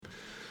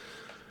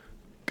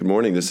Good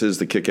morning. This is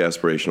the Kick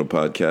Aspirational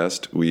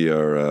Podcast. We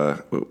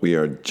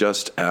are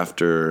just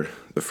after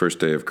the first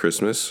day of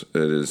Christmas.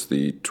 It is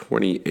the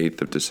 28th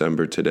of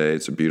December today.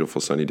 It's a beautiful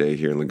sunny day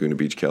here in Laguna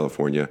Beach,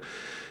 California.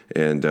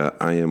 And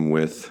I am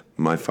with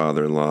my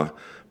father-in-law,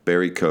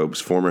 Barry Copes,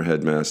 former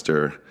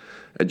headmaster,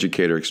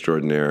 educator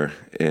extraordinaire,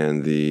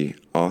 and the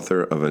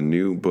author of a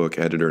new book,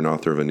 editor and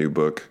author of a new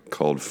book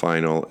called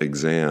Final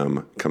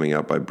Exam, coming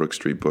out by Brook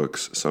Street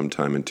Books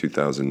sometime in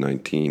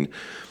 2019.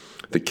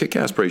 The Kick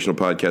Aspirational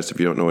Podcast, if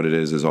you don't know what it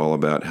is all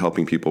about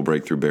helping people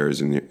break through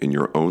barriers in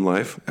your own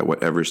life at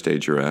whatever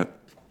stage you're at.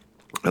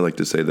 I like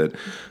to say that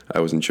I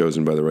wasn't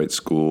chosen by the right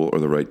school or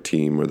the right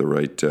team or the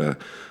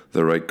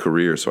right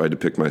career, so I had to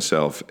pick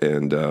myself.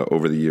 And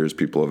over the years,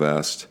 people have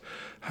asked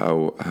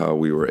how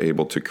we were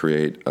able to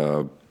create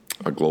a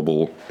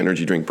global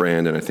energy drink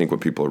brand, and I think what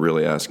people are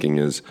really asking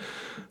is,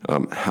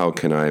 how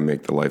can I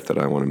make the life that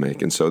I want to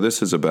make? And so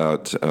this is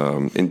about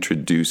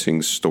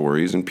introducing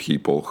stories and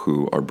people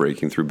who are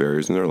breaking through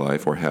barriers in their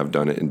life or have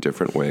done it in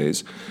different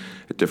ways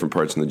at different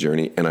parts in the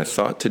journey. And I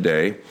thought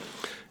today,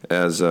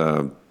 as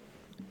I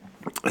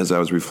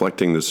was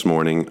reflecting this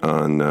morning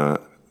on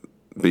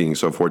being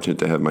so fortunate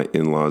to have my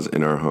in-laws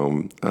in our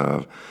home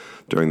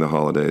during the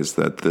holidays,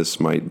 that this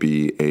might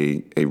be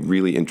a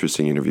really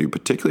interesting interview,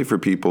 particularly for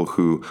people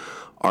who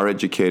are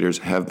educators,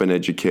 have been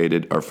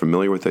educated, are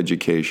familiar with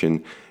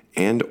education,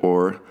 and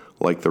or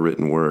like the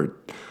written word.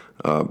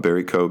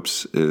 Barry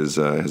Copes has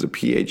a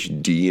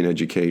PhD in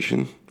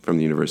education from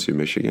the University of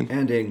Michigan.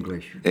 And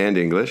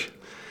English.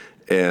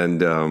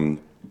 And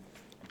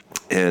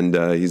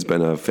he's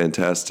been a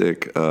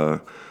fantastic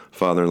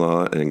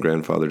father-in-law and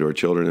grandfather to our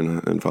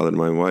children and father to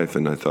my wife.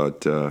 And I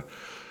thought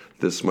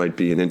this might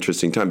be an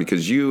interesting time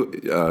because you,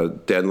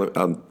 Dad,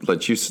 I'll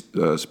let you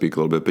speak a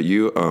little bit, but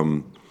you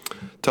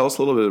tell us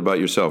a little bit about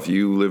yourself.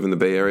 You live in the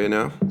Bay Area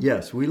now?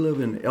 Yes, we live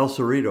in El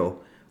Cerrito,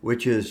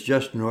 which is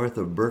just north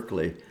of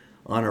Berkeley,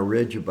 on a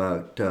ridge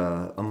about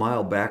a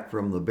mile back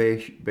from the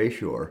Bay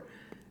Shore,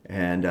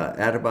 and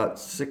at about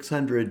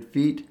 600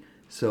 feet.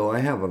 So I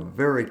have a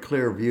very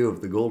clear view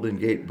of the Golden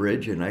Gate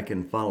Bridge, and I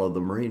can follow the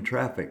marine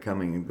traffic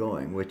coming and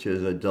going, which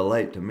is a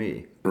delight to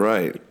me.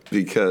 Right,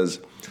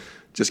 because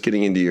just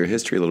getting into your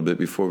history a little bit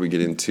before we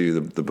get into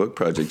the book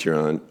project you're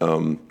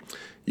on,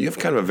 you have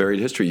kind of a varied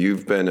history.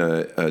 You've been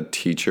a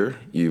teacher.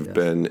 You've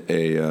been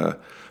a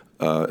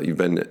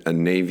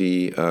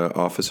Navy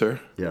officer.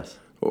 Yes.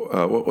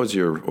 What was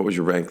your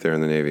rank there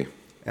in the Navy?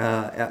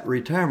 At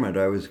retirement,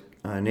 I was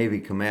a Navy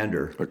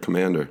commander. A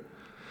commander.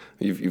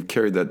 You've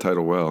carried that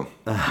title well.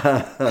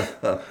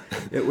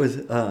 It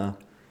was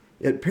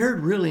it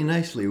paired really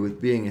nicely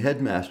with being a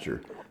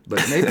headmaster,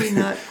 but maybe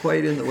not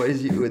quite in the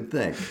ways you would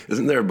think.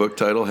 Isn't there a book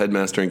title,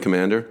 Headmaster and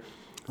Commander?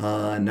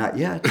 Not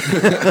yet.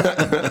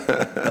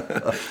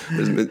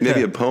 There's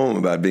maybe a poem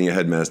about being a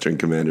headmaster and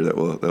commander that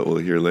we'll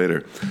hear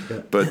later.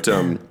 But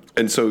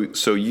and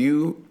so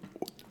you,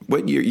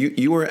 what year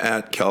you were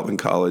at Calvin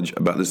College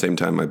about the same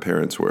time my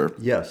parents were?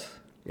 Yes.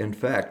 In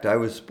fact, I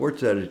was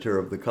sports editor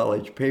of the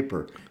college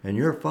paper, and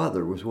your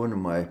father was one of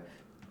my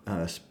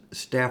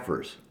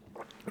staffers.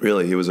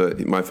 Really,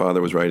 my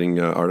father was writing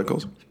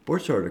articles,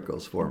 sports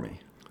articles for me.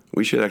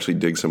 We should actually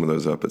dig some of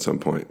those up at some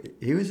point.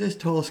 He was this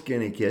tall,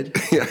 skinny kid.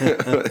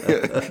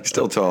 Yeah,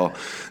 still tall.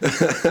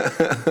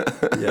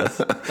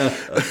 Yes.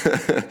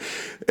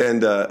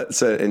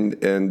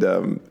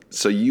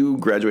 So you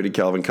graduated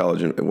Calvin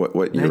College in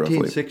what year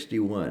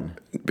 1961.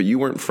 roughly? But you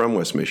weren't from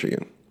West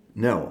Michigan.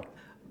 No.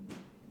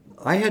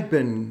 I had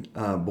been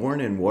born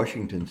in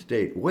Washington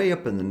State, way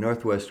up in the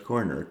northwest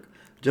corner,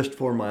 just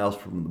 4 miles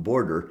from the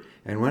border.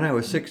 And when I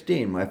was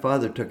 16, my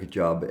father took a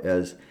job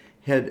as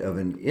head of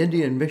an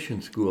Indian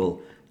mission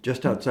school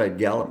just outside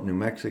Gallup, New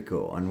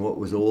Mexico, on what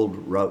was old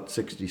Route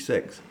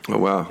 66. Oh,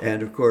 wow.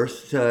 And, of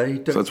course, he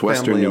took So that's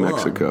western New along.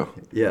 Mexico.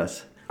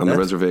 Yes. On the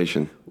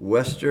reservation.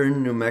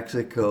 Western New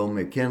Mexico,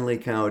 McKinley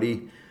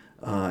County.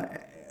 Were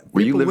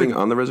you living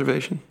on the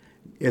reservation?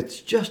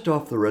 It's just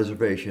off the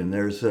reservation.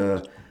 There's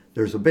a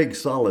big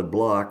solid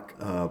block,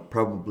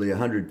 probably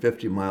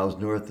 150 miles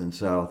north and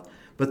south.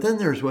 But then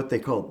there's what they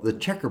call the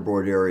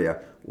checkerboard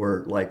area,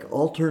 where like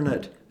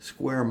alternate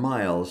square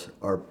miles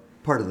are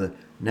part of the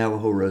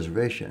Navajo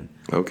reservation.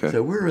 Okay.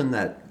 So we're in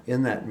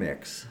that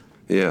mix.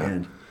 Yeah.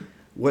 And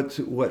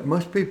what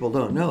most people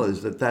don't know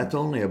is that that's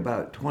only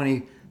about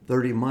 20,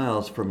 30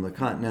 miles from the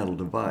Continental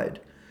Divide.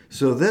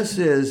 So this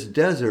is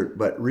desert,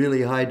 but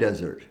really high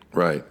desert.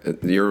 Right.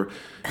 You're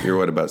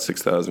what, about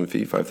 6,000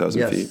 feet,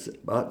 5,000 feet? Yes,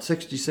 about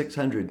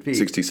 6,600 feet.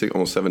 66,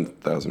 almost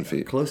 7,000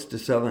 feet. Close to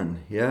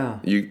 7, yeah.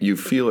 You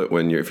feel it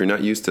if you're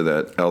not used to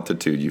that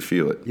altitude, you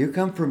feel it. You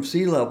come from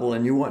sea level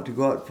and you want to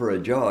go out for a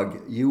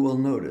jog, you will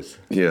notice.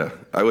 Yeah.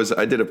 I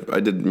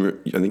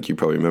think you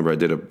probably remember, I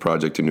did a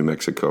project in New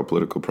Mexico, a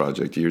political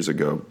project years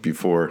ago,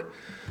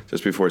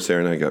 just before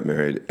Sarah and I got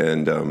married.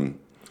 And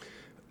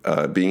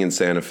being in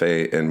Santa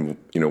Fe and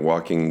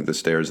walking the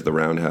stairs of the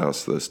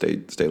Roundhouse, the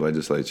state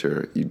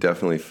legislature, you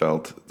definitely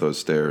felt those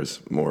stairs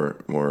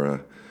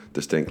more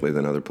distinctly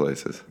than other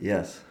places.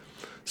 Yes.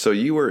 So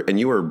you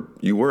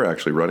were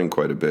actually running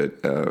quite a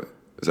bit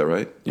Is that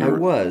right? I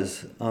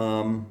was.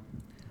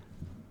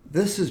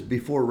 This is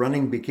before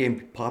running became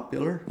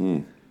popular.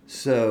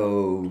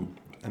 So,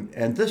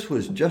 and this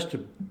was just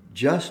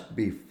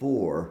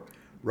before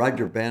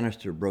Roger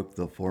Bannister broke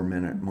the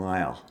 4-minute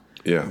mile.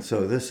 Yeah.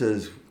 So this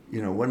is,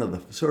 one of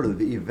the sort of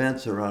the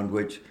events around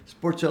which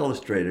Sports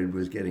Illustrated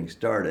was getting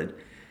started.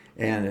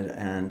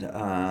 And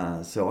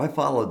so I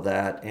followed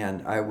that,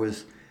 and I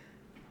was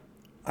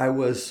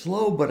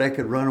slow, but I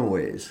could run a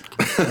ways.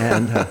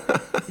 And,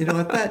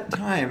 at that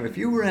time, if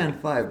you ran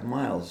 5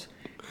 miles,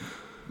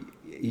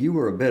 you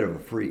were a bit of a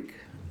freak.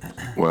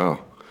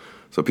 Wow.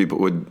 So people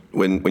would,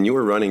 when you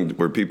were running,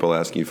 were people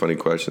asking you funny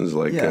questions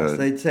like... Yes,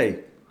 they'd say,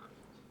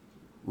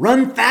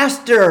 "Run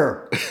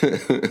faster!"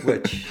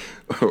 Which...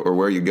 or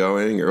where are you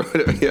going? Or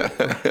whatever.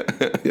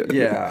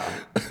 Yeah.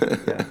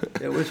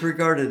 It was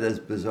regarded as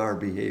bizarre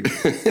behavior.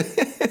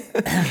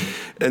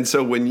 And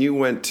so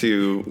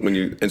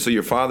so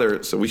your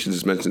father, so we should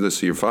just mention this,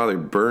 so your father,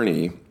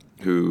 Bernie,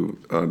 who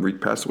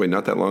passed away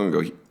not that long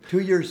ago. 2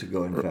 years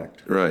ago, in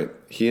fact. Right.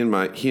 He and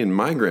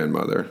my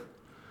grandmother,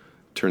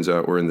 turns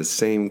out, were in the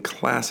same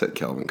class at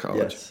Calvin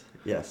College.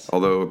 Yes.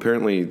 Although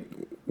apparently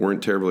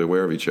weren't terribly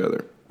aware of each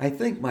other. I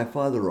think my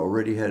father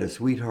already had a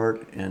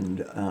sweetheart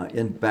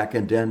and back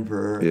in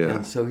Denver,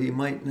 and so he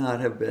might not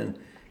have been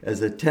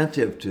as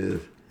attentive to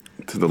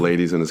the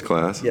ladies in his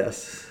class.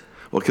 Yes.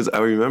 Well, because I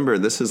remember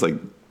this is like,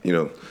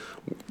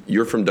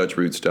 you're from Dutch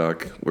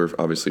rootstock. We're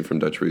obviously from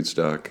Dutch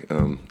rootstock.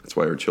 That's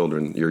why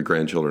your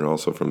grandchildren, are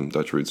also from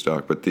Dutch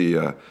rootstock. But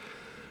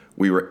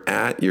we were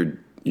at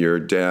your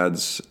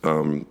dad's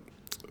in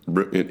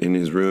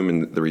his room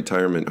in the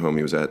retirement home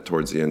he was at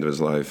towards the end of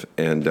his life,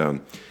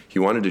 and he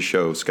wanted to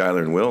show Skylar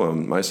and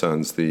Willem, my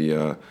sons,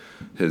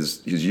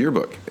 his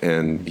yearbook,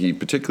 and he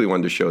particularly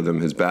wanted to show them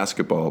his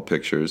basketball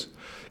pictures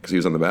because he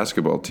was on the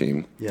basketball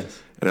team.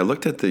 Yes. And I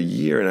looked at the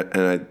year,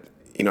 and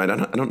I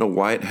don't know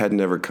why it had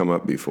never come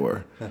up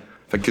before.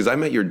 Because I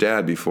met your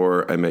dad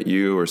before I met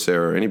you or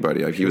Sarah or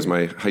anybody. He was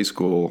my high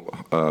school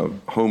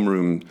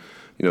homeroom,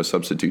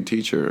 substitute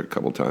teacher a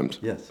couple times.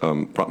 Yes.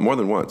 More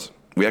than once.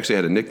 We actually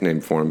had a nickname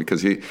for him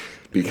because he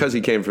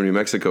came from New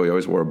Mexico. He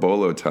always wore a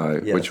bolo tie,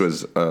 which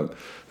was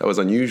that was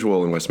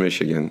unusual in West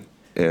Michigan.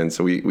 And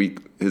so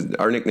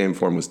our nickname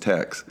for him was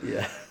Tex.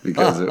 Yeah.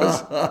 Because it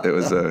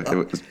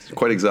was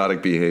quite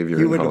exotic behavior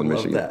in Holland,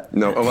 Michigan. That.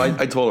 No,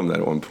 I told him that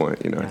at one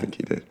point. I think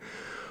he did.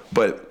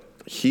 But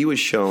he was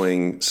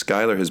showing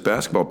Skylar his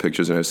basketball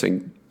pictures, and I was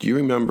saying, "Do you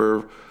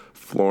remember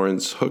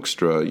Florence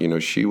Hoekstra?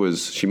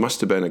 She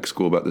must have been at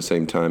school about the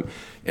same time."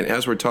 And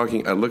as we're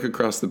talking, I look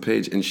across the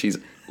page, and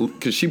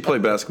because she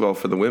played basketball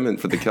for the women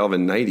for the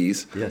Calvin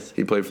Knighties. Yes.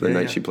 He played for the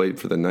Knights. She played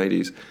for the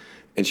Knighties.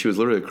 And she was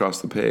literally across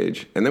the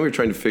page. And then we were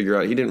trying to figure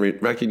out, he didn't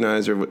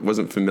recognize her,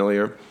 wasn't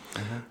familiar.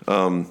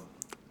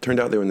 Turned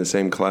out they were in the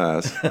same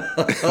class.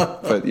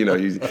 But,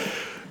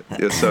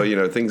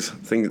 things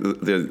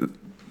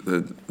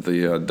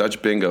the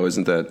Dutch bingo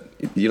isn't that,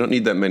 you don't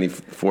need that many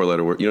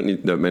 4-letter words, you don't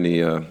need that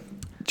many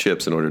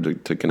chips in order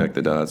to connect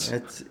the dots.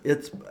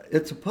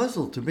 It's a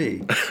puzzle to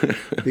me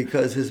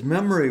because his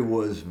memory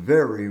was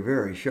very,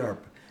 very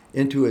sharp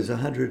into his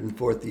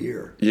 104th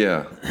year.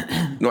 Yeah.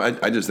 No,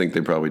 I just think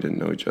they probably didn't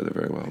know each other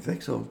very well. I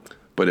think so.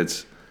 But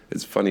it's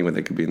funny when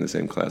they could be in the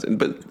same class.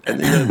 And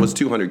it was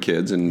 200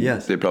 kids, and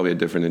yes. They probably had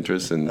different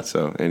interests, and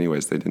so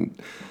anyways, they didn't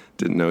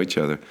know each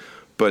other.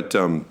 But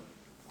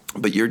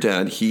your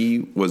dad,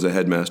 he was a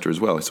headmaster as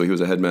well. So he was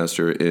a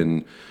headmaster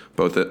in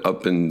both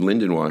up in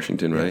Linden,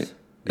 Washington, right? Yes.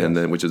 And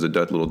then, which is a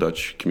little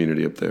Dutch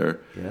community up there.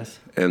 Yes.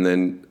 And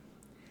then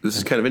this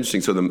is kind of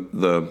interesting. So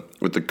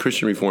with the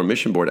Christian Reform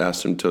Mission Board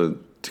asked him to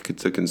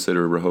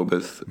consider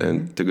Rehoboth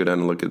and to go down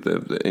and look at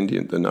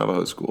the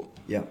Navajo school.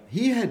 Yeah,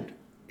 he had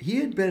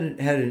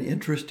an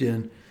interest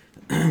in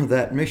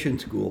that mission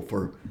school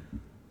for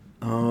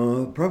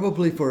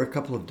probably for a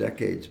couple of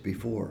decades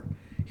before.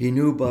 He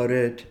knew about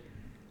it,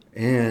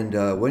 and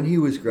when he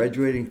was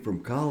graduating from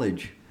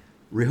college,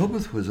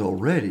 Rehoboth was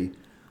already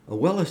a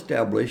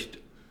well-established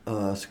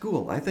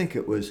school. I think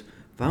it was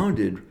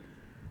founded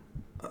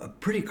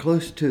pretty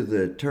close to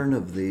the turn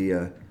of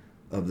the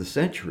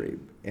century.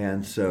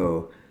 And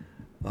so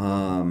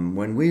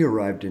when we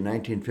arrived in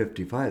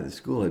 1955, the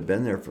school had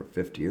been there for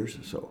 50 years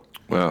or so.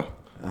 Wow.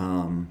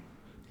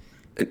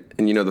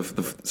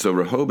 So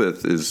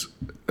Rehoboth is,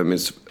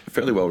 it's a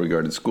fairly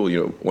well-regarded school.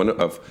 One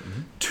of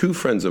two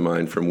friends of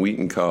mine from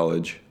Wheaton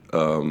College,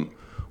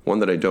 one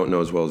that I don't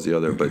know as well as the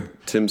other,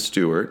 but Tim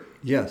Stewart.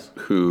 Yes.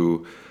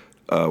 Who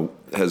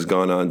has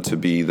gone on to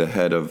be the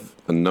head of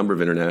a number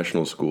of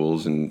international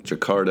schools in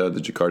Jakarta,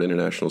 the Jakarta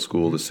International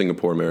School, the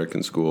Singapore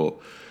American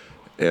School.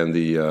 And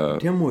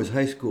Tim was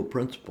high school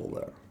principal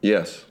there.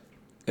 Yes,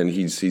 and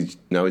he's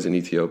now in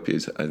Ethiopia.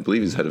 I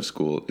believe he's head of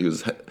school. He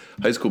was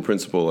high school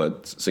principal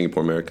at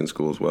Singapore American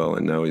School as well,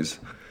 and now he's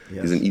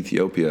in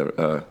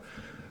Ethiopia,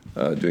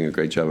 doing a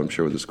great job, I'm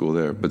sure, with the school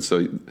there. But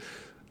so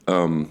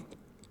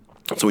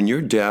when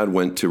your dad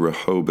went to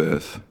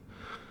Rehoboth,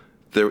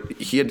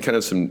 he had kind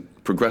of some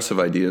progressive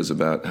ideas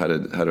about how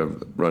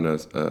to run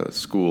a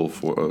school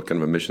for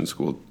kind of a mission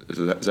school.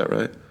 Is that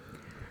right?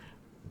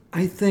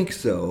 I think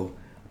so.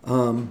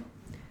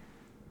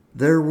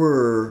 There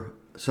were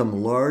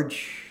some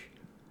large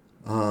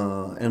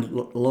and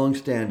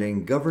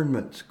long-standing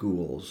government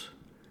schools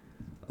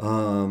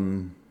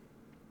around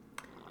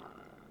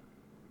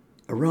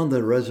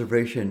the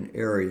reservation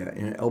area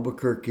in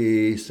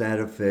Albuquerque,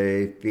 Santa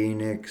Fe,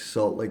 Phoenix,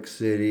 Salt Lake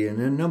City, and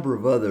a number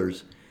of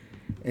others.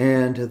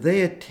 And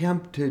they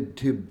attempted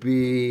to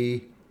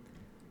be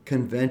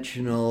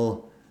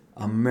conventional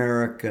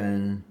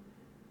American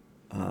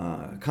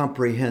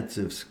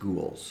comprehensive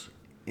schools.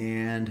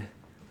 And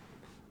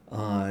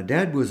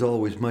Dad was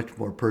always much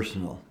more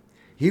personal.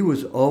 He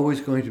was always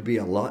going to be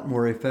a lot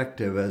more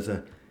effective as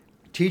a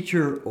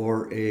teacher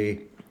or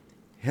a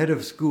head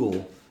of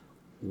school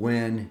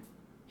when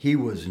he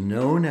was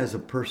known as a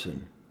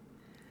person,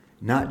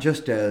 not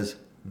just as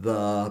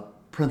the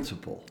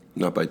principal.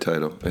 Not by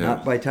title. Yeah.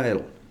 Not by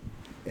title.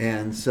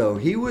 And so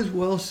he was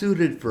well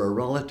suited for a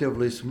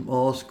relatively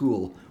small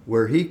school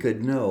where he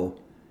could know,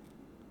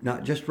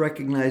 not just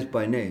recognize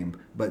by name,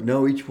 but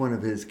know each one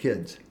of his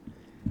kids.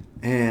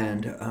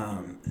 And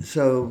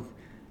so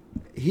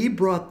he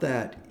brought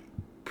that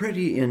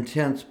pretty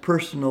intense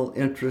personal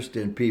interest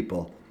in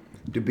people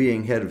to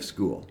being head of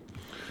school.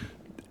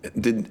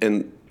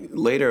 And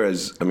later,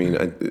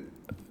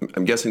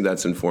 I'm guessing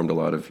that's informed a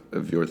lot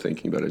of your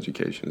thinking about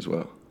education as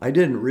well. I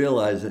didn't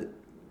realize it,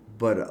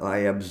 but I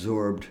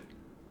absorbed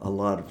a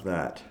lot of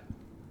that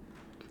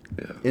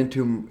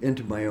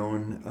into my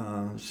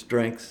own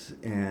strengths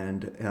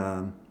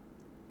and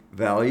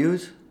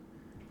values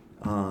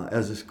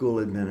as a school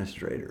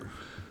administrator.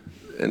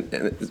 And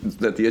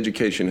that the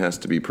education has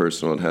to be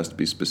personal, it has to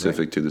be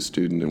specific to the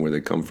student and where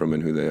they come from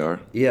and who they are.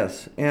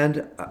 Yes,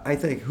 and I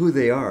think who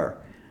they are.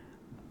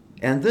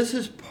 And this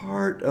is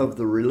part of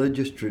the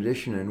religious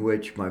tradition in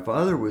which my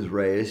father was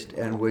raised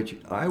and which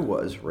I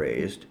was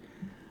raised.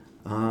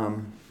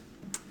 The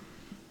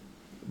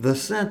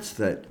sense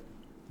that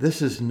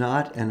this is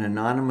not an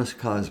anonymous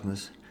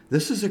cosmos,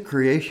 this is a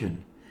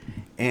creation.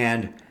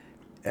 And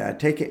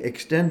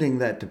extending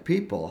that to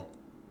people,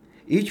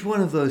 each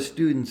one of those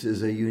students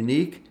is a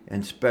unique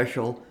and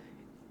special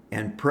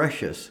and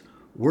precious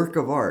work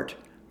of art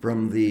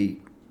from the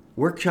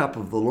workshop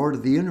of the Lord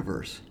of the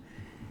universe,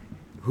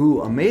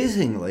 who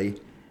amazingly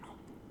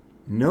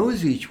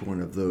knows each one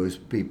of those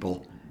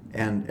people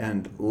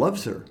and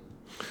loves her.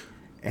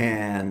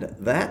 And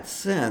that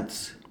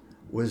sense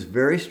was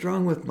very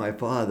strong with my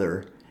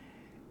father,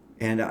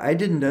 and I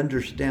didn't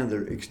understand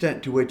the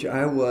extent to which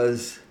I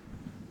was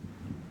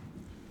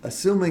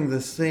assuming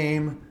the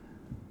same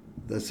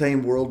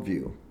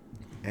worldview.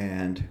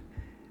 And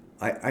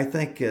I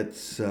think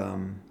it's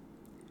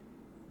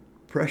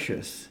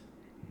precious.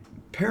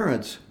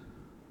 Parents,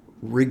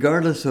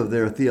 regardless of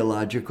their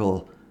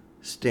theological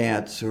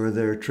stance or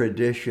their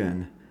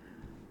tradition,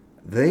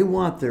 they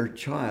want their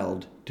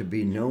child to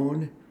be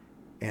known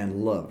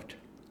and loved.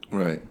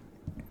 Right.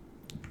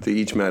 They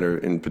each matter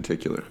in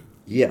particular.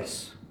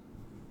 Yes.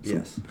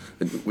 Yes.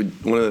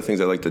 One of the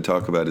things I like to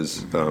talk about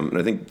is, and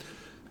I think,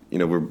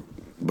 we're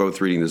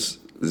both reading this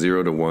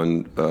 0 to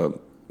 1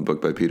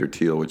 book by Peter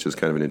Thiel, which is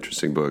kind of an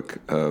interesting book.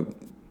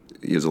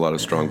 He has a lot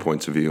of strong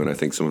points of view, and I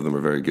think some of them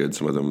are very good.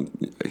 Some of them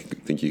I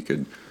think you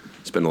could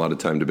spend a lot of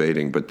time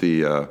debating. But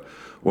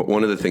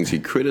one of the things he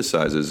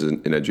criticizes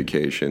in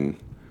education,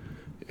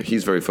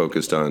 he's very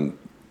focusing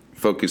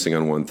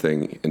on one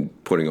thing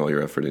and putting all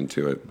your effort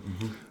into it,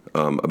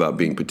 about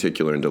being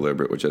particular and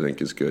deliberate, which I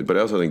think is good. But I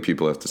also think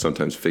people have to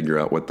sometimes figure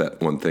out what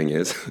that one thing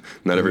is.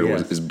 Not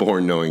everyone is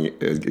born knowing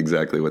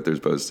exactly what they're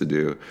supposed to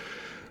do.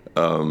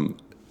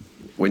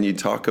 When you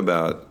talk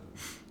about,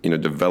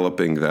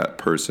 developing that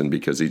person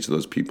because each of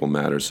those people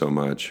matter so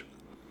much,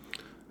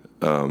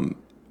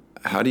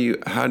 how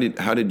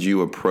did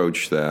you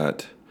approach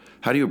that?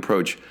 How do you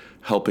approach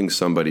helping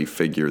somebody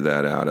figure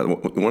that out?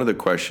 One of the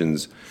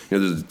questions,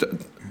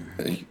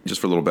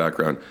 just for a little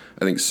background,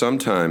 I think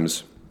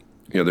sometimes,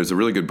 there's a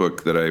really good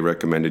book that I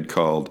recommended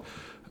called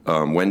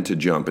When to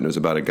Jump, and it was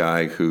about a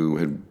guy who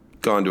had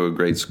gone to a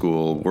great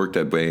school, worked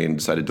at Bain,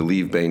 decided to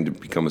leave Bain to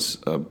become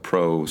a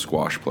pro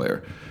squash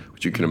player,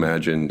 which you can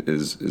imagine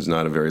is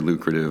not a very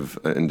lucrative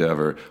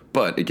endeavor,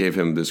 but it gave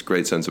him this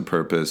great sense of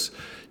purpose,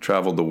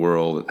 traveled the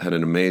world, had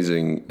an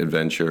amazing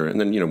adventure, and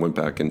then, went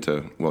back he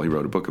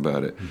wrote a book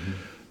about it.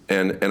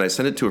 And I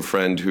sent it to a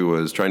friend who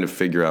was trying to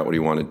figure out what he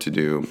wanted to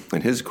do,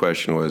 and his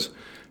question was,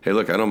 hey,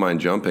 look, I don't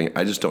mind jumping,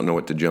 I just don't know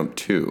what to jump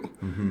to.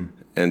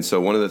 And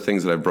so one of the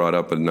things that I've brought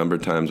up a number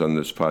of times on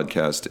this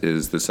podcast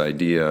is this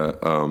idea.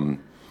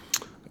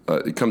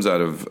 It comes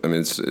out of,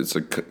 it's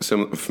a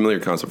familiar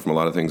concept from a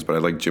lot of things, but I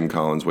like Jim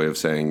Collins' way of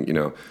saying,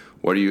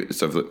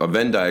 it's a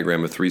Venn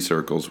diagram of 3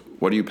 circles.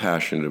 What are you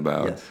passionate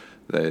about? Yes.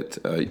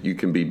 That you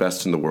can be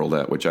best in the world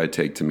at, which I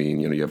take to mean,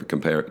 you have a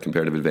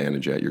comparative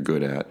advantage at, you're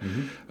good at,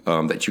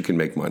 that you can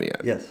make money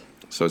at. Yes.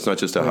 So it's not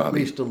just a hobby. At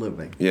least a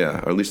living.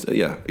 Yeah, or at least,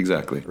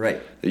 exactly. Right.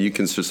 That you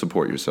can just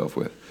support yourself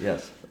with.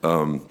 Yes.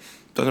 Doesn't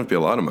have to be a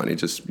lot of money. You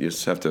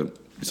just have to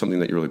be something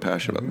that you're really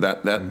passionate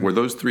about. Where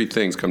those 3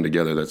 things come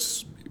together,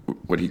 that's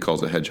what he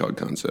calls a hedgehog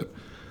concept.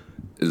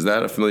 Is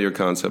that a familiar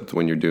concept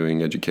when you're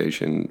doing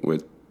education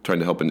with trying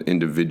to help an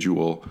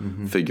individual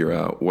figure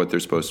out what they're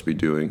supposed to be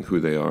doing, who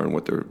they are, and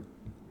what they're...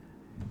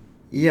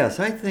 Yes,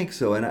 I think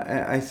so. And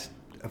I,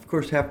 of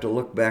course, have to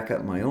look back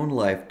at my own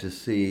life to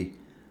see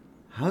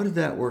how did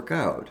that work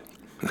out.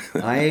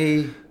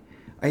 And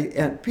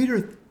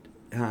Peter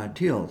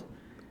Thiel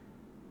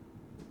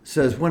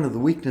says one of the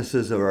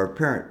weaknesses of our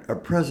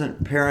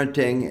present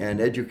parenting and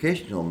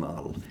educational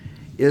model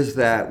is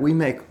that we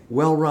make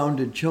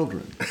well-rounded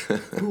children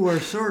who are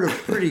sort of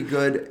pretty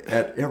good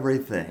at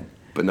everything.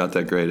 But not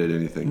that great at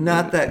anything.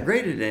 Not that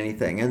great at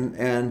anything.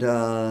 And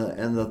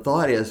the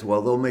thought is,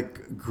 well, they'll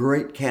make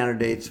great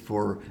candidates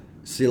for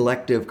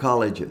selective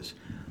colleges.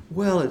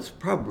 Well, it's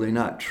probably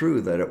not true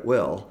that it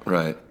will.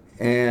 Right.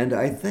 And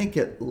I think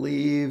it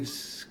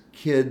leaves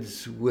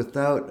kids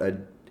without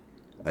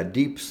a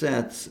deep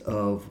sense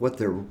of what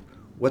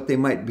they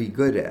might be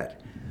good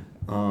at.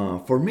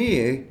 For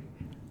me,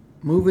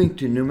 moving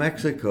to New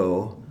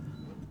Mexico,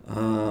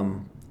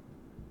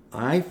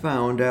 I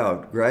found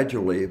out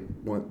gradually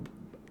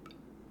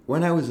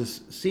when I was a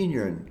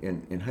senior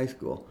in high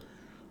school,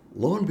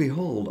 lo and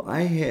behold,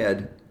 I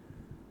had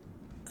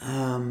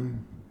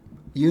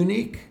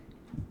unique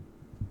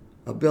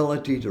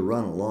ability to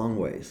run a long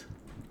ways.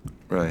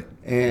 Right.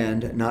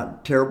 And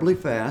not terribly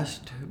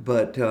fast,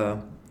 but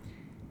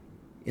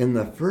in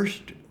the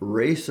first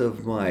race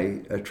of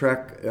my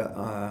track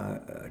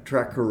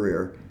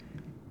career,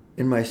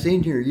 in my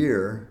senior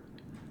year,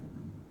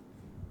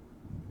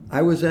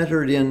 I was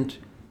entered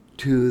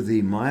into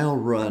the mile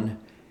run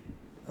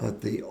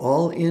at the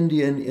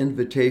All-Indian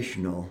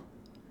Invitational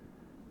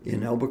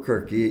in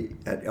Albuquerque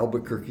at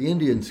Albuquerque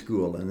Indian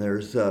School. And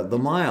there's the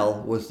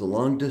mile was the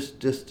longest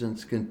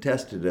distance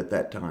contested at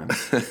that time.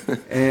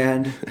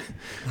 And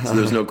so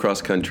there's no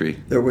cross country?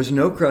 There was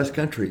no cross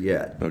country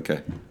yet.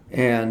 Okay.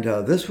 And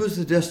this was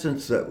the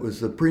distance that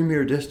was the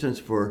premier distance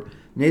for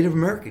Native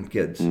American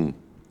kids. Mm.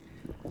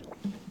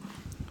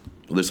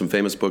 Well, there's some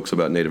famous books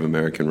about Native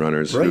American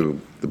runners, right.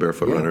 The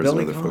Barefoot Runners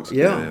Billy and other folks.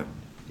 Yeah.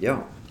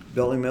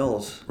 Billy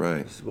Mills.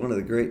 Right. He's one of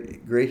the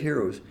great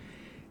heroes.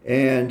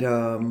 And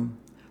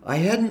I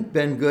hadn't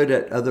been good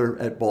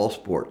at ball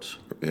sports.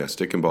 Yeah,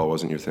 stick and ball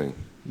wasn't your thing.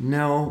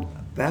 No,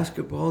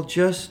 basketball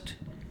just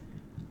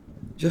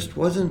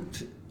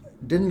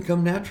didn't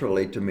come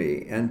naturally to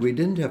me. And we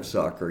didn't have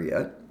soccer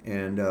yet.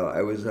 And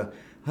I was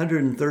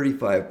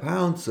 135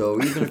 pounds,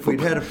 so even if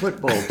we'd had a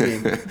football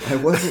team, I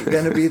wasn't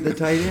going to be the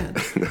tight end.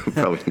 No,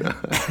 probably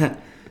not.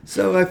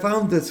 So I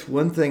found this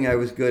one thing I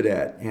was good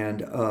at,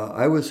 and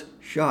I was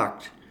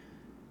shocked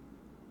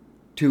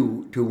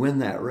to win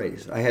that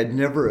race. I had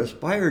never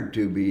aspired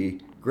to be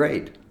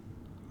great,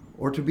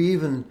 or to be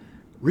even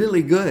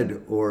really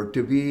good, or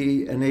to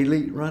be an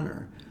elite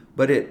runner.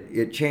 But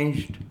it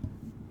changed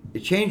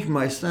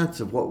my sense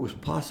of what was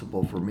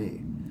possible for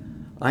me.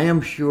 I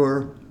am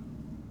sure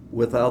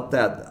without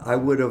that, I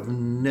would have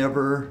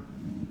never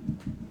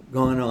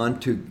gone on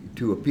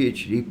to a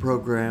PhD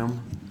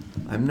program.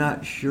 I'm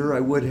not sure I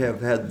would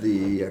have had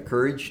the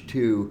courage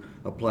to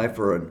apply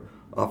for an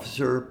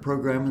officer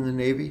program in the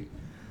Navy.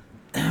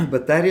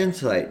 But that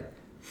insight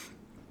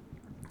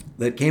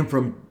that came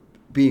from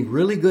being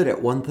really good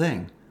at one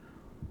thing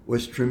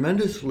was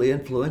tremendously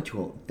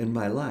influential in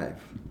my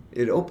life.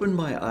 It opened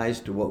my eyes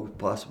to what was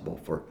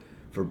possible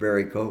for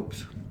Barry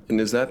Copes.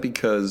 And is that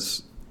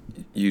because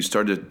you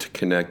started to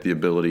connect the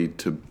ability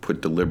to put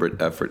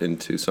deliberate effort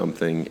into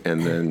something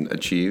and then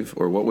achieve?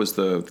 Or what was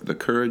the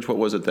courage? What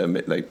was it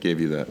that gave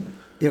you that?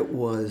 It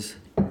was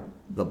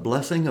the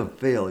blessing of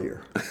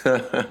failure.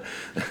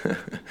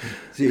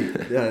 See,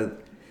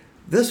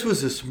 this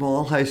was a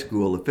small high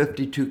school of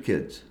 52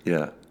 kids.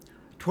 Yeah.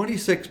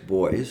 26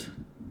 boys,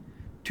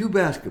 2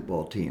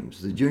 basketball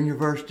teams, the junior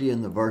varsity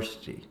and the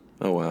varsity.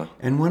 Oh, wow.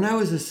 And when I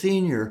was a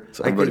senior,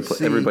 so everybody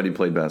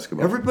played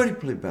basketball. Everybody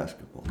played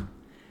basketball.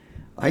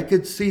 I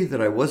could see that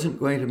I wasn't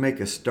going to make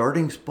a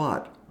starting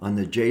spot on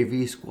the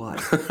JV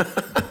squad.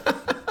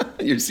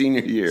 Your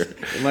senior year.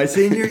 My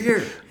senior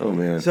year. Oh,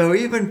 man. So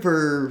even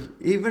for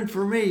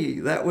me,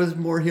 that was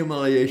more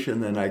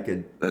humiliation than I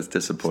could. That's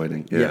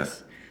disappointing. Yeah.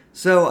 Yes.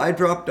 So I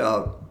dropped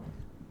out,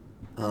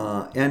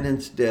 and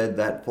instead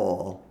that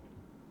fall,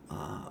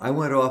 I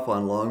went off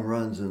on long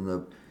runs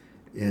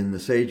in the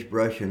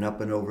sagebrush and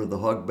up and over the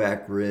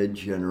Hogback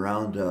Ridge and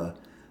around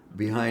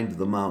behind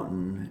the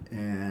mountain,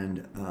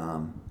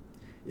 and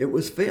it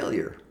was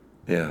failure.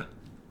 Yeah.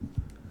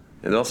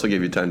 It also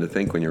gave you time to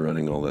think when you're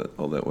running all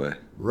that way.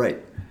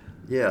 Right.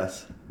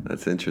 Yes.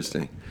 That's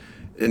interesting.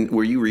 And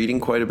were you reading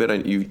quite a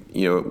bit? You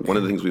know, one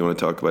of the things we want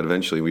to talk about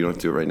eventually, we don't have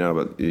to do it right now,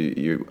 but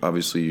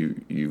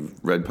you've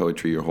read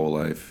poetry your whole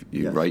life.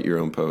 You Yes. write your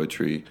own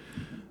poetry.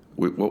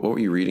 What were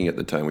you reading at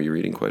the time? Were you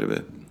reading quite a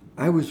bit?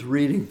 I was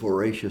reading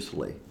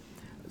voraciously.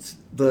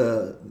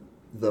 The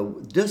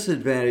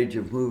disadvantage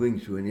of moving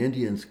to an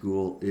Indian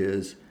school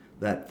is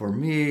that for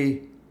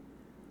me,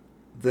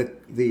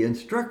 the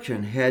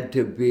instruction had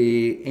to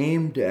be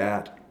aimed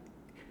at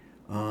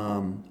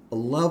a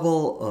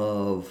level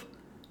of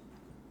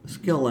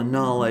skill and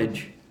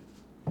knowledge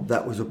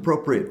that was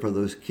appropriate for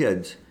those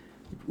kids.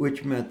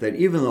 which meant that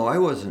even though I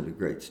wasn't a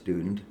great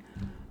student,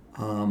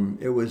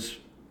 it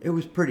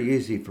was pretty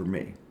easy for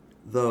me.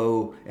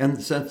 Though,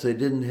 and since they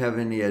didn't have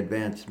any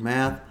advanced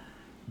math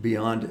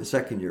beyond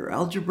second year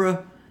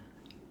algebra,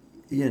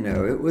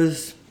 it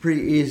was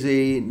pretty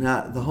easy.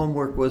 The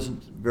homework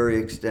wasn't very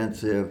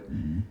extensive,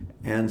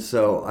 and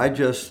so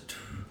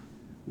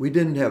we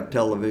didn't have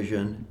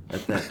television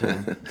at that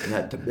time.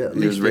 At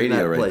least was radio, in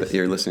that right? place.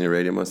 You're listening to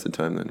radio most of the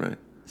time, then, right?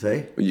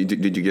 Say?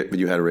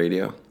 You had a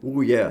radio?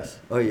 Oh yes,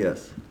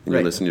 yes. And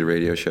you're listening to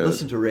radio shows.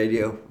 Listen to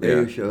radio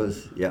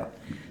shows. Yeah.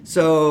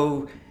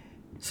 So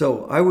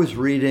I was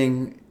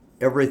reading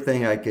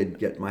everything I could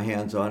get my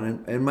hands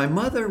on, and my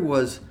mother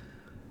was.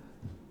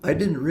 I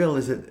didn't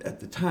realize it at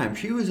the time.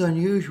 She was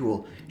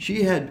unusual.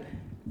 She had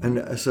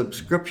a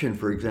subscription,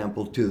 for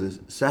example, to the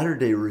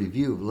Saturday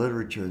Review of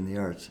Literature and the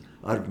Arts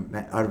out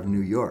of New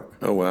York.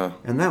 Oh wow!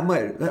 And that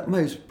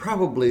was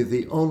probably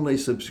the only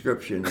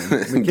subscription in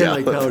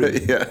McKinley County.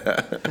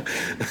 Yeah.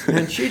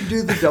 And she'd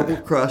do the double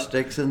cross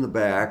sticks in the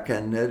back,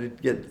 and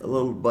it'd get a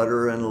little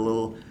butter and a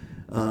little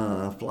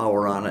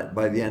flour on it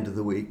by the end of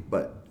the week.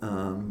 But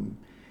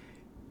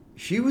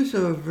she was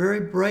a very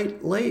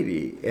bright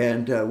lady,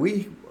 and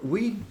we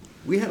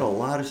had a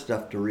lot of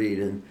stuff to read,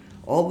 and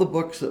all the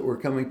books that were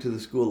coming to the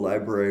school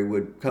library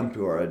would come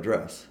to our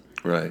address.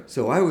 Right.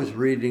 So I was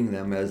reading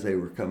them as they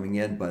were coming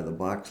in by the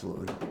box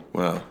load.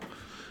 Wow.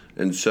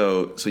 And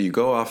so you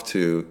go off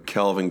to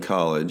Calvin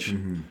College,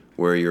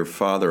 where your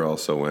father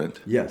also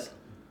went. Yes.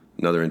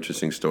 Another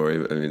interesting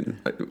story. I mean,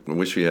 I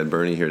wish we had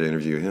Bernie here to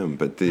interview him,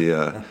 but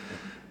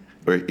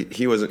where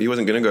he wasn't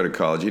going to go to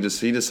college.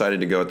 He decided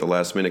to go at the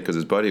last minute because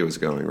his buddy was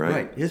going, right?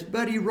 Right. His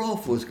buddy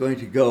Rolf was going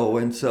to go,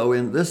 and so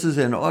this is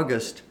in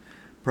August,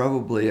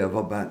 probably of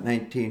about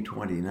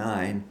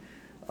 1929.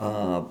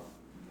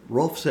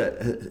 Rolf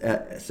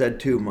said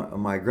to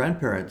my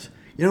grandparents,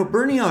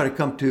 Bernie ought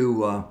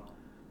to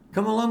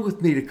come along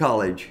with me to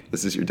college.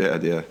 This is your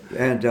dad, yeah.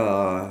 And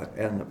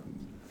the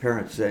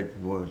parents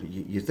said, well,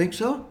 you think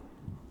so?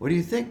 What do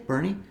you think,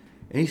 Bernie?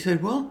 And he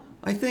said, well,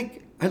 I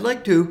think I'd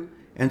like to.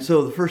 And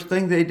so the first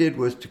thing they did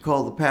was to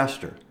call the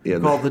pastor,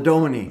 call the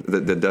dominee.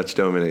 The Dutch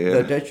dominee,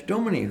 yeah. The Dutch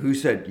dominee, who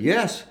said,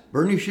 yes,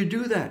 Bernie should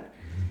do that.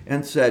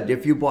 And said,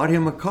 if you bought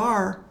him a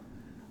car,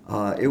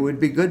 it would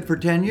be good for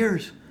 10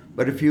 years.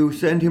 But if you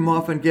send him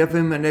off and give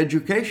him an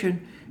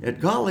education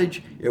at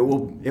college, it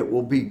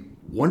will be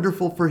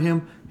wonderful for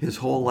him his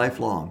whole life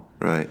long.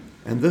 Right.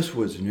 And this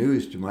was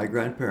news to my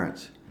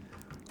grandparents,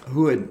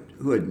 who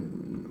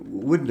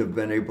wouldn't have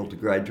been able to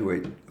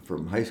graduate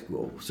from high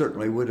school.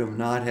 Certainly would have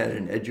not had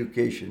an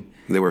education.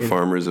 They were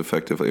farmers,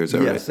 effectively. Is that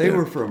right? Yes, they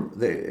were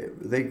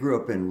they grew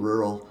up in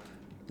rural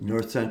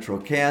north central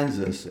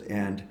Kansas,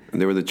 and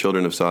they were the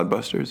children of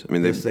sodbusters. I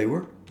mean, yes, they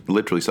were.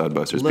 Literally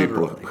sodbusters,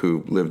 people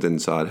who lived in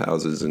sod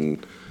houses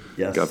and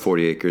got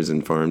 40 acres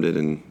and farmed it,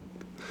 and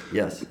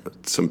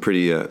some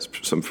pretty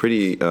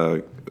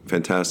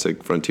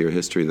fantastic frontier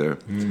history there.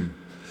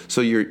 So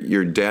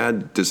your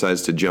dad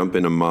decides to jump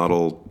in a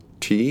Model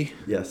T,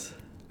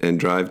 and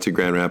drive to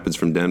Grand Rapids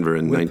from Denver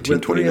in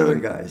 1929. With 3 other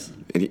guys.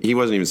 And he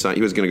wasn't even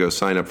he was going to go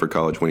sign up for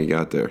college when he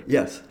got there.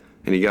 Yes.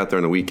 And he got there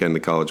on the weekend. The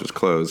college was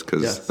closed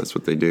because that's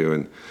what they do,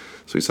 and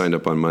so he signed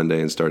up on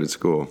Monday and started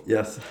school.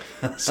 Yes.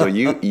 So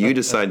you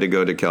decide to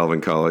go to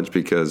Calvin College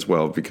because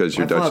your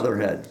My father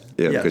had.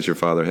 Because your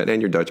father had,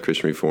 and you're Dutch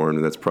Christian Reformed,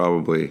 and that's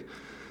probably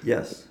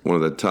one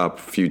of the top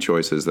few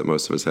choices that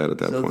most of us had at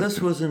that point. So this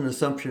was an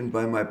assumption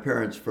by my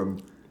parents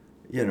from,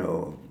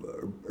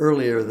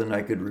 earlier than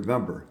I could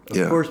remember.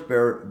 Of course,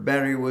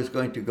 Barry was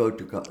going to go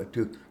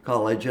to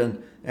college,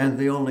 and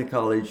the only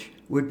college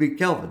would be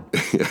Calvin.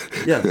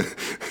 Yes.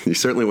 You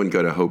certainly wouldn't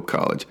go to Hope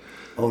College.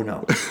 Oh,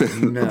 no.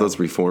 Those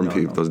Reformed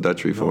people, those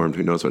Dutch Reformed,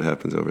 who knows what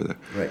happens over there.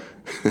 Right.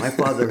 My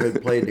father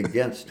had played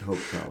against Hope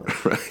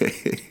College.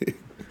 Right.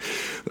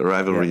 The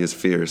rivalry is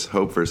fierce,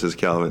 Hope versus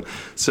Calvin.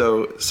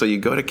 So you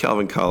go to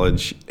Calvin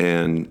College,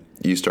 and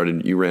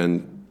you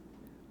ran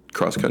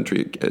cross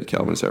country at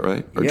Calvin, is that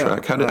right? Or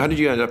track? How did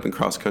you end up in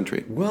cross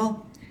country?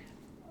 Well,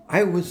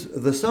 I was,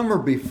 the summer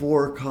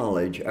before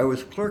college, I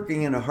was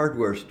clerking in a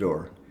hardware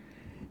store.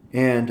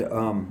 And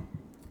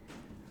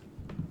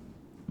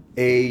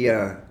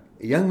a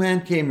young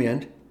man came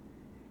in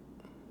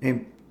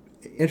and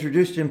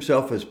introduced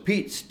himself as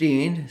Pete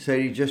Steen, said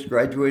he just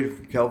graduated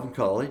from Calvin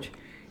College,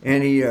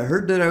 and he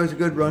heard that I was a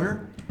good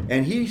runner,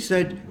 and he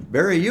said,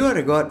 Barry, you ought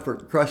to go out for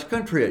cross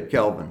country at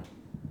Calvin.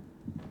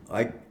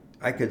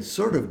 I could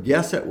sort of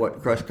guess at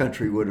what cross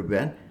country would have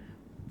been.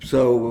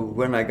 So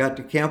when I got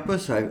to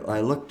campus,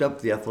 I looked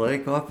up the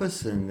athletic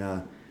office and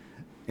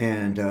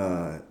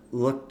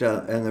looked,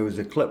 and there was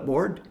a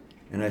clipboard,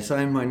 and I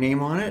signed my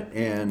name on it,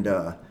 and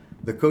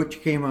the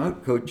coach came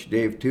out, Coach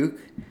Dave Tuke,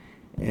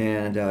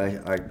 and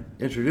I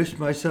introduced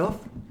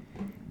myself,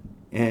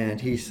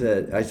 and I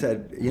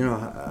said,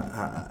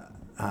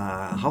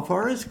 how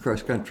far is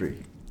cross country?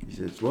 He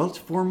says, well, it's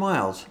 4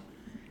 miles.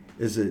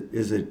 Is it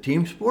a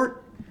team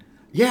sport?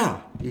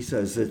 Yeah, he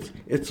says,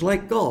 it's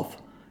like golf.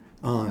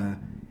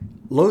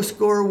 Low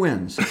score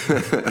wins.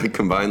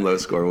 Combined low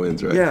score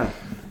wins, right? Yeah.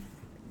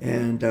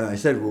 And I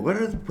said, well, what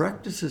are the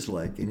practices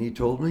like? And he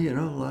told me, a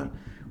lot.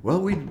 Well,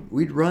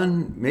 we'd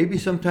run maybe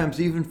sometimes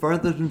even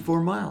farther than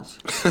 4 miles.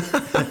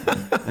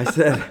 I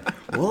said,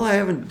 well, I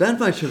haven't done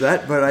much of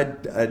that, but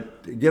I'd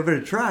give it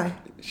a try.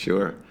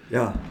 Sure.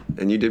 Yeah.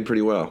 And you did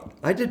pretty well.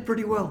 I did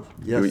pretty well.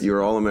 Yes. You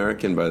were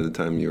All-American by the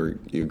time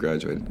you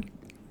graduated.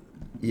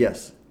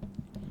 Yes.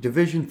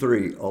 Division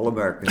III,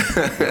 All-American.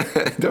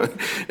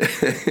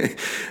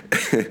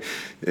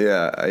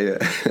 Yeah,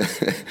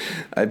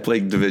 I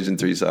played Division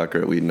III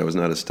soccer at Wheaton. I was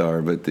not a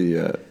star, but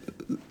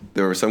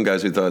there were some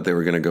guys who thought they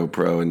were going to go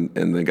pro, and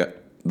they got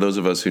those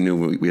of us who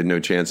knew we had no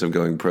chance of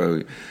going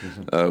pro.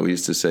 We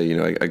used to say,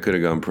 I could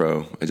have gone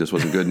pro. I just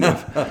wasn't good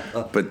enough.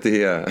 But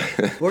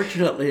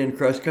fortunately, in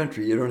cross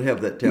country, you don't have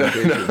that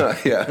temptation.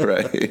 Yeah,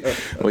 right.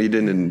 Well, you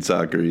didn't in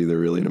soccer either,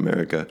 really, in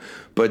America.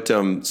 But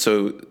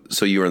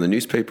so you were on the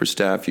newspaper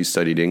staff. You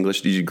studied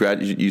English. Did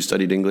you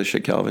studied English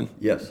at Calvin?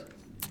 Yes.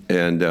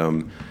 And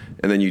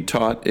then you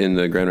taught in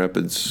the Grand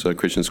Rapids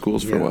Christian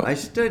schools for a while. I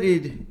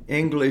studied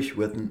English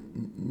with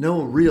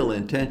no real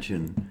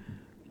intention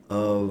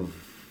of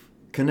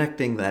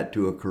connecting that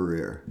to a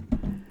career.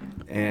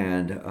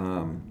 And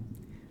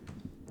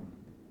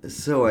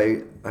so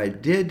I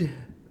did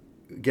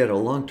get a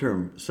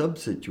long-term sub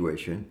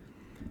situation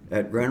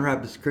at Grand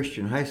Rapids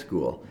Christian High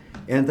School.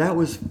 And that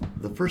was,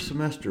 the first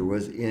semester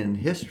was in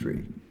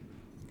history.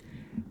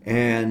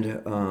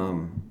 And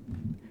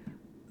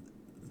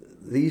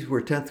these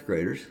were 10th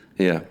graders.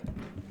 Yeah.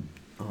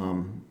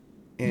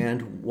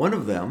 And one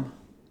of them,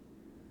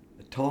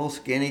 a tall,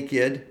 skinny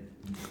kid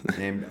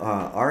named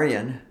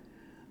Aryan,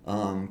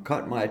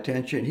 caught my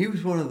attention. He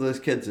was one of those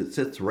kids that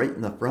sits right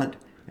in the front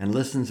and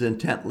listens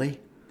intently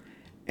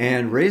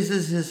and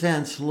raises his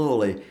hand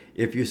slowly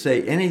if you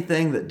say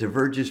anything that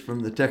diverges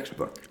from the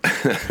textbook.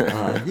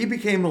 He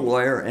became a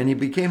lawyer, and he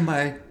became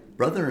my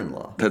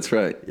brother-in-law. That's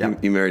right. Yeah.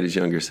 You married his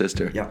younger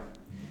sister. Yeah.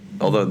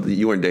 Although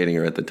you weren't dating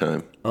her at the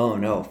time. Oh,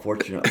 no,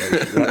 fortunately.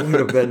 That would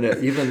have been,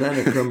 even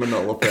then, a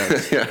criminal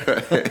offense. Yeah,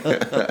 right.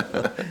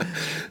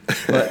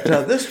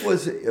 But this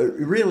was,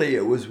 really,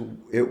 it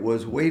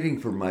was waiting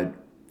for my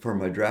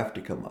draft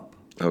to come up.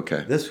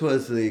 Okay. This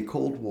was the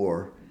Cold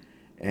War,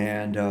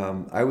 and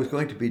I was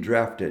going to be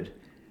drafted.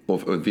 Well,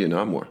 for the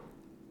Vietnam War,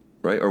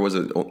 right? Or was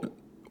it?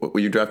 Were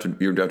you drafted?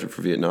 You were drafted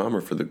for Vietnam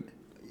or for the?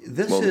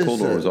 The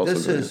Cold War was also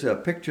this going is a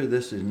picture.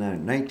 This is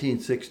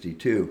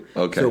 1962.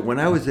 Okay. So when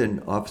I was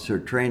in officer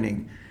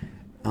training,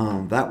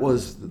 that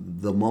was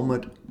the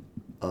moment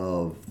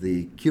of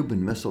the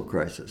Cuban Missile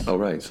Crisis. Oh,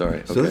 right.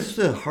 Sorry. Okay. So this is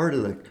the heart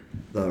of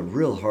the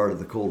real heart of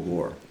the Cold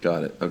War.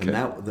 Got it. Okay. And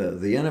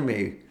that, the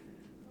enemy.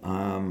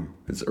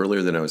 It's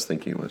earlier than I was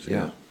thinking it was.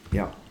 Yeah.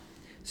 Yeah.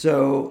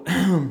 So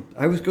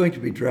I was going to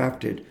be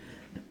drafted.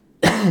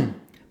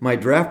 My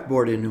draft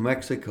board in New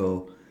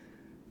Mexico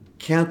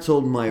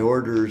canceled my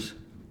orders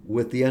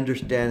with the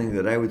understanding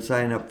that I would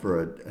sign up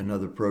for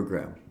another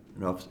program.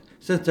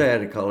 Since I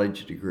had a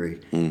college degree,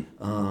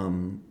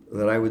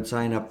 that I would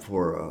sign up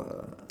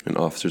for an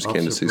officer's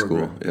candidacy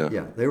school.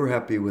 Yeah, they were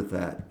happy with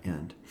that.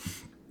 And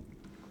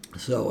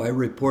so I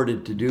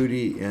reported to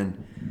duty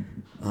in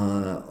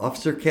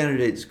officer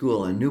candidate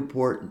school in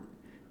Newport,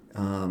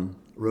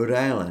 Rhode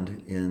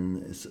Island,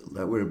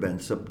 that would have been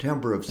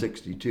September of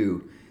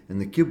 '62, and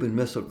the Cuban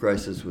Missile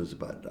Crisis was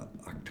about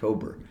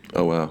October.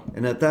 Oh, wow.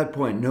 And at that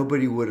point,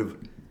 nobody would have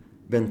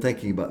been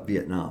thinking about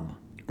Vietnam.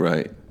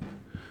 Right.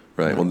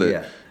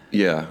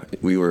 Yeah,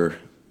 we were.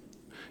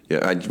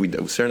 Yeah,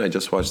 Sarah and I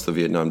just watched the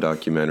Vietnam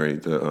documentary,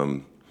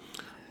 the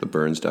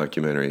Burns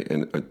documentary,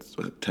 and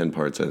 10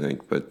 parts, I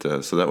think. But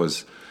so that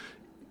was.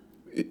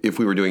 If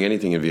we were doing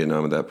anything in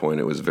Vietnam at that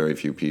point, it was very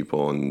few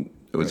people, and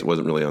it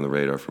wasn't really on the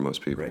radar for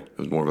most people. Right. It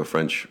was more of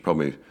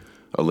probably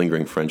a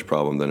lingering French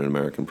problem than an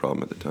American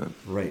problem at the time.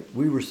 Right.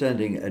 We were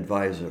sending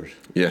advisors.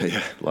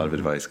 Yeah, a lot of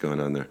advice going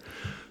on there.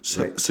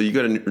 So, Right. So you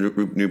go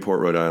to Newport,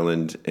 Rhode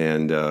Island,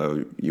 and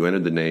you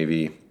entered the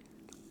Navy,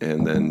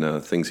 and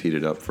then things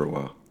heated up for a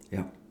while.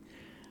 Yeah.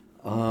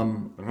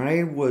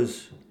 I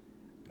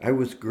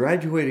was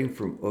graduating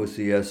from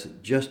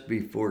OCS just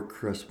before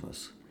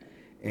Christmas,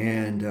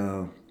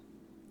 and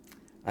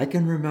I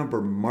can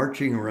remember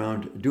marching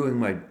around, doing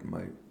my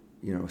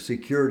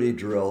security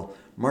drill,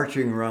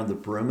 marching around the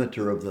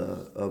perimeter of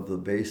the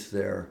base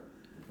there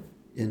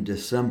in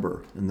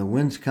December, and the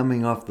wind's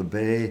coming off the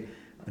bay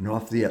and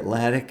off the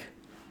Atlantic.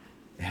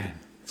 And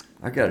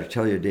I got to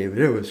tell you, David,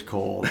 it was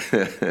cold.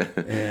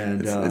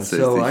 And it's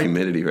the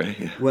humidity, right?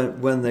 Yeah.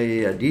 When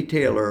the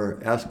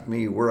detailer asked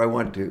me where I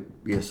wanted to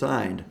be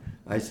assigned,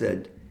 I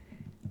said,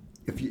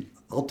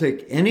 I'll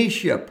take any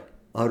ship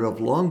out of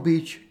Long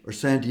Beach or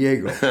San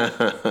Diego.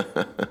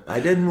 I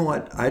didn't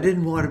want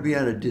to be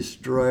on a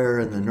destroyer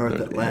in the North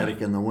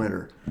Atlantic in the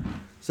winter.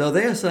 So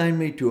they assigned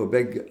me to a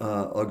big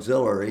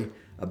auxiliary,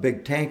 a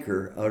big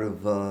tanker out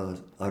of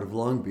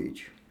Long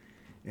Beach,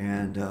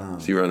 and so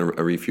you were on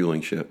a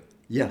refueling ship.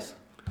 Yes.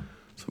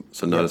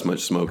 So not as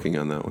much smoking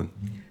on that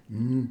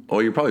one. Oh,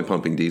 you're probably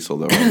pumping diesel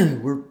though.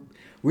 Right?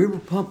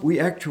 We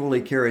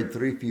actually carried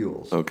 3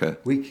 fuels. Okay.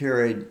 We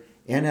carried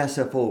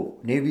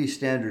NSFO, Navy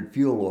Standard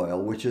Fuel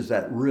Oil, which is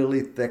that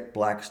really thick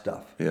black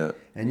stuff. Yeah.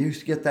 And you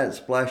get that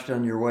splashed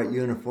on your white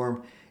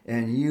uniform,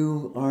 and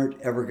you aren't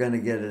ever going to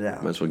get it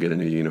out. Might as well get a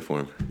new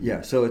uniform.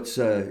 Yeah, so it's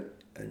the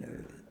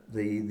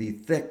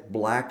thick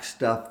black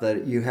stuff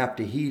that you have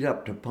to heat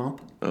up to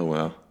pump. Oh,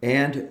 wow.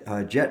 And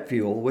jet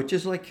fuel, which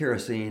is like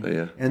kerosene. Oh,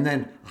 yeah. And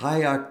then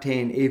high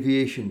octane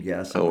aviation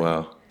gas. Oh,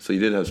 wow. So you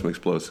did have some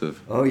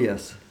explosive. Oh,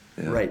 yes.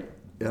 Yeah. Right.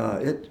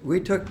 We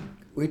took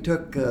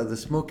the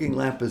smoking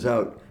lamp is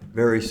out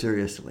very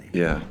seriously.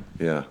 Yeah,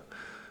 yeah.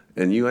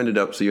 And you ended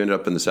up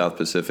in the South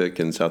Pacific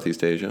and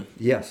Southeast Asia?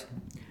 Yes.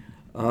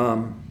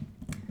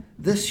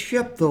 This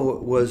ship, though,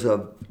 was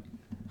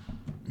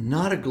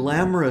not a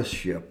glamorous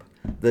ship.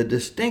 The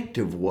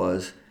distinctive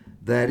was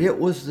that it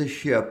was the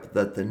ship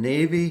that the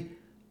Navy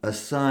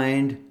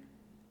assigned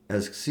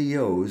as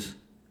COs,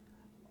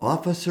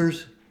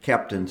 officers,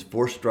 captains,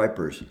 4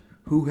 stripers,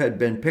 who had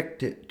been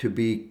picked to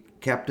be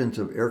captains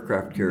of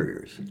aircraft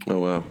carriers. Oh,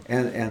 wow.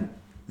 And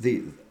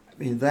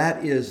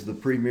that is the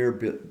premier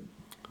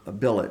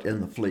billet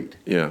in the fleet.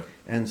 Yeah.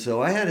 And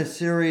so I had a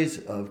series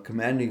of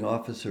commanding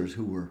officers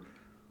who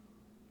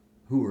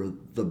were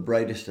the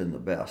brightest and the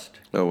best,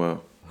 Oh,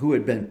 wow. who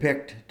had been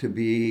picked to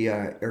be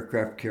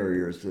aircraft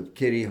carriers, the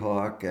Kitty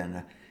Hawk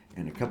and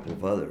a couple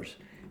of others.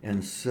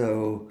 And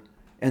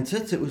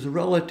since it was a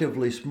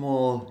relatively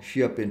small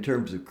ship in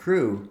terms of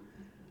crew,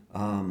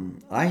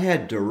 I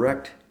had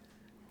direct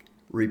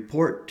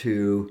report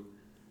to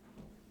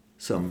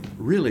some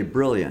really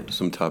brilliant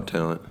Some top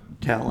talent.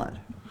 talent.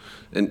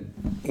 And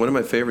one of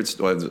my favorites,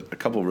 well, I have a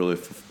couple really,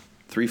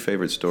 3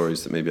 favorite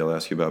stories that maybe I'll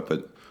ask you about,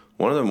 but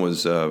one of them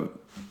was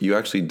you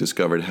actually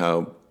discovered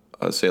how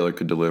a sailor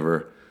could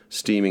deliver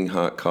steaming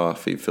hot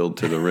coffee filled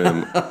to the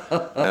rim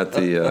at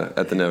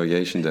the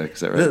navigation deck. Is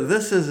that right?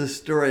 This is a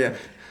story.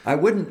 I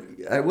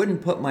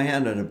wouldn't put my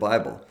hand on a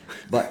Bible,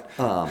 but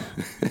the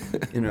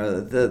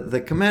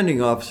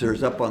commanding officer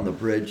is up on the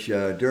bridge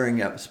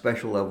during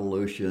special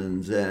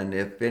evolutions, and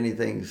if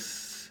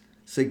anything's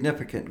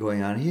significant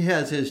going on, he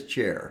has his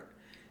chair.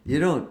 You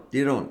don't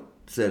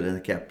sit in the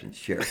captain's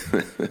chair,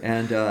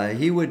 and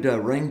he would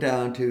ring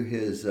down to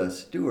his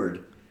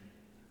steward.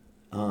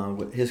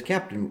 His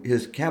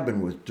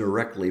cabin was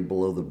directly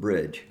below the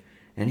bridge,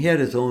 and he had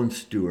his own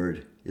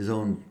steward, his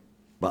own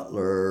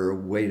butler,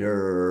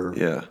 waiter.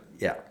 Yeah.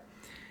 Yeah.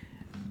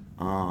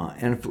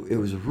 And if it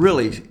was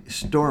really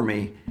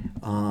stormy,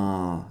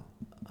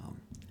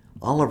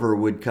 Oliver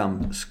would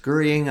come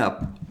scurrying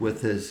up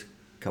with his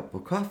cup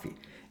of coffee,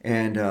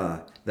 and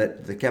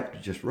that the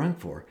captain just rung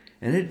for,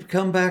 and it'd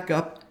come back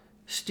up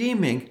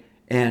steaming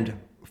and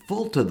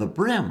full to the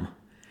brim,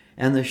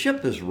 and the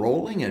ship is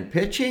rolling and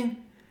pitching,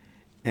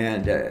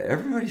 and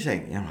everybody's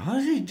saying, how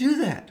does he do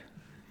that?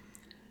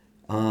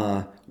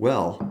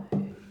 Well,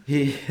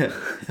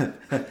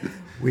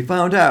 we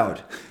found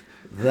out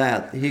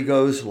that he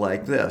goes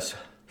like this.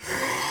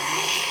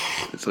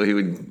 So he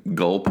would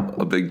gulp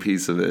a big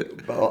piece of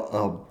it.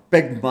 A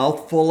big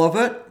mouthful of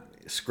it,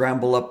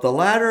 scramble up the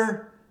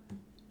ladder,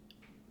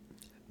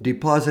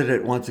 deposit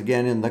it once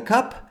again in the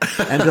cup,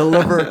 and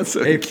deliver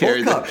So a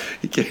full cup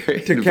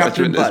to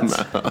Captain Butts.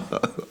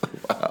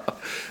 Wow.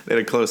 They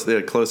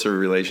had a closer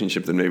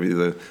relationship than maybe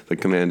the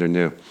commander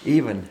knew.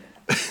 Even.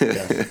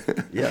 Yes.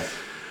 Yes.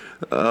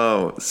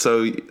 Oh,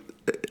 so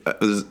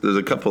there's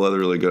a couple other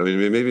really good. I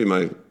mean, maybe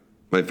my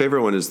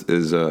favorite one is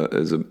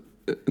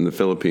in the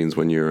Philippines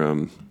when you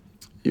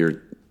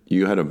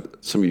had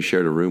some of you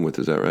shared a room with.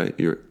 Is that right?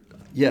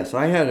 Yes,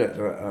 I had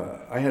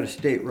a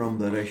stateroom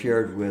that I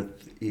shared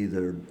with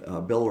either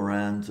Bill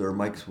Lorenz or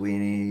Mike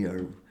Sweeney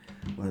or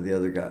one of the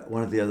other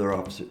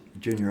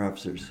junior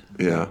officers.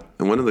 Yeah,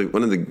 and one of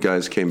the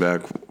guys came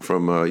back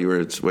from you were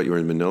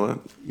in Manila.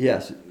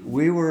 Yes,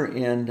 we were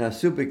in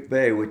Subic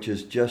Bay, which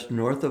is just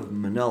north of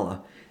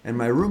Manila, and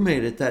my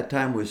roommate at that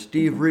time was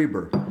Steve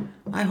Reber.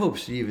 I hope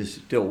Steve is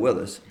still with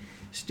us.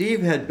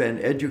 Steve had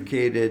been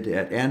educated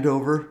at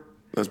Andover.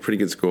 That's a pretty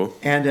good school.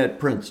 And at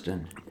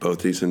Princeton.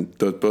 Both decent.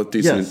 Both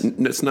decent.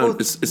 Yes.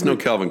 It's no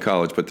Calvin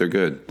College, but they're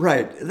good.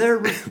 Right.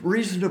 They're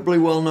reasonably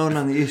well known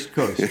on the East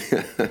Coast.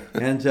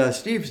 And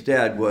Steve's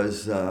dad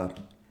was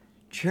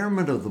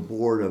chairman of the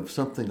board of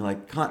something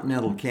like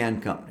Continental Can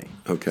Company.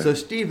 Okay. So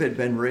Steve had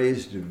been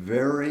raised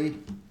very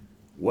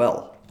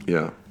well.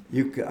 Yeah.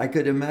 I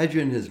could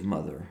imagine his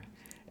mother.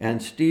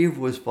 And Steve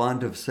was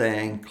fond of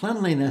saying,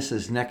 cleanliness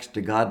is next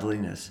to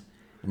godliness.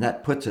 And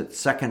that puts it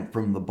second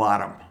from the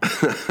bottom.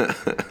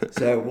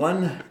 So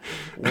one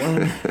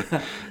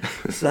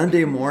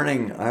Sunday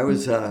morning, I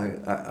was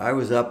up. I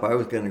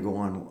was going to go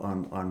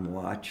on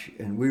watch,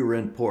 and we were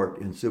in port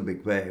in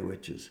Subic Bay,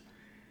 which is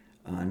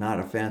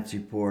not a fancy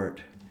port.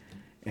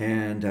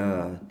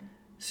 And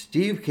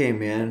Steve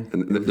came in.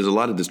 And there's a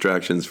lot of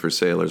distractions for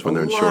sailors when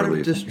they're in shore leave. A lot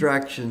of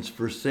distractions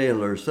for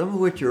sailors, some of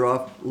which are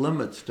off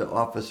limits to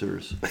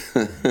officers.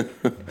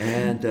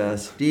 And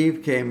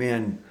Steve came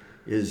in.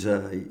 His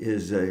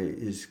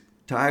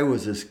tie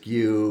was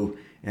askew,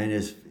 and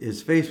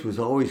his face was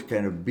always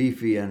kind of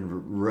beefy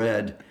and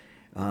red,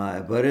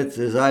 but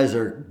his eyes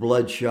are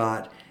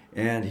bloodshot,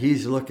 and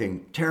he's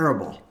looking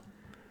terrible,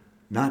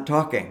 not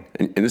talking.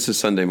 And this is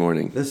Sunday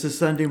morning. This is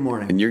Sunday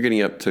morning. And you're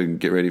getting up to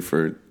get ready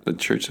for the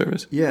church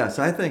service? Yes,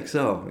 I think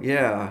so.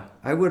 Yeah,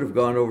 I would have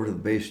gone over to the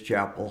base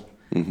chapel,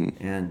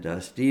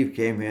 and Steve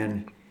came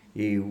in.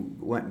 He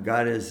went and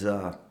got his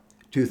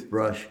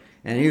toothbrush,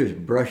 and he was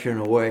brushing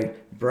away.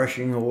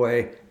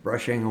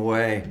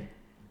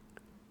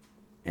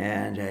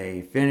 And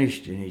he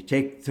finished, and he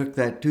took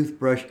that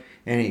toothbrush,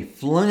 and he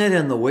flung it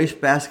in the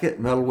wastebasket,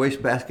 metal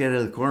wastebasket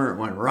in the corner. It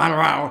went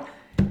rah.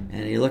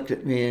 And he looked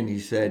at me, and he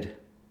said,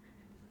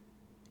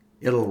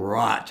 "It'll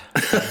rot."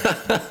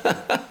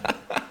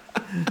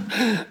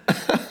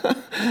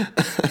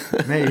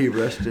 May he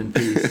rest in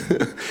peace.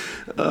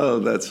 Oh,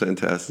 that's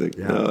fantastic.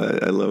 Yeah. No,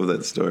 I love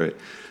that story.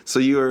 So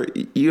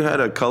you had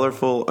a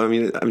colorful, I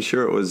mean, I'm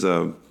sure it was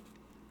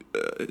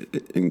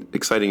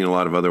exciting in a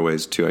lot of other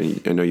ways too.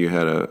 I know you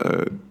had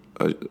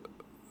an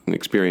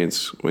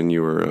experience when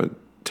you were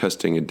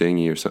testing a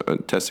dinghy or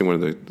testing one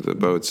of the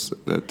boats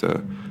that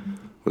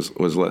was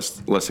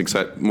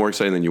more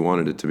exciting than you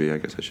wanted it to be, I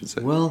guess I should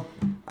say. Well,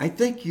 I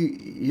think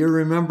you're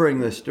remembering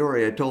the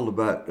story I told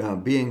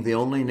about being the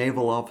only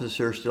naval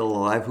officer still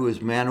alive who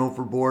was man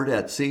overboard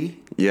at sea.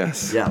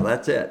 Yes. Yeah,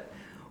 that's it.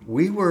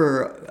 We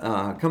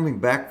were coming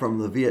back from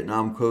the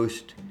Vietnam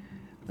coast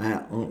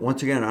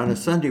once again on a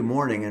Sunday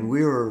morning, and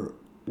we were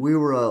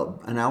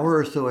an hour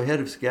or so ahead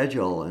of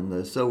schedule,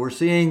 and so we're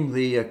seeing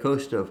the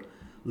coast of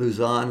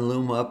Luzon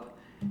loom up,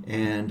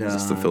 and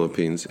It's the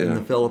Philippines. Yeah. in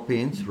the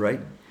Philippines,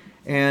 right?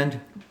 And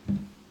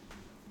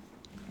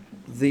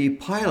the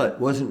pilot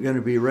wasn't going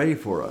to be ready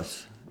for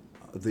us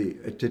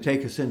to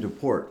take us into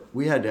port.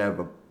 We had to have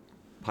a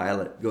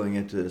pilot going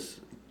into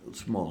this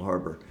small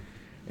harbor.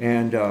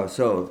 And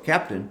so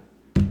Captain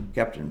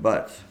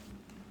Butts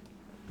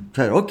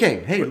said,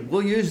 "Okay, hey,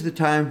 we'll use the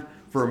time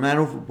for a man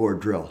overboard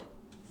drill."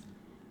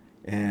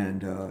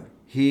 And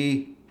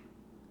he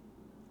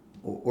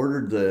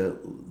ordered the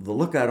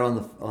lookout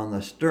on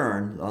the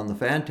stern, on the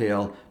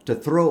fantail, to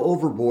throw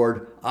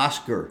overboard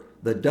Oscar,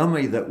 the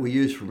dummy that we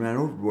use for man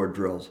overboard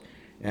drills.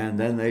 And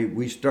then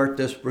we start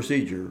this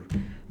procedure.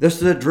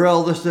 This is a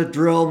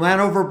drill, man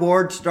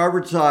overboard,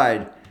 starboard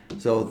side.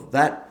 So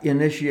that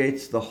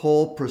initiates the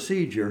whole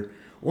procedure,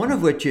 one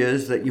of which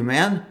is that you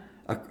man,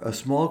 a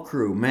small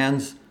crew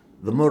mans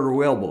the motor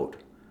whaleboat.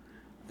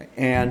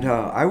 And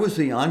I was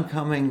the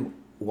oncoming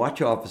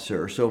watch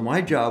officer, so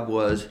my job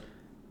was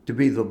to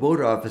be the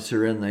boat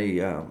officer in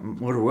the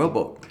motor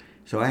whaleboat.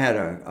 So I had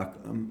a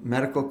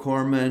medical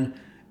corpsman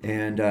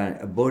and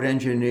a boat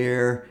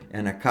engineer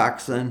and a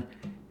coxswain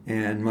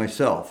and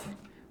myself.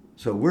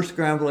 So we're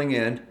scrambling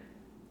in.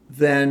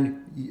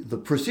 Then the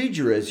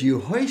procedure is you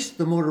hoist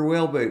the motor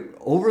whaleboat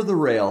over the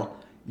rail,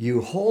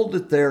 you hold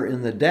it there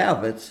in the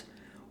davits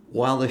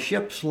while the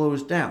ship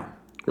slows down.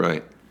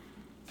 Right.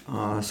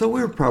 So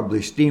we were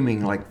probably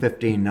steaming like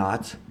 15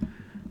 knots.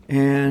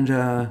 And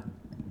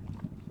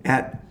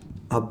at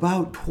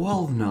about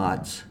 12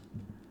 knots,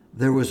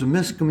 there was a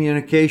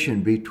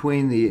miscommunication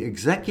between the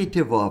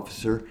executive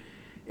officer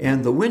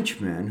and the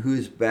winchman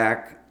who's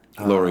back...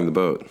 lowering the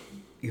boat.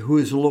 Who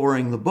is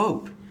lowering the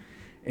boat.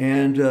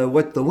 And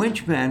what the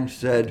winchman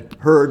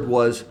heard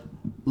was,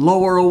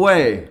 "Lower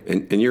away."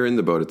 And you're in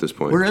the boat at this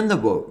point. We're in the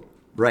boat,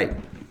 right.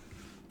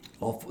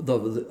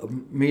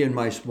 Me and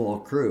my small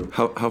crew.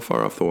 How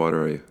far off the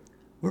water are you?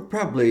 We're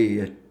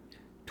probably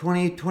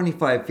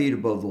 25 feet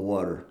above the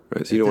water.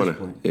 Right, so you don't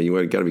want to. Yeah,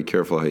 you got to be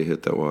careful how you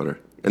hit that water.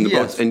 And the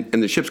Yes. boat's,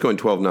 and the ship's going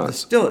 12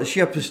 knots. The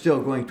ship is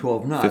still going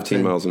 12 knots.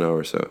 15 miles an hour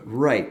or so.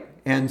 Right,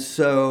 and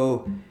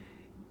so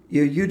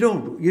you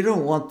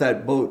don't want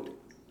that boat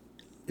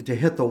to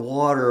hit the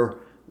water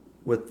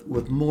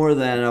with more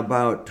than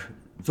about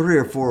 3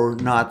 or 4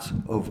 knots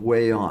of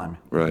way on.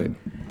 Right.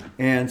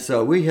 And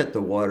so we hit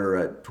the water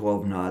at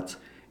 12 knots,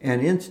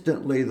 and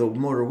instantly the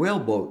motor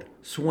whaleboat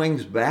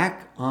swings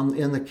back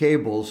in the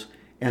cables,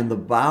 and the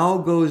bow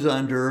goes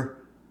under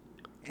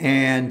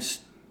and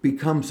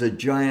becomes a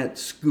giant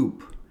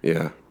scoop.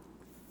 Yeah.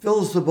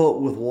 Fills the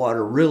boat with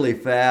water really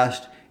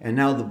fast, and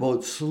now the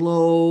boat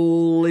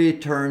slowly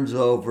turns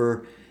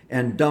over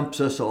and dumps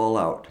us all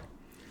out.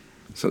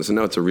 So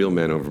now it's a real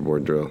man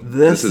overboard drill.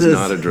 This is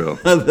not a drill.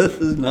 This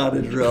is not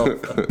a drill.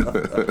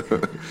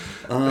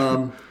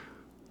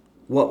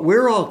 What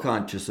we're all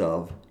conscious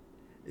of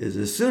is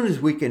as soon as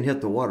we can hit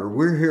the water,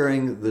 we're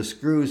hearing the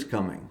screws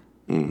coming.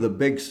 The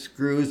big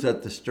screws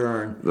at the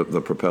stern.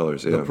 The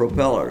propellers, yeah. The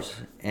propellers.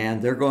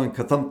 And they're going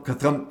ka-thump,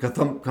 ka-thump,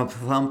 ka-thump,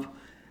 ka-thump.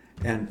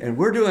 And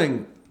we're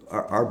doing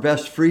our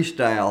best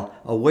freestyle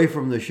away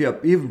from the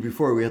ship even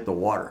before we hit the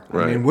water.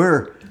 Right. I mean,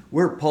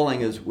 we're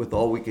pulling as with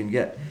all we can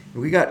get.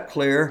 We got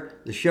clear.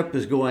 The ship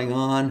is going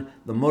on.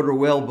 The motor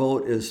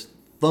whaleboat is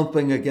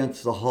thumping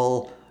against the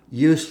hull.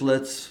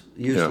 Useless,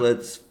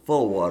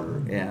 full of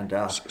water. And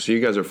So you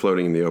guys are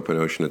floating in the open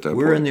ocean at that point?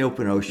 we're in the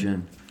open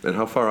ocean. And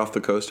how far off the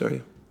coast are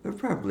you? We're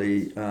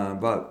probably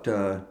about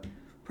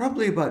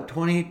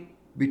 20,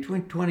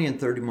 between 20 and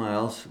 30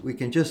 miles. We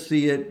can just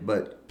see it,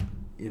 but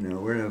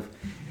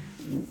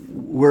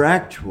we're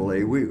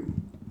actually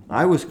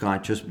I was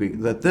conscious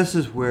that this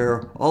is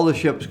where all the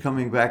ships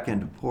coming back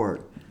into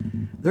port,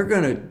 they're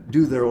going to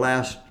do their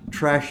last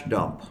trash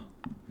dump,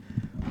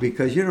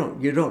 because you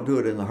don't do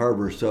it in the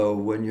harbor. So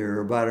when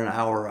you're about an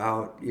hour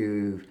out,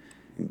 you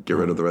Get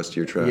rid of the rest of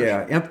your trash.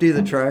 yeah, empty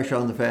the trash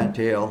on the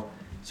fantail.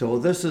 So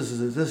this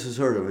is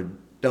sort of a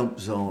dump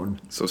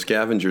zone. So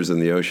scavengers in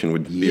the ocean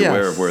would be Yes.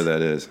 aware of where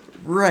that is.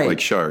 Right.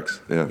 Like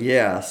sharks. Yeah.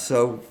 Yeah,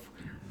 so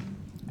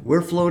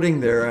we're floating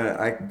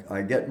there.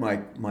 I get my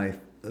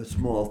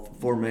small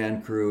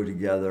 4-man crew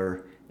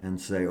together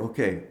and say,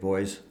 okay,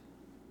 boys,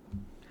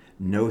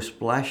 no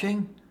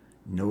splashing,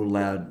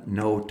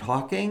 no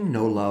talking,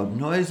 no loud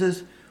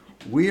noises.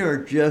 We are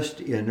just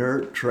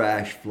inert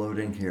trash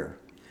floating here.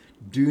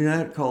 Do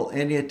not call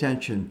any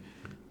attention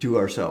to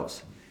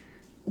ourselves.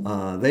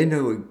 They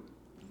knew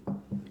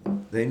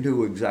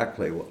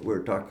exactly what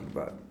we're talking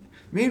about.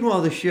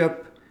 Meanwhile, the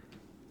ship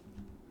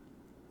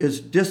is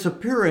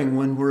disappearing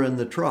when we're in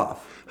the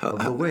trough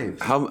of the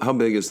waves. How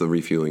big is the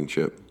refueling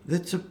ship?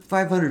 It's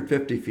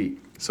 550 feet.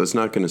 So it's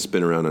not going to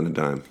spin around on a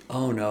dime.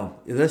 Oh no!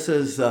 This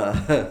is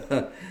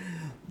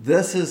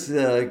this is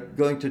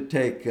going to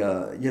take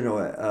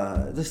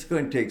this is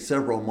going to take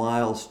several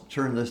miles to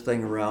turn this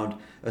thing around,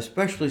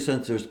 especially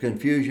since there's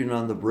confusion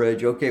on the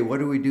bridge. Okay, what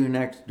do we do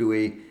next? Do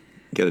we?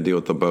 Got to deal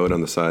with the boat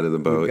on the side of the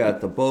boat. We've got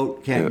the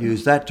boat. Can't Yeah.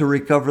 use that to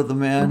recover the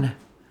men.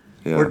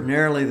 Yeah.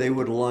 Ordinarily, they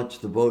would launch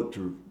the boat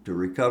to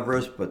recover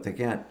us, but they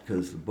can't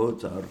because the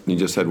boat's out. You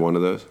just had one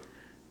of those?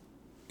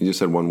 You just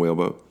had one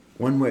whaleboat?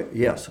 One way,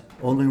 yes,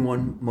 only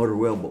one motor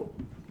whaleboat.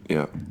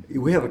 Yeah.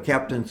 We have a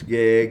captain's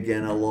gig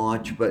and a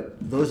launch, but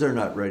those are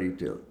not ready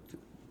to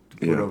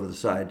put Yeah. over the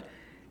side.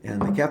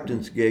 And the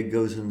captain's gig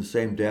goes in the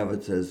same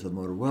davits as the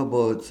motor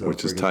whaleboat. So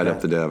Which is forget tied that.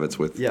 up the davits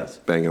with Yes.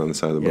 banging on the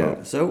side of the Yeah,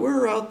 boat. so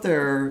we're out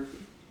there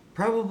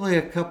probably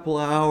a couple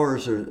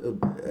hours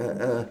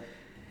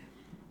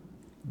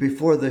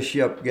before the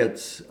ship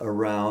gets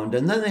around,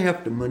 and then they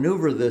have to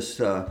maneuver this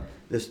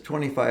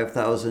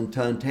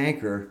 25,000-ton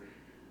tanker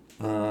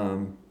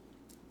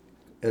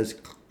as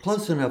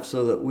close enough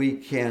so that we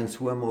can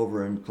swim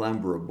over and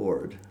clamber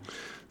aboard.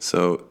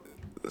 So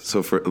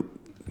for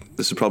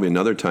this is probably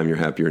another time you're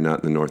happy you're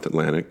not in the North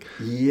Atlantic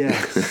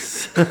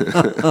Yes.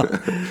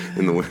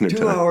 in the winter 2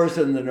 time. hours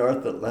in the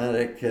North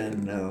Atlantic,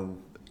 and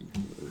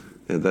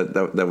Yeah,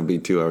 that would be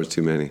 2 hours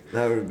too many.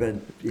 that would have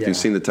been, If yeah. you've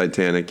seen the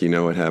Titanic, you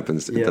know what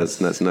happens. Yes.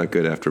 That's not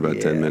good after about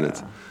 10 Yeah,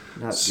 minutes.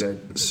 Not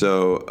good.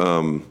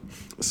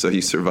 So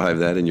you survived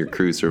that, and your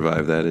crew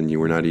survived that, and you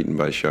were not eaten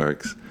by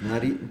sharks.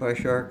 Not eaten by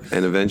sharks.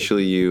 And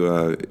eventually,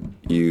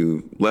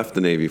 you left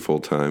the Navy full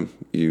time.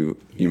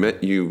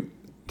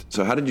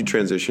 So how did you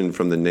transition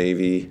from the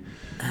Navy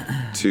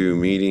to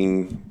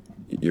meeting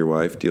your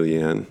wife,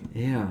 Delia-Ann,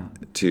 Yeah.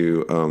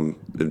 to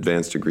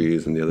advanced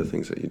degrees and the other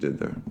things that you did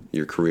there,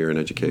 your career in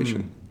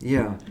education?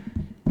 Yeah.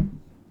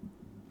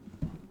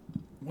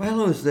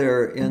 While I was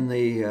there in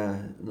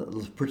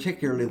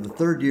particularly the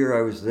third year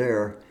I was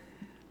there,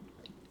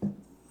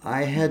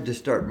 I had to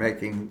start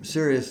making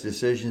serious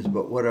decisions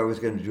about what I was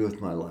going to do with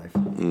my life.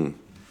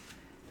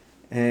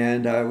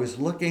 And I was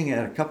looking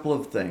at a couple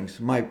of things.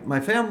 My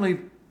family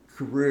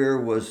career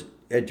was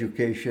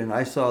education.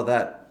 I saw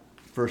that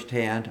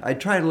firsthand. I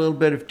tried a little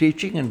bit of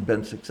teaching and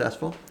been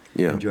successful.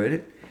 Yeah. Enjoyed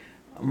it.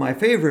 My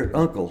favorite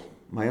uncle,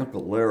 my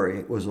Uncle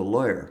Larry, was a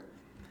lawyer.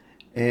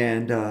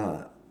 And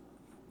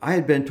I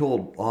had been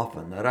told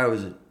often that I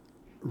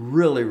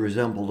really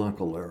resembled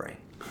Uncle Larry.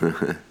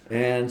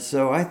 And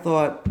so I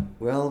thought,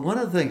 well, one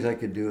of the things I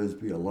could do is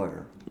be a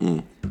lawyer.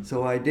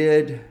 So I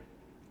did.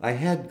 I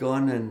had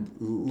gone and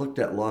looked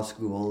at law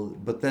school,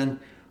 but then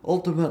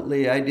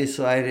ultimately I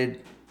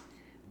decided,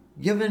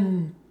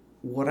 given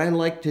what I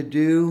like to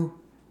do,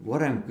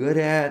 what I'm good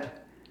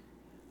at,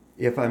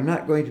 if I'm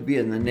not going to be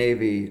in the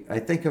Navy, I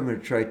think I'm going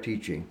to try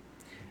teaching.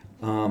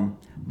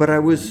 But I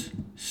was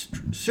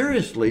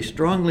seriously,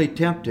 strongly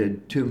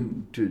tempted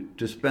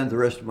to spend the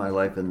rest of my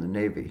life in the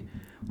Navy.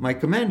 My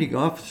commanding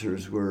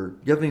officers were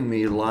giving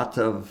me lots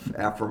of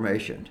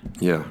affirmation.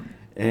 Yeah.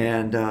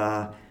 And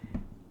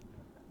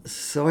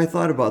so I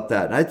thought about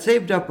that. I'd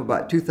saved up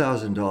about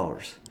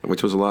 $2,000.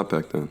 Which was a lot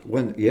back then.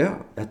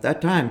 At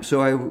that time.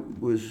 So I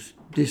was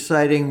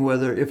deciding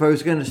whether, if I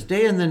was going to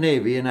stay in the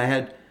Navy,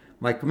 and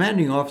my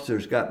commanding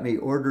officers got me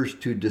orders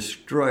to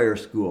destroyer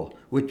school,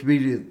 which would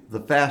be the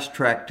fast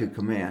track to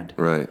command.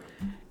 Right.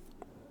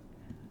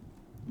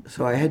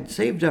 So I had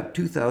saved up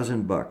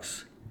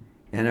 $2,000,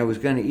 and I was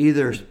going to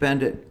either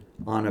spend it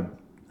on a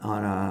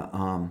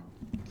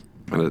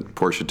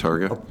Porsche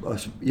Targa.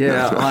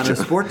 on a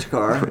sports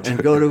car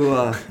and go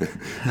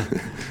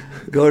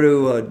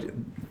to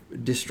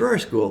destroyer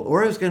school,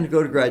 or I was going to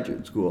go to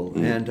graduate school.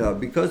 And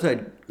because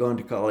I'd gone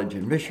to college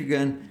in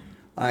Michigan,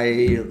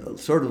 I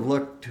sort of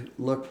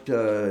looked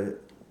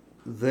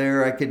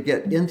there. I could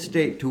get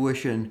in-state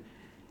tuition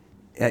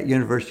at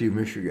University of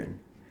Michigan,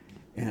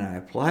 and I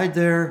applied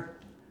there.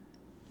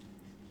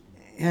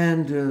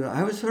 And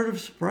I was sort of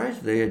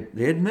surprised they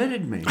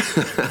admitted me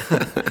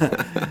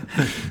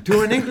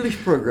to an English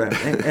program,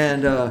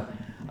 and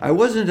I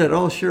wasn't at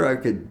all sure I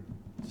could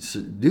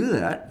do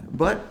that.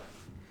 But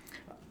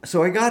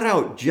so I got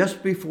out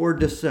just before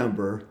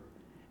December,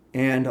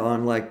 and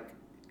on like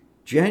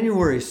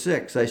January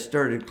 6th, I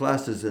started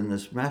classes in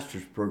this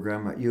master's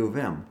program at U of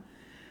M,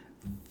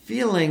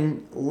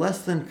 feeling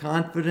less than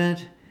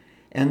confident,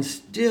 and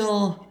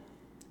still,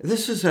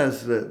 this is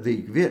as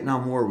the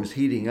Vietnam War was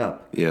heating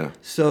up. Yeah.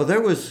 So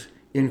there was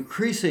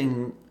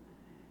increasing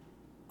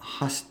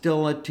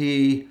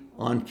hostility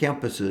on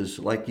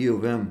campuses like U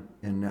of M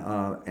in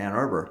Ann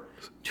Arbor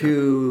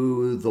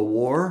to the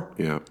war,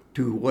 Yeah.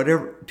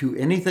 to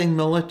anything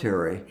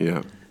military.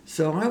 Yeah.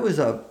 So I was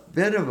a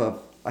bit of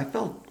I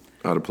felt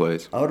Out of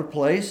place. out of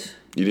place.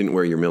 You didn't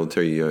wear your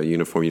military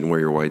uniform. You didn't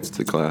wear your whites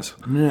to class.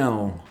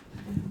 No.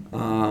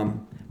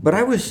 But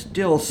I was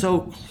still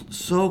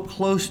so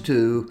close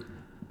to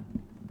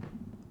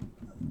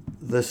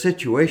the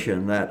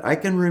situation that I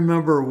can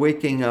remember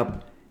waking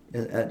up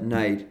at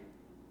night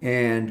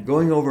and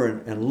going over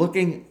and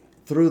looking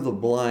through the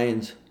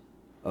blinds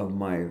of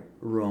my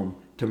room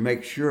to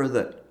make sure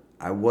that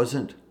I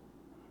wasn't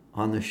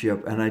on the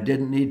ship and I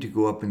didn't need to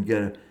go up and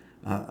get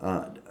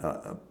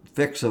a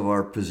fix of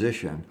our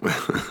position.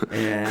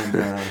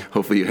 And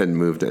Hopefully you hadn't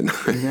moved in.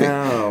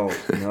 no.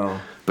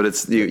 But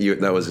it's you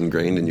that was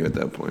ingrained in you at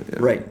that point. Yeah.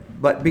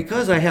 Right. But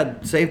because I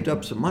had saved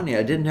up some money,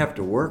 I didn't have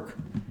to work.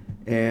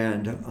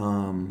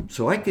 And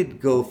so I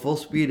could go full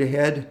speed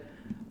ahead.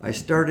 I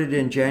started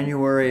in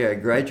January. I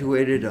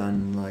graduated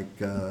on like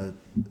the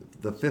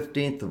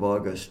 15th of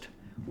August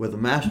with a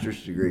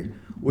master's degree,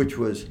 which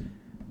was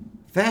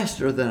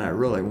faster than I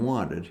really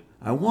wanted.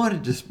 I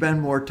wanted to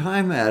spend more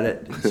time at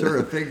it, sort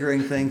of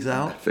figuring things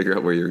out. Figure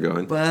out where you're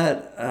going.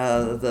 But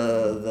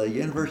the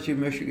University of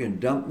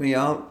Michigan dumped me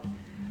out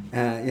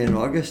in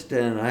August,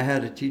 and I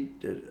had to teach.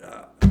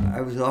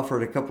 I was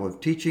offered a couple of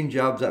teaching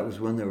jobs. That was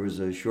when there was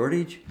a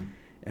shortage,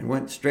 and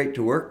went straight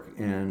to work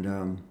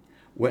and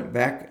went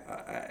back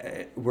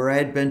where I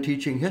had been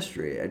teaching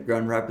history at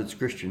Grand Rapids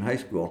Christian High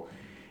School.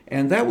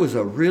 And that was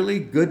a really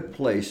good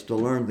place to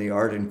learn the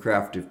art and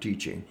craft of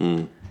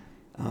teaching.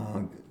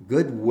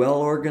 Good,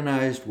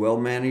 well-organized,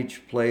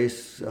 well-managed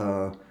place.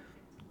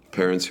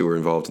 Parents who were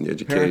involved in the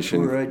education. Parents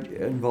who were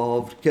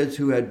involved. Kids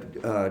who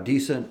had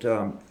decent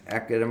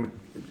academic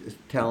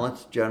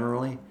talents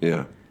generally.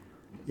 Yeah.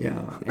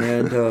 Yeah.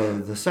 And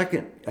the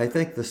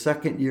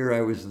second year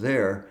I was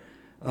there,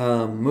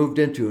 moved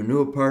into a new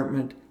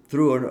apartment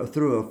through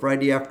a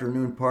Friday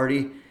afternoon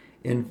party,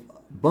 and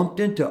bumped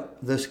into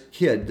this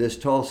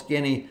tall,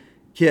 skinny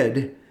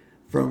kid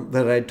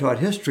that I'd taught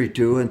history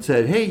to, and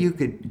said, "Hey,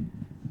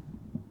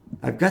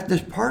 I've got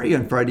this party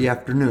on Friday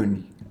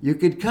afternoon. You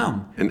could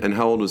come." And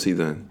how old was he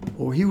then?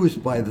 Oh, he was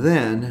by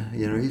then,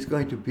 he's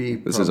going to be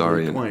This is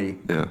already 20.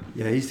 Yeah.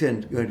 Yeah, he's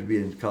going to be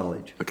in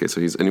college. Okay,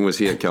 so was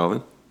he at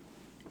Calvin?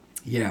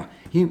 Yeah.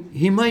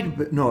 He might have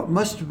been, no, it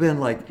must have been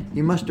like,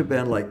 he must have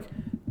been like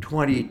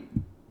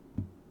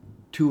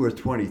 22 or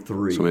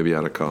 23. So maybe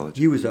out of college.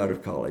 He was out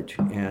of college.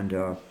 And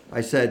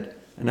I said,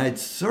 and I'd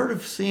sort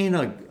of seen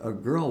a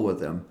girl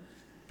with him,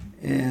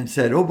 and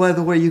said, "Oh, by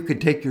the way, you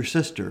could take your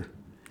sister."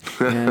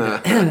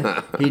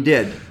 And he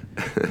did.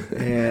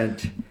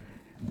 And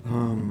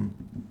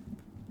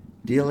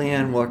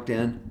Deanne walked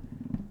in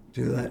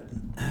to that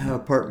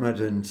apartment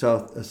in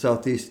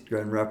southeast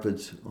Grand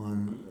Rapids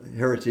on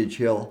Heritage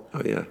Hill.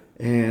 Oh, yeah.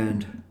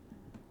 And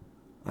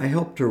I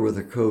helped her with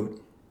a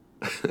coat.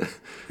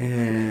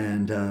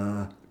 And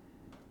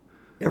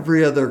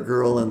every other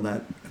girl in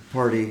that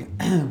party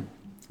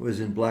was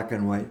in black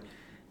and white.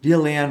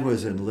 Deanne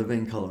was in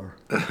living color.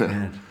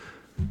 And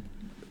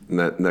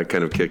that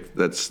kind of kick,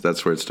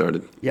 that's where it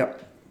started.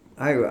 Yep.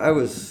 I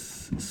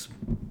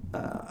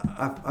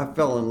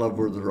fell in love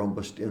with her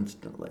almost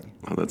instantly.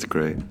 Oh, that's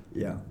great.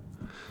 Yeah.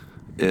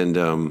 And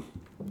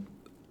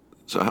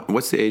so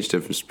what's the age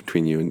difference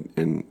between you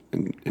and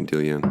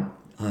Deanne?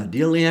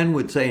 Deanne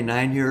would say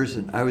 9 years,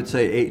 and I would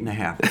say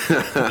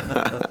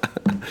 8.5.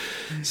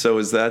 So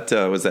was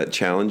that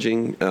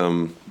challenging?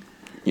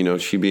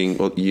 She being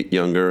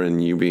younger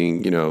and you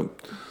being a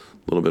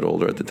little bit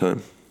older at the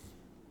time.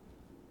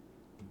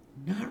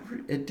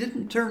 It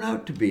didn't turn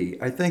out to be.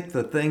 I think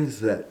the things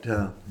that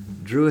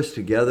drew us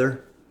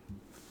together,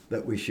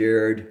 that we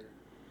shared,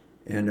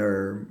 and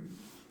our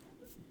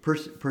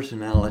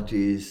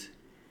personalities,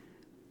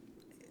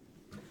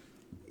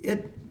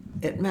 it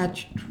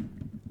matched.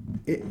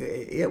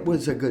 It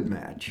was a good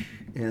match.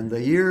 And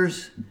the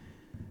years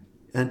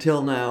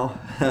until now,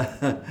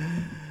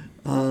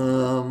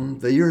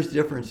 the years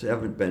difference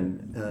haven't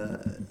been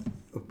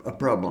a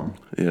problem.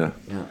 Yeah.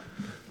 Yeah.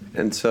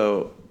 And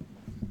so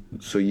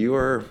you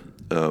are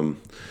at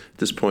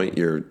this point.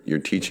 You're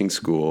teaching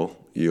school.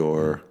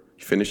 You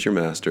finished your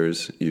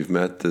master's. You've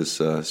met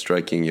this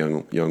striking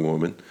young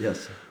woman.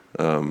 Yes.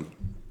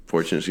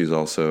 Fortunately, she's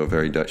also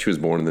very Dutch. She was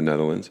born in the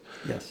Netherlands.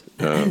 Yes.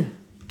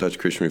 Dutch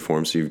Christian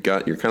Reform. So you're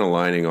kind of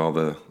lining all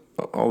the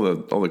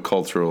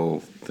cultural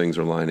things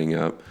are lining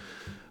up.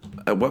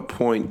 At what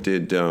point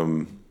did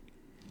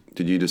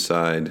you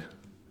decide?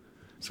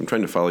 So I'm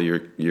trying to follow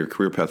your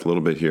career path a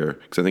little bit here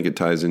because I think it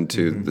ties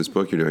into this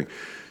book you're doing.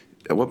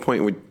 at what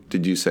point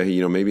did you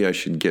say, maybe I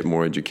should get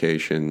more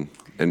education?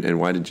 And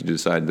why did you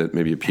decide that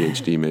maybe a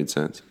PhD made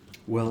sense?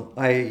 Well,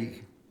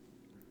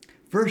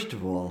 first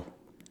of all,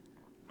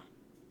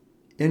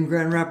 in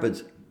Grand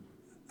Rapids,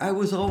 I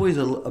was always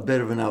a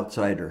bit of an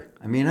outsider.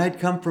 I mean, I'd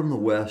come from the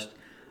West.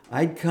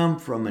 I'd come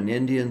from an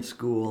Indian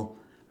school.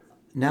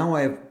 Now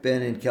I've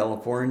been in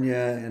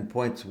California and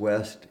points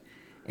west.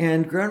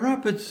 And Grand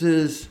Rapids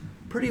is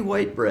pretty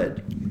white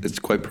bread. It's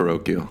quite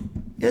parochial.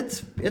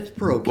 It's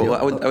parochial.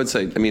 Well, I would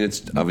say, I mean,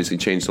 it's obviously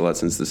changed a lot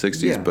since the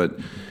 60s, Yeah. but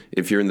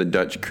if you're in the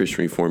Dutch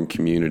Christian Reformed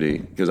community,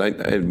 because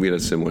we had a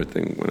similar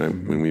thing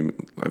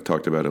I've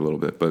talked about it a little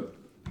bit, but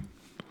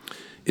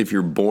if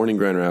you're born in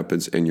Grand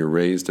Rapids and you're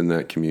raised in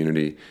that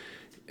community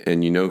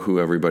and you know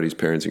who everybody's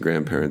parents and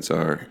grandparents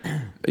are,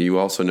 you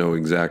also know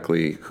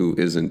exactly who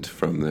isn't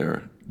from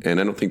there. And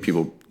I don't think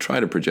people try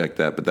to project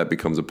that, but that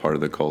becomes a part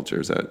of the culture.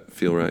 Does that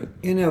feel right?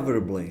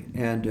 Inevitably,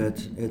 and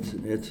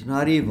it's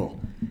not evil.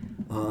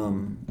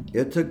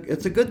 It's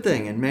a good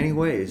thing in many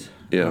ways.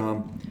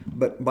 Yeah.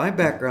 But my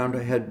background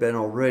had been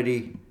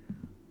already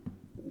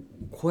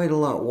quite a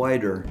lot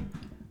wider,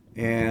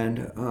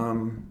 and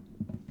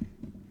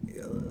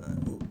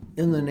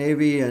in the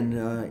Navy and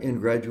in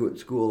graduate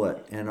school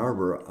at Ann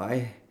Arbor,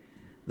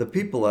 the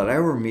people that I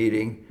were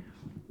meeting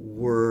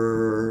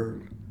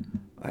were,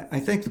 I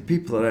think the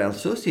people that I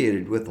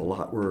associated with a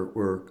lot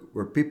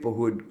were people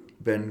who had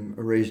been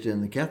raised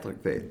in the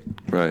Catholic faith.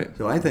 Right.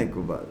 So I think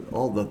about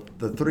all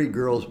the three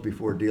girls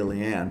before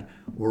Dealey Ann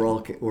were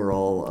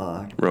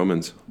all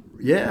Romans.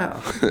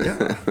 yeah.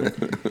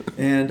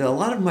 And a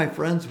lot of my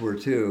friends were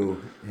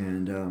too,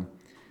 and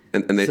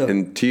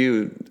to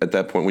you at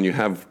that point, when you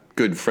have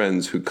good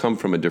friends who come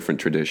from a different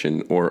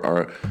tradition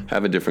or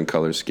have a different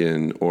color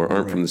skin or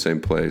aren't from the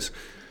same place,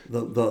 the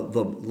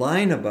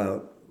line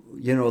about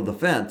the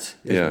fence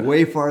is Yeah.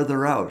 way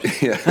farther out.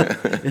 Yeah.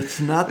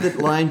 It's not that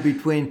line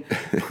between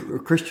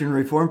Christian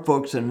Reformed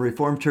folks and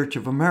Reformed Church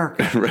of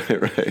America.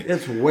 right.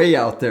 It's way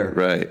out there.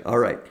 Right. All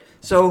right.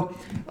 So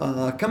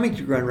coming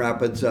to Grand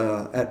Rapids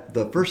at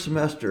the first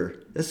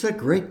semester, it's a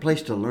great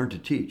place to learn to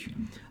teach.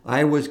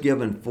 I was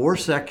given 4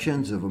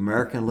 sections of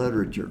American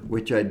literature,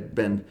 which I'd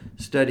been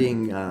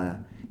studying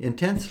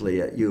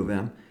intensely at U of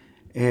M.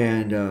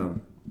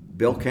 And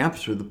Bill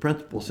Campster, the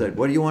principal, said,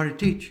 "What do you want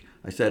to teach?"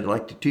 I said, "I'd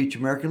like to teach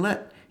American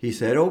Lit." He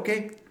said,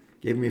 "Okay."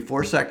 Gave me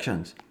 4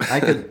 sections. I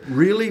could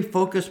really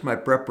focus my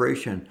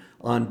preparation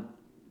on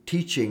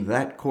teaching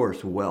that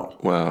course well.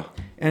 Wow.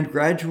 And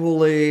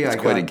gradually It's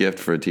quite a gift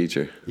for a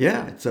teacher.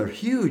 Yeah, it's a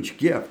huge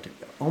gift.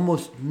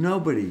 Almost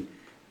nobody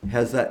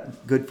has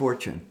that good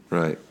fortune.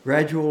 Right.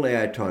 Gradually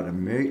I taught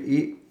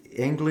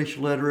English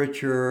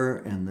literature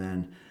and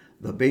then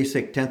the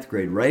basic 10th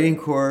grade writing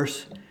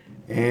course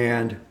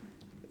and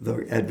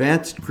the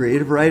advanced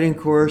creative writing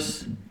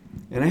course.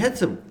 And I had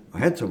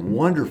some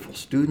wonderful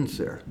students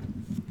there.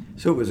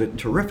 So it was a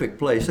terrific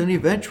place. And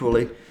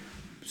eventually,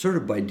 sort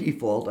of by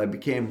default, I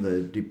became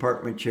the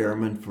department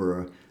chairman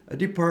for a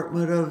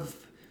department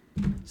of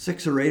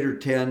 6 or 8 or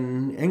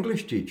 10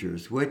 English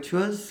teachers, which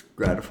was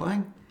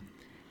gratifying.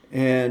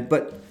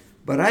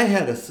 But I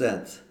had a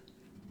sense,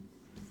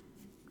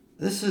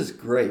 this is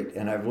great,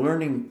 and I'm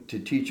learning to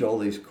teach all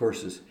these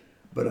courses,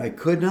 but I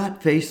could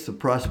not face the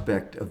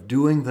prospect of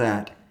doing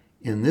that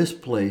in this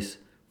place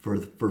for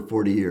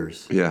 40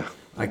 years. Yeah.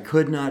 I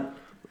could not.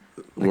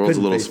 The world's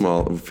a little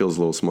small. It feels a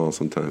little small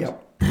sometimes.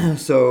 Yep.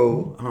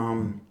 So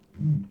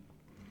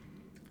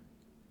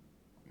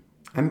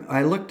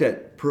I looked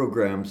at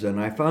programs, and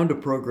I found a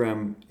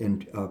program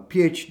in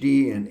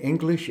PhD in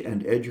English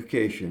and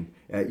Education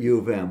at U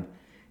of M,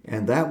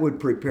 and that would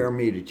prepare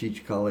me to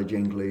teach college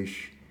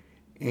English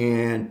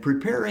and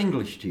prepare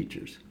English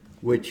teachers,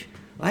 which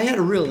I had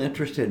a real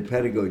interest in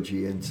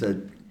pedagogy and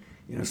said,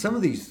 some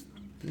of these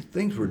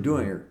things we're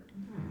doing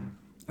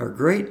are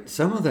great.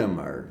 Some of them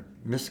are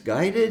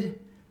misguided.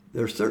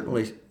 They're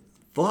certainly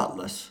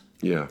thoughtless.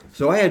 Yeah.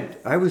 So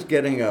I was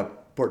getting a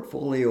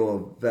portfolio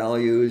of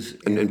values.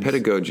 And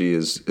pedagogy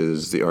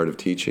is the art of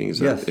teaching. Is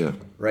yes, that? Yeah.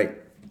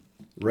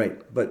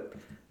 Right. But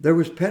there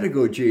was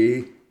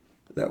pedagogy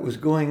that was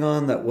going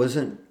on that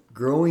wasn't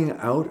growing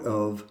out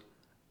of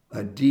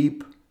a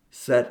deep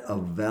set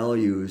of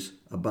values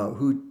about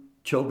who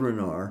children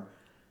are,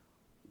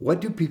 what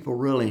do people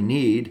really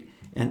need,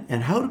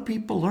 and how do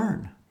people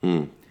learn.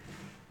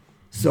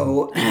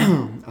 So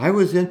I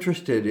was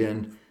interested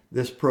in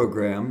this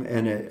program,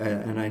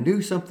 and I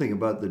knew something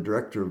about the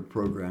director of the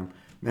program,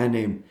 a man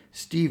named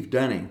Steve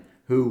Dunning,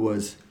 who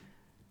was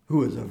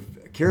a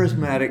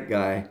charismatic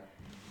guy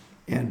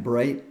and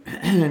bright,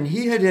 and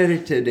he had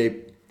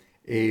edited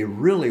a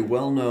really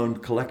well-known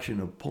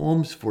collection of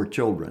poems for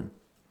children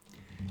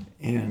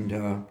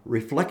and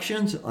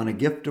reflections on a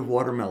gift of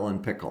watermelon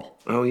pickle.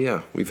 Oh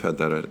yeah, we've had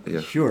that.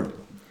 Yeah. Sure.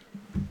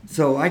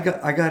 So I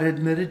got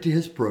admitted to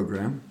his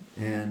program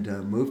and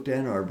moved to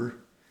Ann Arbor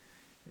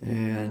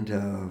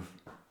and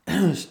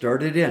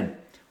started in.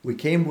 We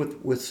came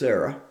with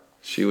Sarah.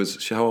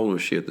 How old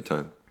was she at the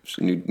time?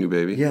 New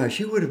baby? Yeah,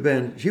 she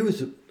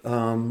was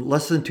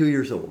less than 2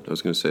 years old. I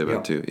was going to say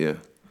about 2, yeah.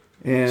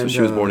 And So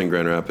she was born in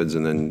Grand Rapids,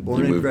 and then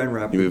born in Grand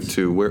Rapids. You moved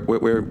to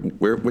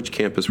which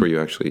campus were you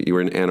actually? You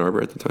were in Ann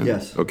Arbor at the time?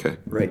 Yes. Okay.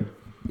 Right.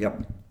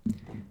 Yep.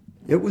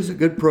 It was a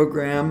good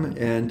program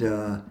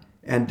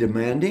and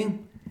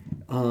demanding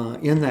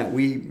in that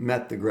we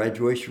met the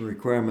graduation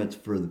requirements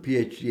for the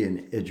PhD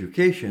in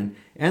education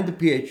and the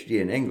PhD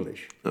in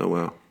English. Oh,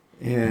 wow.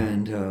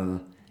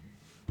 And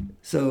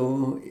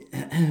so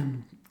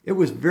it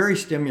was very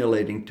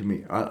stimulating to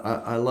me.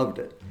 I loved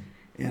it.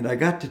 And I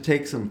got to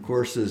take some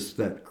courses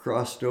that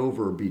crossed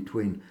over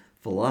between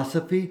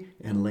philosophy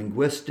and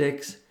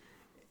linguistics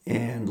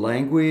and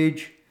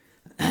language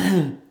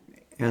and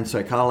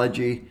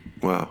psychology.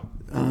 Wow.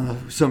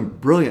 Some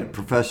brilliant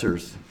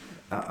professors.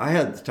 I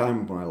had the time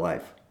of my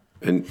life.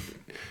 And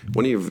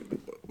one of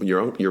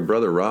your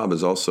brother Rob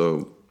is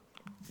also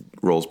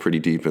rolls pretty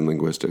deep in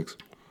linguistics.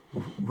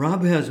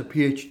 Rob has a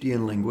PhD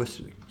in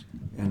linguistics,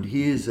 and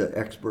he is an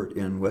expert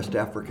in West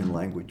African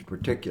language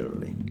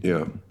particularly.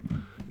 Yeah.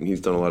 And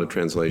he's done a lot of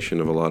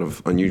translation of a lot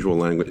of unusual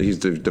language. He's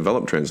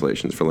developed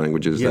translations for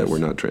languages that were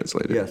not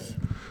translated. Yes.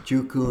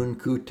 Jukun,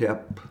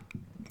 Kutep,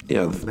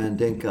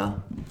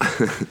 Mandinka.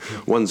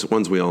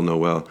 ones we all know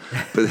well.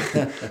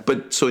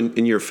 But so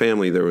in your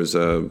family there was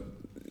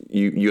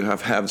you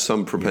have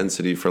some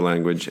propensity for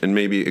language and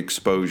maybe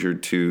exposure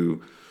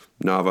to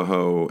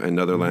Navajo and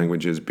other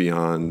languages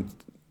beyond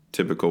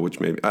typical, which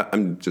maybe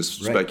I'm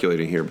just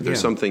speculating here, but there's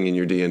something in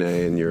your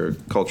DNA and your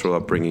cultural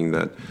upbringing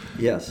that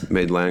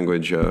made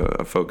language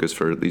a focus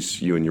for at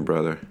least you and your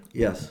brother.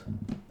 Yes.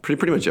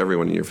 Pretty much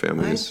everyone in your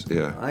family is,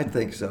 I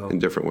think so. In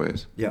different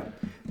ways. Yeah,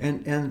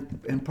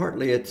 and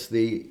partly it's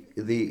the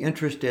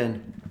interest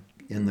in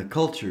the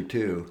culture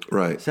too.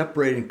 Right.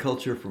 Separating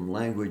culture from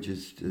language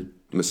is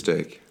a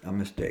mistake.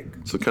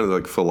 So kind of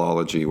like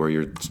philology, where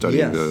you're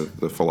studying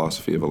the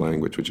philosophy of a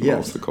language, which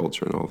involves the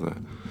culture and all of that.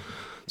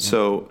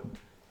 Yeah.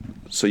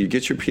 So you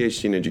get your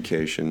PhD in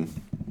education,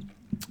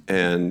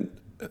 and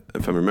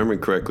if I'm remembering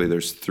correctly,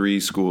 there's 3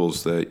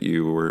 schools that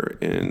you were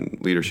in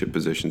leadership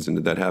positions, and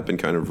did that happen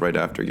kind of right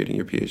after getting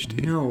your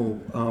PhD?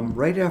 No,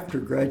 right after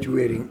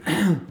graduating,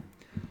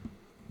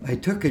 I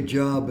took a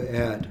job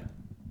at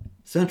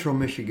Central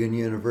Michigan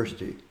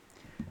University.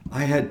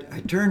 I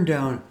turned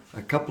down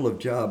a couple of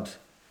jobs.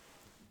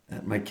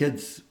 My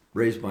kids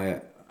raised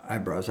my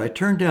eyebrows. I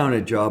turned down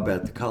a job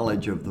at the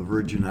College of the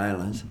Virgin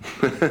Islands,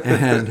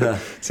 and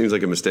seems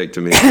like a mistake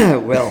to me.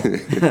 Well,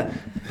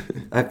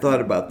 I've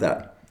thought about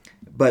that.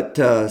 But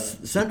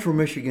Central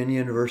Michigan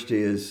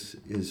University is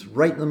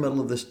right in the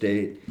middle of the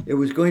state. It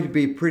was going to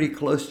be pretty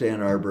close to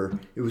Ann Arbor.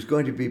 It was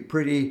going to be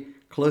pretty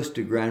close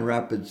to Grand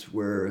Rapids,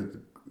 where the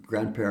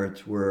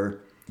grandparents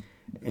were.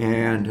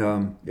 And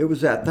it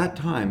was at that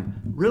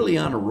time really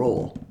on a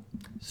roll.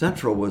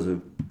 Central was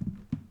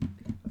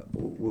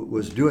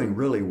doing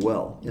really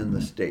well in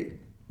the state.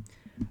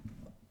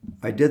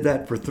 I did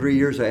that for 3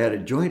 years. I had a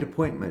joint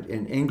appointment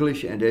in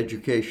English and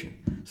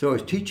education. So I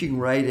was teaching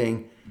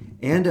writing,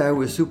 and I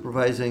was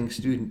supervising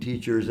student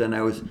teachers, and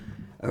I was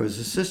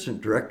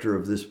assistant director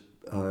of this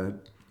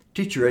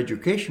teacher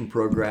education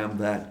program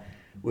that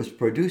was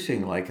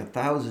producing like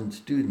 1,000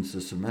 students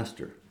a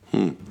semester.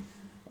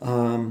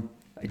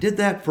 I did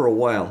that for a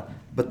while,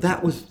 but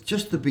that was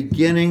just the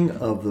beginning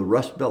of the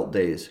Rust Belt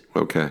days.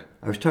 Okay.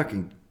 I was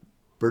talking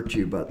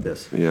Birchie about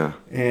this. Yeah.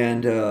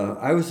 And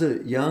I was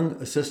a young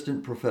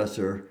assistant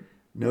professor,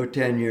 no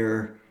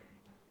tenure,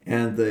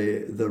 and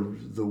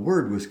the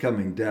word was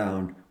coming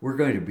down. We're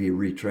going to be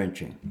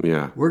retrenching.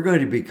 Yeah. We're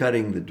going to be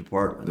cutting the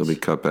departments. There'll be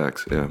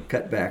cutbacks, yeah.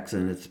 Cutbacks,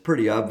 and it's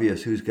pretty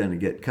obvious who's going to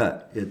get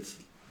cut. It's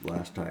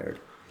last hired.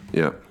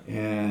 Yeah.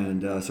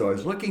 And so I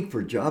was looking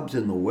for jobs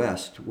in the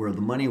West where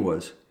the money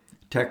was.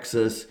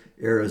 Texas,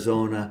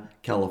 Arizona,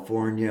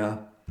 California.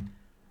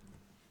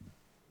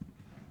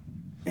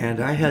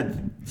 And I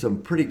had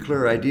some pretty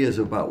clear ideas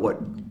about what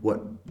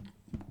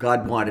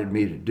God wanted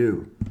me to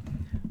do.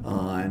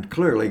 And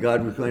clearly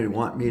God was going to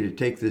want me to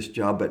take this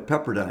job at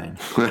Pepperdine.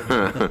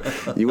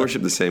 You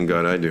worship the same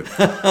God I do.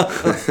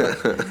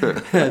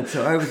 And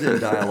so I was in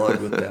dialogue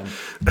with them.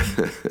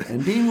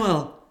 And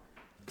meanwhile,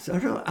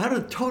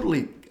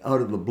 totally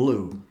out of the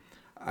blue,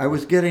 I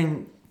was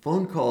getting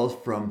phone calls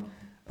from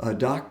a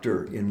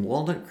doctor in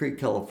Walnut Creek,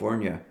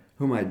 California,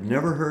 whom I'd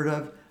never heard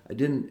of.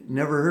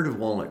 Never heard of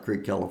Walnut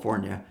Creek,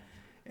 California.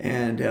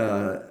 And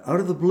out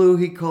of the blue,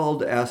 he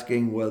called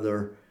asking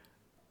whether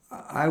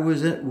I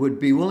would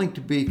be willing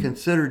to be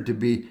considered to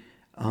be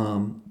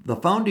the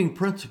founding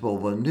principal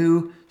of a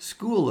new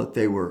school that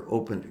they were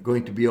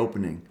going to be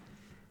opening.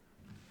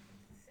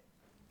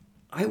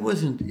 I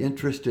wasn't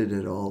interested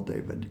at all,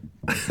 David.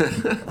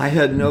 I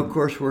had no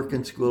coursework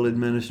in school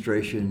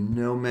administration,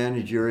 no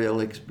managerial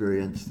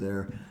experience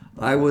there.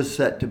 I was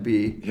set to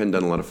be... You hadn't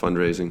done a lot of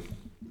fundraising?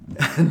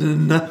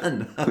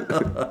 None.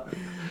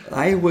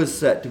 I was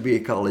set to be a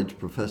college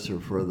professor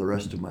for the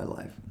rest of my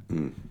life.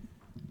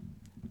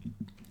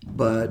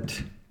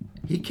 But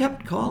he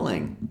kept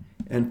calling.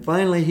 And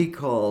finally he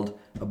called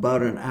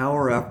about an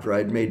hour after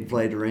I'd made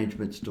flight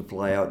arrangements to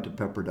fly out to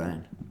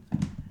Pepperdine.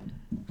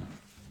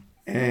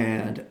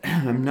 And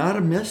I'm not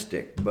a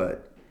mystic,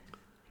 but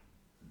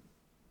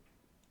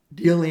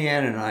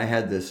Leanne and I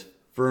had this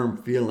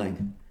firm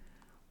feeling,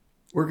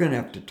 we're going to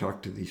have to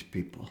talk to these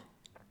people.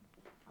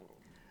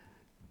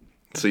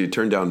 So you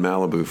turned down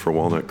Malibu for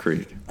Walnut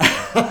Creek. I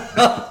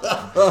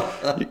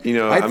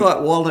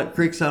thought Walnut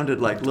Creek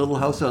sounded like Little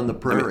House on the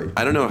Prairie.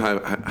 I don't know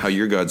how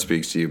your God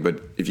speaks to you, but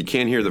if you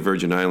can't hear the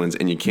Virgin Islands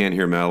and you can't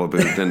hear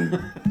Malibu,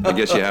 then I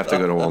guess you have to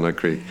go to Walnut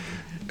Creek.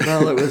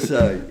 Well, it was,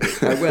 I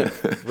went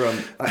from,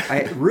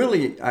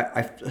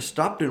 I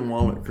stopped in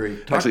Walnut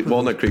Creek. Actually,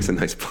 Walnut Creek's a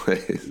nice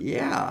place.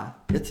 Yeah,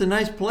 it's a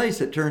nice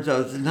place. It turns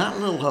out it's not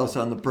Little House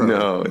on the Prairie.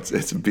 No,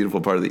 it's a beautiful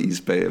part of the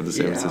East Bay of the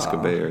San Francisco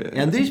Bay Area.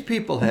 And these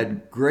people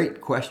had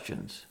great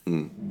questions.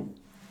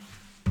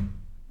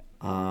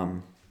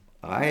 I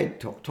had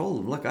told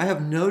them, look, I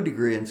have no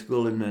degree in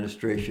school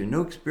administration,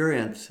 no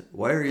experience.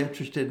 Why are you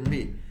interested in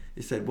me?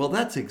 He said, well,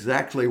 that's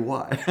exactly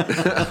why.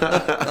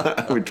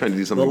 We're trying to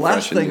do something. The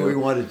last thing we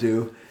want to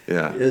do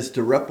Yeah. is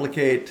to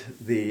replicate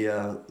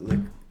the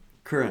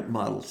current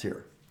models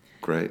here.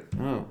 Great.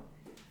 Oh.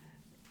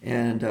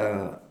 And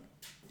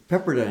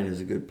Pepperdine is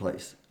a good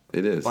place.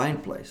 It is. Fine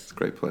place. It's a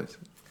great place.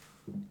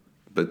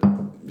 But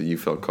you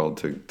felt called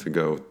to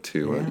go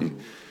to. Yeah.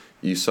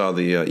 You saw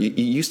the. You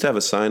used to have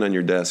a sign on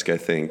your desk, I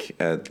think,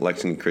 at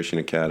Lexington Christian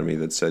Academy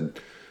that said,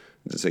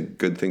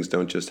 "Good things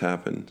don't just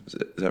happen." Is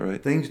that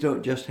right? Things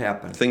don't just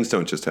happen. Things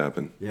don't just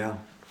happen. Yeah.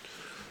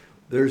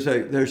 There's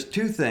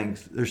two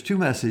things. There's two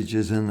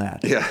messages in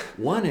that. Yeah.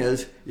 One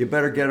is you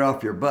better get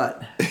off your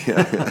butt.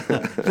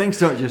 Things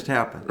don't just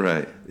happen.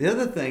 Right. The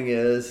other thing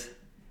is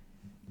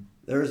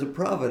there's a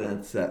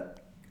providence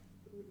that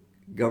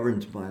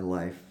governs my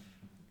life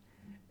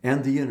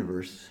and the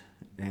universe,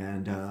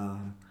 and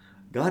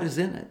God is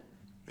in it.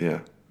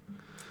 Yeah.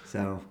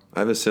 So I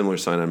have a similar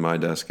sign on my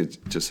desk. It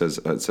just says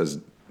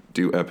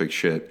 "Do epic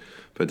shit,"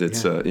 but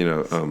it's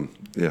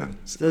yeah.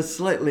 it's a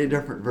slightly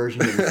different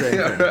version of the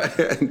same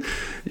thing.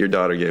 Your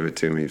daughter gave it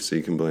to me, so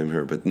you can blame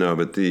her. But no,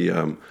 but the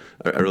I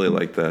really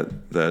like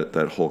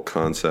that whole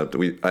concept.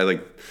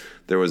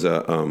 There was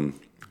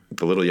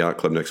the little yacht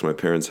club next to my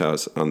parents'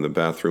 house. On the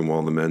bathroom wall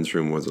in the men's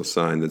room was a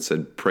sign that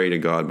said "Pray to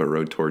God, but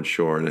row towards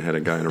shore," and it had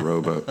a guy in a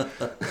rowboat.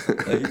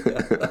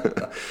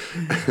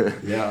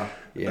 Yeah.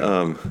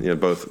 Yeah.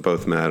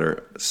 Both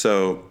matter.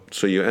 So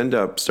you end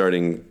up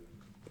starting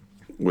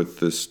with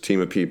this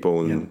team of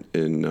people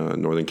in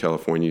Northern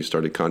California. You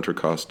started Contra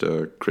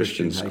Costa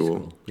Christian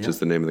School, which is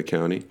the name of the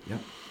county. Yeah.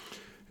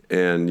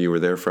 And you were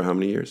there for how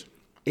many years?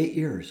 8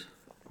 years.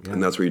 Yeah.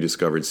 And that's where you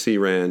discovered Sea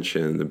Ranch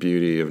and the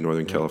beauty of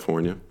Northern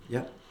California.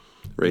 Yep.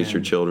 Raised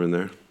your children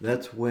there.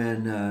 That's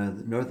when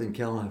Northern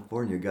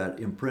California got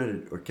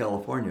imprinted, or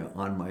California,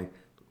 on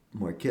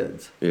my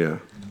kids. Yeah.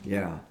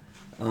 Yeah.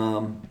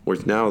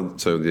 Which now,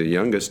 so the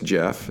youngest,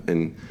 Jeff,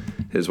 and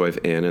his wife,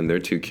 Anna, and their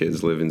 2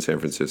 kids live in San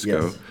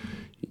Francisco. Yes.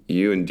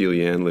 You and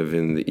Deanne live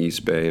in the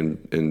East Bay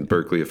in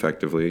Berkeley,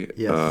 effectively.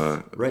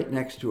 Yes. Right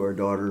next to our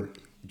daughter,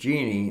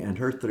 Jeannie, and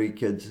her 3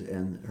 kids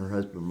and her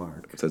husband,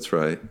 Mark. That's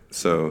right.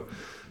 So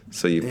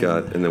you've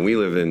got, and then we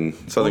live in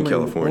Southern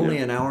California. Only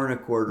an hour and a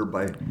quarter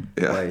by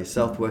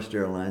Southwest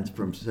Airlines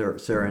from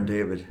Sarah and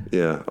David.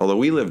 Yeah, although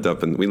we lived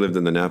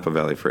in the Napa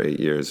Valley for 8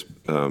 years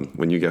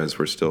when you guys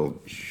were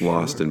still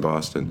lost in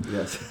Boston.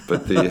 Yes.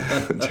 But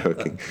I'm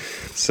joking.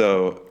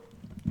 So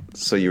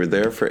you were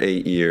there for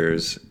 8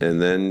 years,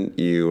 and then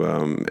you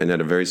and had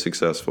a very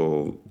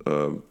successful,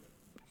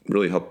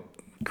 really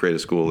helped create a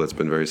school that's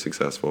been very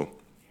successful.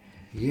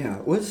 Yeah,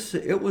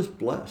 it was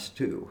blessed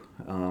too.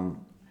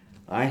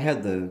 I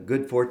had the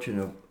good fortune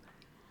of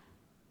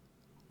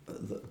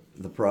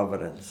the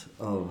providence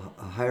of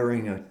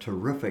hiring a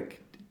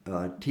terrific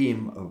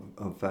team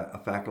of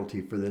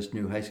faculty for this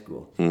new high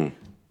school.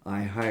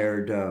 I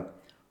hired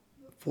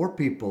 4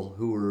 people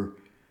who were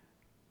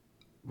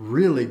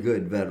really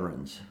good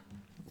veterans,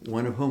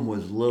 one of whom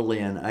was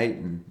Lillian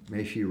Eiton,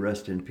 may she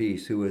rest in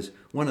peace, who was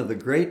one of the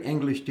great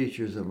English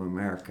teachers of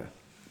America.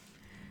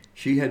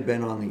 She had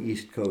been on the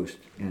East Coast,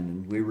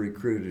 and we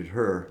recruited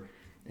her.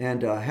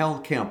 And Hal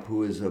Kemp,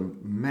 who is a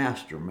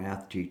master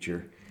math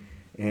teacher,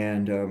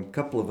 and a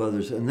couple of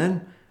others. And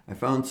then I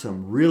found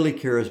some really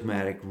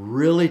charismatic,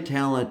 really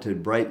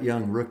talented, bright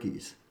young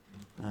rookies,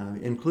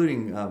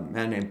 including a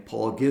man named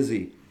Paul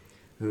Gizzi,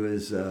 who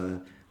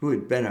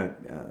had been a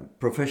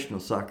professional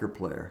soccer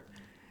player,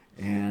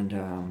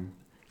 and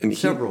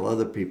several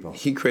other people.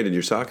 He created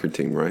your soccer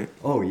team, right?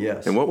 Oh,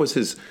 yes. And what was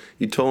his?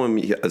 You told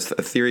him a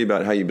theory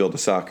about how you build a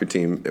soccer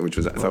team, which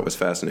I thought was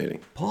fascinating.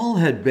 Paul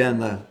had been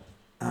the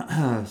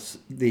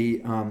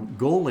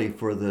goalie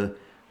for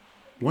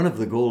one of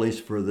the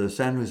goalies for the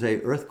San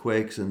Jose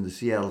Earthquakes and the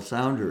Seattle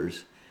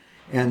Sounders,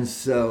 and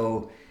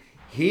so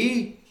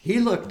he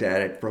looked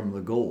at it from the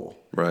goal.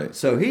 Right.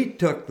 So he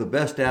took the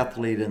best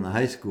athlete in the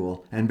high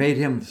school and made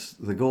him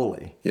the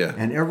goalie. Yeah.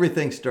 And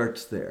everything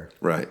starts there.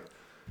 Right.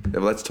 Yeah,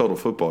 well, that's total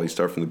football. You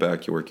start from the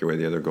back, you work your way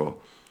to the other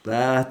goal.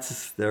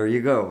 There you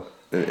go.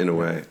 In a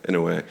way.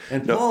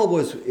 And Paul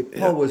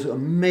was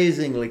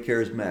amazingly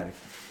charismatic.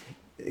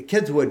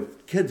 Kids would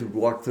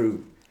walk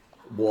through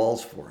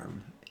walls for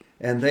him,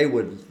 and they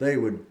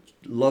would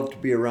love to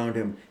be around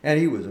him. And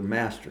he was a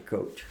master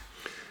coach.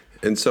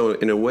 And so,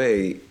 in a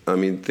way, I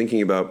mean,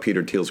 thinking about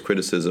Peter Thiel's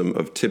criticism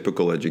of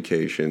typical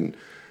education,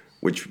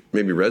 which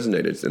maybe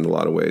resonated in a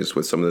lot of ways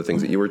with some of the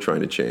things that you were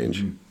trying to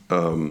change,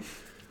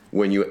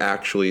 when you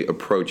actually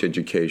approach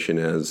education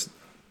as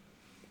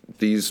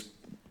these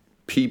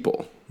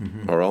people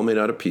are all made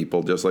out of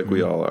people, just like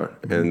we all are,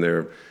 and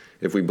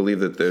if we believe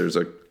that there's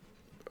a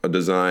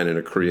design and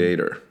a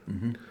creator,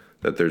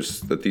 that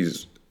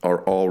these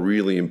are all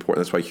really important.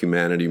 That's why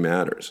humanity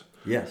matters.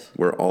 Yes.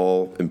 We're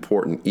all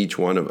important, each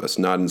one of us,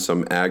 not in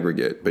some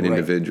aggregate, but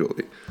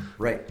individually.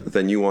 Right.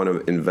 Then you want to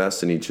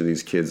invest in each of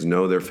these kids,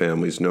 know their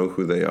families, know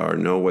who they are,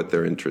 know what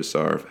their interests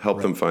are,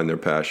 help them find their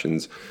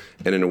passions.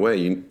 And in a way,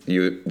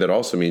 you that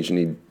also means you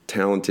need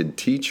talented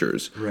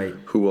teachers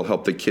who will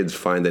help the kids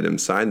find that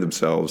inside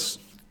themselves,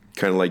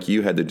 kind of like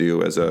you had to do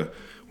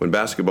when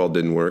basketball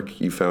didn't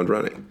work, you found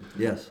running.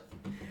 Yes.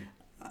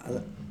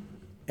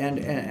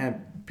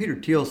 And Peter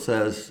Thiel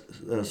says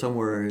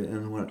somewhere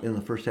in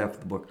the first half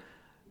of the book,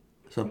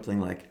 something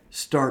like,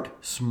 start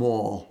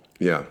small.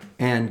 Yeah.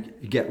 And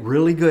get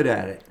really good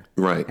at it.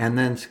 Right. And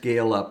then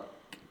scale up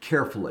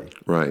carefully.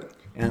 Right.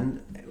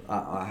 And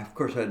of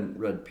course I hadn't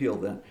read Thiel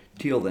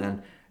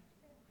then,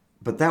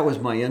 but that was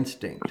my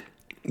instinct.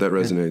 That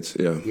resonates,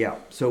 yeah. Yeah.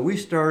 So we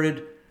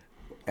started,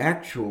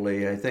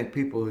 actually, I think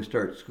people who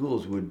start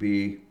schools would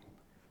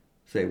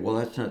say, well,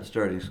 that's not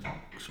starting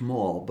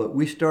small. But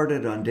we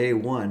started on day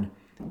one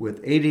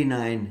with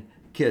 89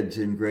 kids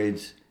in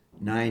grades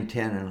 9,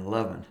 10, and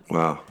 11.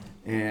 Wow.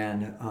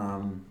 And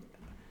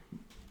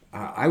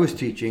I was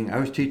teaching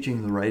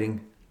the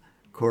writing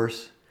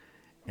course.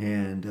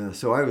 And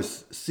so I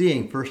was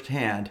seeing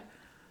firsthand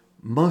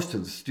most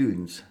of the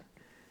students.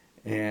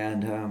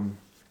 And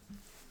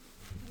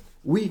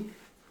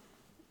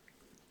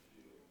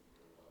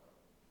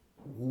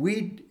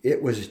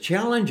it was a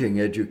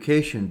challenging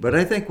education, but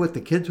I think what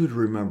the kids would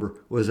remember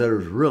was that it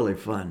was really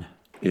fun.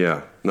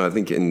 Yeah. No, I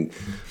think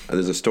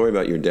there's a story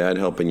about your dad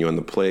helping you on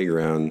the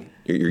playground.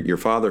 Your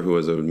father, who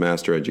was a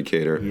master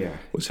educator,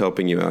 was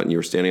helping you out, and you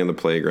were standing on the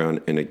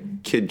playground, and a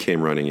kid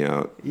came running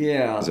out.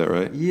 Yeah. Is that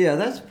right? Yeah,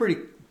 that's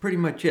pretty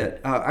much it.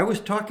 I was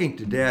talking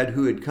to Dad,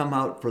 who had come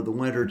out for the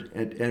winter,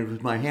 and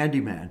was my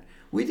handyman.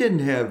 We didn't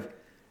have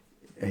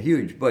a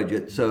huge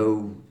budget,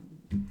 so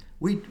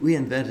we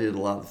invented a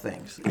lot of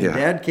things. And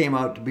Dad came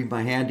out to be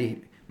my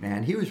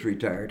handyman. He was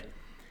retired.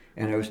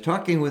 And I was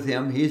talking with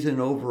him. He's in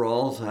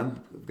overalls.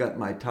 I've got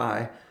my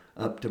tie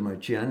up to my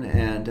chin.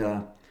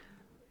 And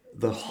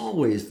the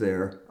hallways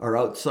there are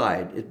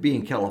outside, it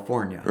being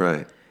California.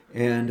 Right.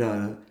 And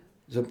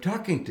as I'm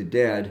talking to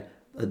Dad,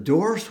 a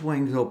door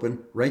swings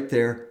open right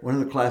there, one of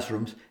the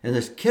classrooms, and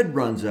this kid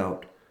runs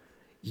out,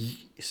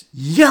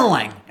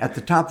 yelling at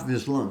the top of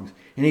his lungs.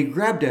 And he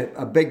grabbed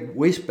a big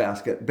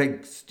wastebasket,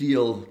 big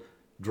steel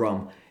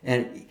drum,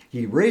 and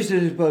he raised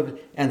it above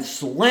and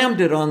slammed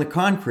it on the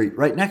concrete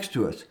right next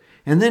to us.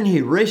 And then he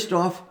raced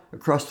off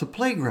across the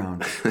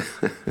playground.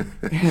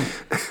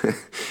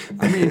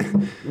 I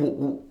mean,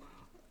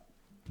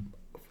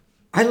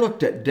 I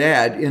looked at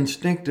Dad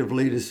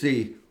instinctively to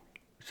say,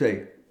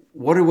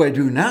 what do I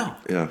do now?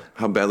 Yeah.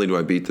 How badly do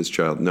I beat this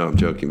child? No, I'm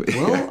joking. But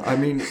well, I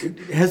mean,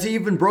 has he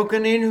even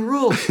broken any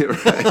rules?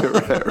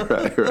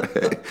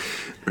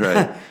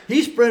 Right.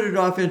 He sprinted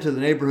off into the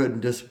neighborhood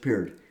and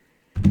disappeared.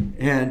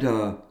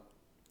 And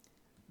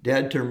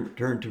Dad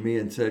turned to me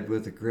and said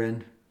with a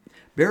grin,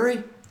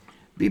 Barry,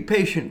 be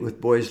patient with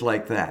boys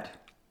like that.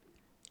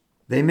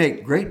 They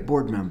make great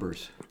board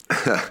members.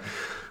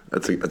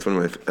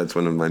 That's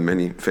one of my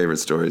many favorite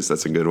stories.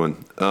 That's a good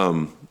one.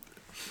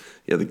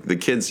 The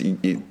kids.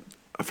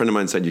 A friend of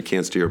mine said you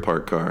can't steer a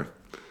parked car.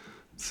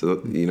 So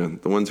the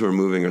ones who are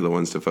moving are the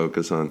ones to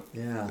focus on.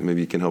 Yeah.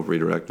 Maybe you can help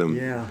redirect them.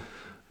 Yeah.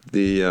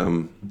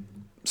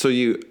 So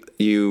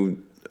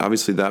you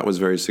obviously that was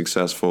very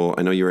successful.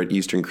 I know you were at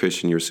Eastern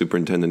Christian. You were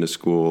superintendent of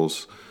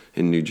schools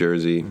in New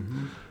Jersey,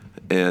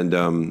 and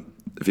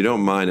if you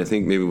don't mind, I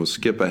think maybe we'll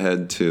skip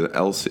ahead to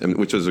Elsie,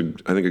 which was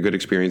I think a good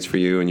experience for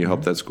you, and you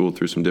helped that school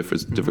through some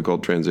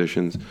difficult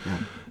transitions. Yeah.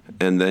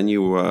 And then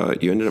you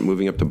ended up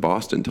moving up to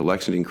Boston to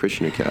Lexington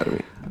Christian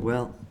Academy.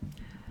 Well,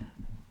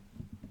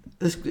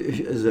 this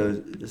is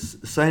a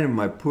sign of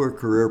my poor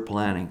career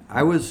planning.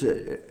 I was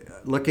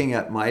looking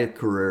at my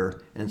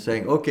career and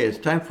saying, okay, it's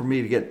time for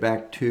me to get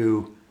back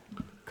to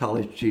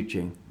college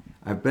teaching.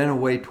 I've been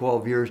away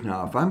 12 years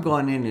now. If I'm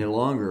going any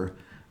longer,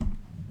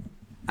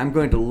 I'm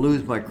going to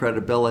lose my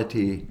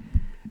credibility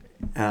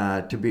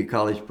to be a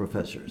college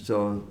professor.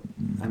 So,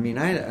 I mean,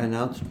 I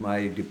announced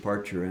my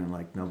departure in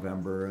like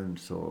November, and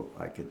so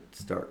I could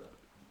start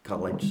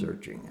college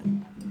searching.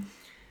 And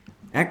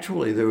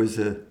actually, there was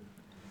a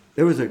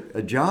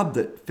job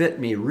that fit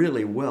me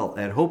really well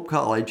at Hope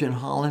College in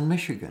Holland,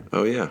 Michigan.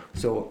 Oh yeah.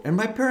 So, and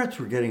my parents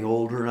were getting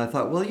older, and I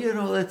thought, well,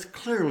 that's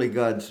clearly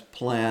God's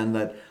plan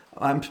that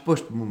I'm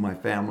supposed to move my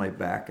family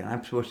back, and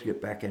I'm supposed to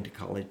get back into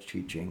college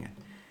teaching.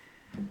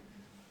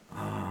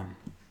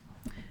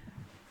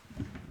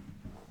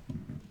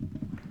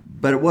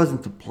 But it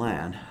wasn't the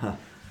plan.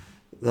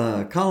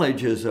 The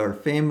colleges are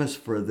famous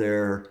for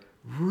their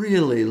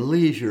really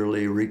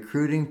leisurely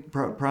recruiting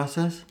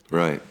process.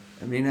 Right.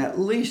 I mean, at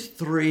least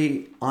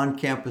 3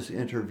 on-campus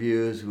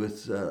interviews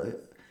with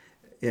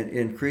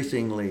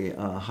increasingly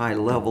high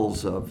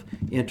levels of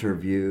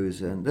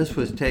interviews, and this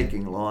was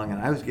taking long,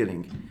 and I was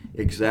getting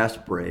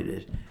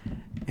exasperated.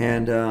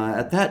 And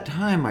at that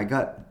time, I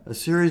got a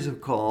series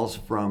of calls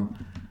from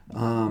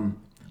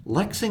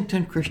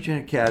Lexington Christian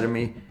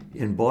Academy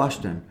in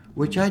Boston,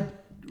 which I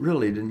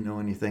really didn't know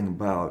anything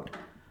about.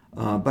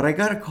 But I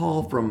got a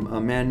call from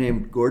a man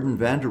named Gordon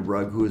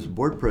Vanderbrug, who was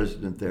board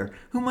president there,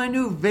 whom I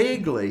knew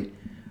vaguely,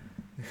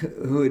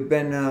 who had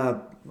been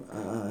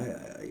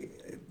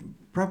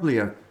probably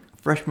a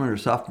freshman or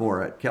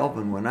sophomore at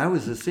Calvin when I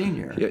was a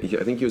senior. Yeah,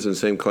 I think he was in the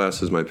same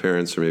class as my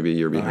parents, or maybe a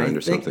year behind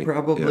or something. I think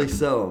probably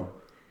so.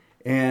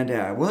 And,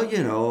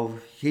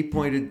 he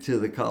pointed to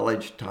the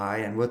college tie,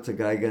 and what's a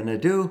guy going to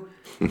do?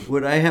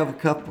 Would I have a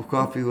cup of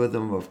coffee with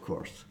him? Of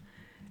course.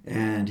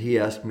 And he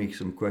asked me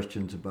some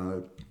questions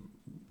about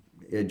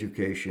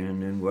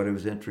education and what I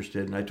was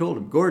interested in. I told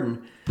him,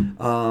 Gordon,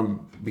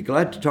 be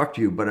glad to talk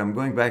to you, but I'm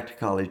going back to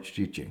college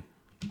teaching.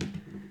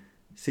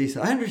 See,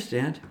 so I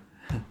understand.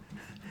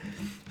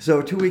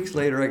 So 2 weeks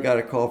later, I got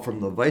a call from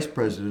the vice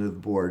president of the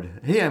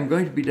board. Hey, I'm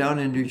going to be down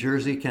in New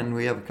Jersey. Can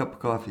we have a cup of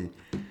coffee?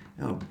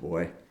 Oh,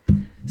 boy.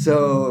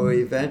 So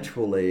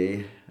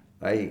eventually,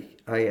 I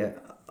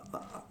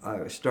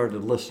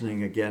started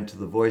listening again to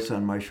the voice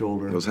on my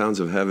shoulder. Those hounds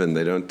of heaven,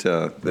 they don't...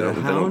 The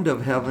hound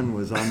of heaven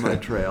was on my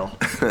trail.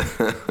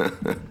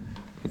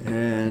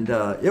 And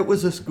it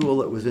was a school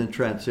that was in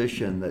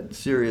transition,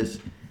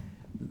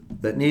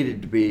 that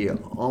needed to be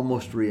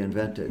almost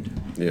reinvented.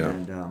 Yeah.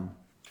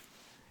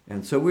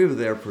 And so we were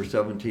there for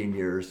 17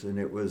 years, and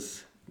it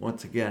was,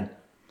 once again...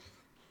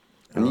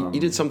 And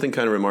you did something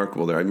kind of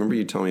remarkable there. I remember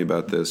you telling me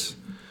about this.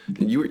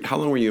 How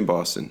long were you in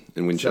Boston,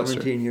 in Winchester?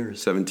 17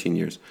 years. 17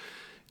 years.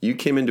 You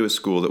came into a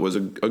school that was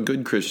a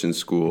good Christian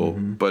school,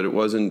 but it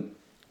wasn't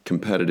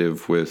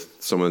competitive with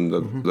some of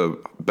the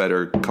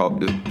better,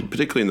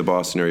 particularly in the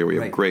Boston area where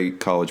you have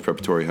great college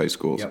preparatory high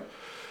schools. Yep.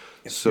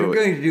 If you're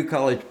going to do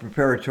college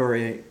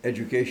preparatory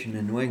education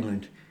in New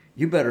England,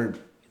 you better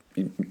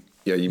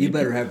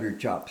have your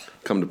chops.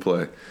 Come to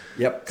play.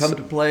 Yep, come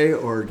to play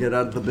or get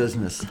out of the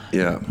business.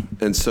 Yeah,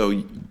 and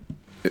so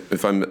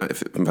if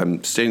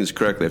I'm stating this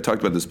correctly, I've talked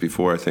about this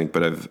before, I think,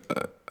 but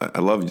I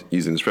love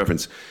using this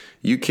reference.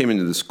 You came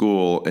into the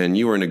school and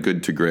you were in a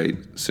good to great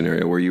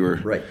scenario where you were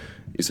right.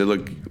 You said,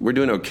 look, we're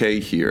doing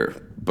okay here,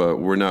 but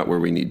we're not where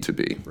we need to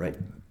be. Right.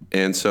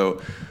 And so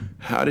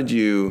how did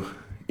you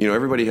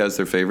everybody has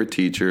their favorite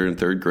teacher in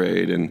third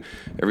grade, and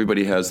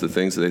everybody has the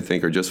things that they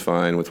think are just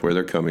fine with where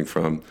they're coming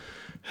from.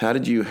 How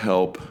did you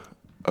help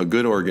a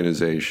good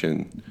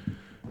organization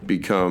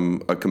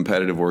become a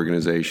competitive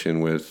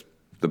organization with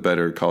the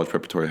better college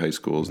preparatory high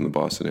schools in the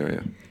Boston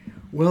area?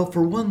 Well,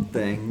 for one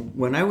thing,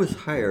 when I was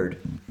hired,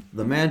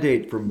 the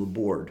mandate from the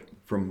board,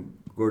 from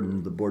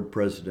Gordon, the board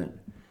president,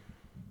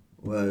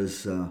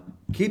 was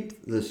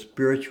keep the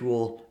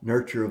spiritual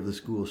nurture of the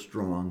school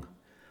strong,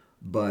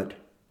 but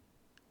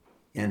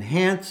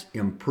enhance,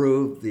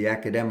 improve the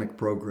academic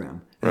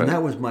program. And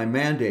that was my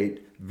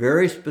mandate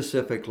very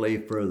specifically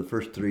for the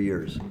first 3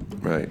 years.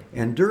 Right.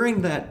 And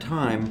during that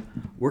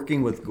time,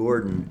 working with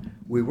Gordon,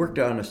 we worked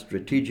on a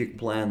strategic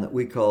plan that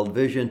we called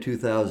Vision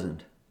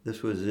 2000.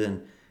 This was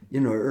in,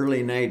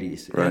 early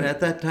 90s. Right. And at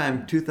that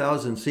time,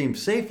 2000 seemed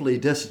safely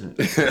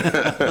distant.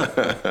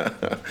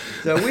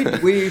 So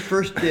we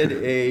first did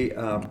a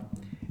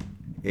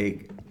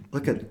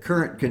look at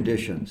current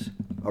conditions,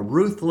 a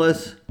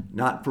ruthless,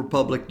 not for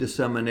public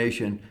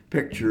dissemination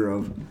picture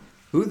of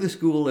who the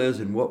school is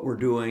and what we're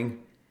doing,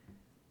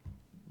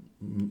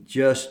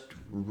 just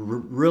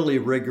really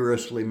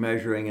rigorously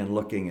measuring and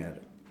looking at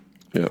it.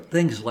 Yeah.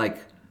 Things like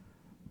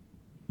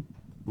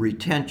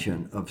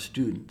retention of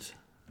students.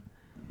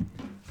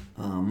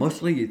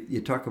 Mostly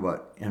you talk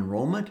about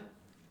enrollment,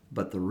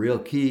 but the real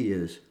key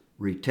is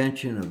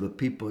retention of the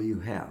people you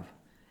have.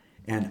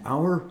 And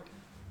our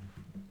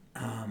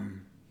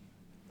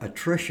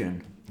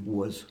attrition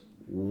was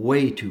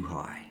way too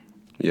high.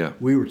 Yeah.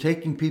 We were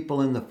taking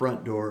people in the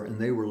front door and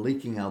they were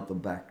leaking out the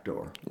back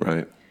door.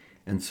 Right.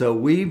 And so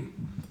we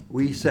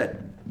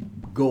set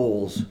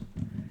goals,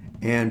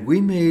 and we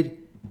made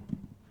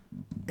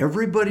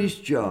everybody's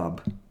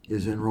job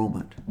is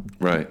enrollment.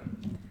 Right.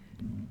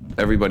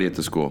 Everybody at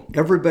the school.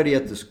 Everybody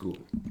at the school.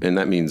 And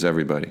that means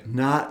everybody.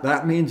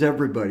 That means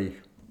everybody.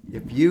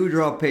 If you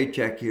draw a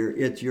paycheck here,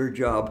 it's your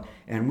job.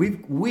 And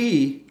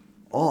we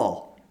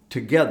all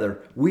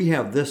together, we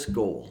have this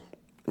goal.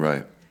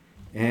 Right.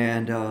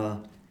 And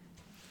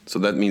so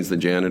that means the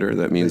janitor,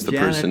 that means the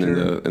person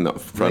in the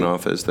front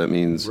office, that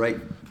means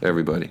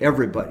everybody.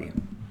 Everybody.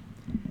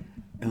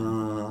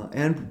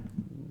 And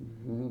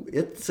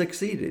it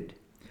succeeded.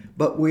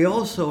 But we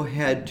also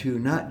had to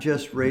not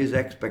just raise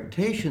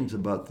expectations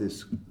about the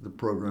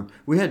program,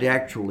 we had to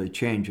actually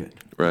change it.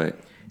 Right.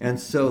 And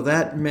so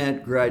that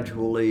meant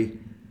gradually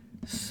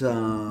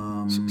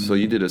some... So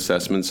you did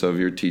assessments of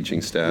your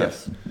teaching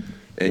staff. Yes.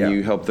 And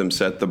you helped them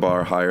set the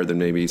bar higher than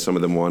maybe some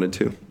of them wanted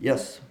to?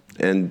 Yes.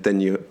 And then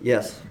you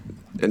Yes.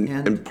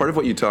 and part of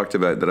what you talked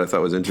about that I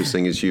thought was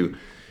interesting is you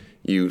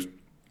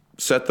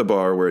set the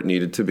bar where it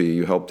needed to be.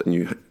 You helped and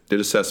you did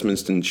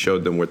assessments and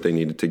showed them what they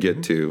needed to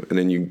get to, and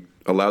then you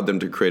allowed them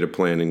to create a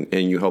plan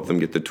and you helped them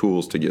get the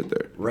tools to get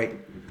there. Right.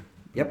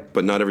 Yep.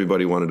 But not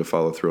everybody wanted to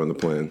follow through on the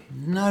plan.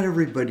 Not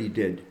everybody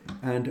did.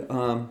 And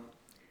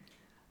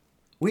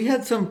we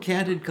had some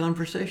candid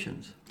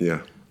conversations.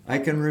 Yeah. I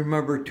can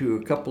remember to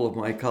a couple of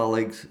my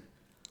colleagues,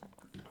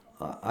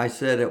 I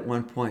said at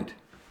one point,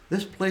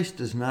 this place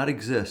does not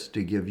exist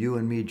to give you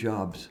and me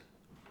jobs.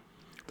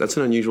 That's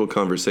an unusual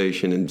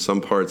conversation in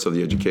some parts of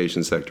the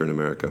education sector in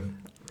America.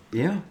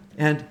 Yeah,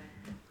 and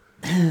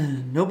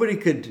nobody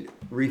could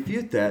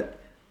refute that,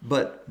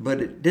 but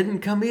it didn't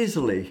come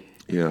easily.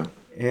 Yeah.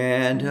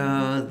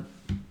 And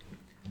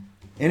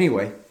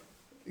anyway,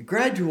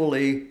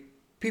 gradually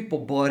people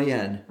bought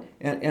in,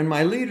 and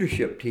my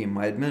leadership team,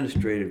 my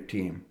administrative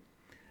team,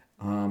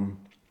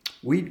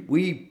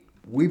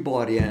 we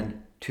bought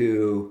in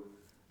to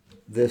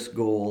this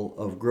goal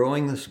of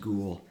growing the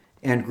school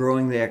and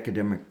growing the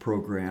academic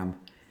program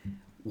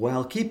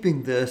while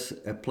keeping this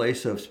a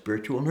place of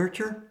spiritual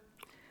nurture,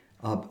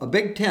 a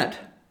big tent.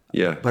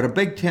 Yeah. But a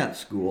big tent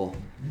school,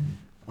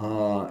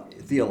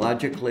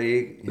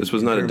 theologically. This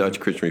was not a Dutch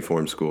Christian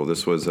Reform school.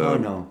 This was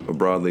a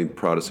broadly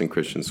Protestant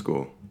Christian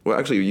school. Well,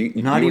 actually,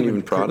 you not weren't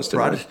even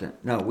Protestant. Protestant.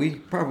 Right? No, we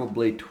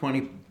probably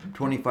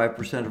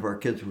 25% of our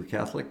kids were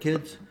Catholic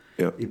kids,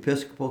 Yep.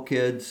 Episcopal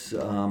kids.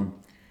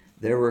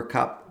 There were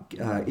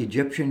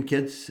Egyptian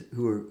kids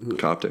who were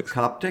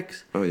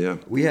Coptics. Oh, yeah.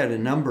 We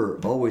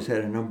always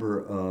had a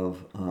number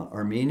of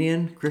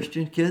Armenian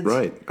Christian kids.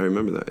 Right, I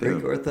remember that.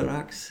 Greek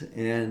Orthodox.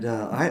 And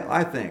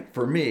I think,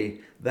 for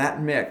me,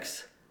 that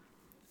mix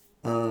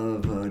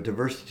of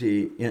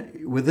diversity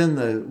within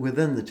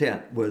the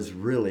tent was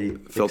really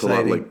felt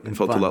exciting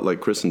a lot like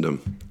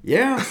Christendom.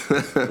 Yeah,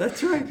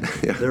 that's right.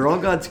 Yeah. They're all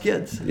God's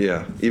kids.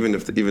 Yeah, even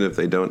if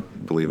they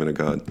don't believe in a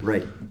God.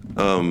 Right.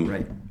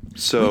 Right.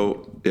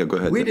 So yeah, go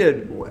ahead. We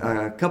did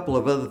a couple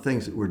of other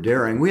things that were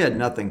daring. We had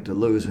nothing to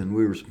lose, and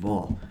we were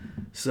small,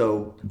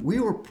 so we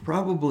were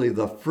probably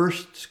the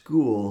first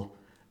school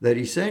that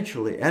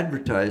essentially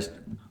advertised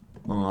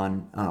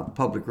on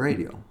public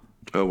radio.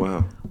 Oh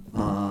wow.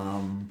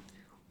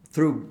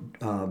 Through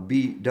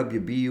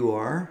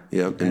WBUR.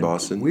 Yeah, in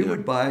Boston. We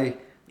would buy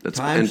That's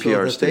time NPR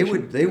so that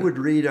station. they would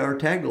read our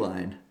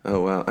tagline. Oh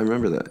wow, I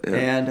remember that. Yeah.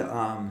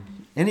 And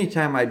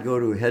anytime I'd go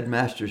to a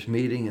headmaster's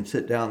meeting and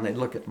sit down, they'd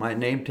look at my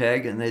name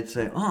tag and they'd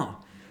say, "Oh,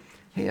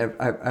 hey,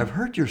 I've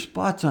heard your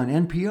spots on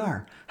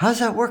NPR. How's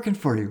that working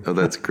for you?" Oh,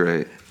 that's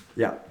great.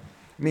 Yeah.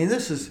 I mean,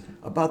 this is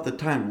about the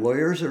time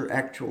lawyers are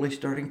actually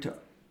starting to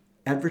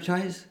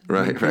advertise.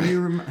 Right, Can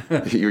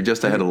right. you You're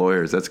just ahead of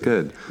lawyers. That's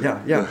good.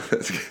 Yeah.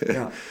 That's good.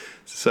 Yeah.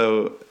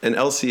 So, and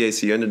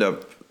LCAC ended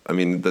up, I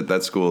mean,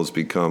 that school has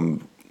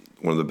become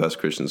one of the best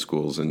Christian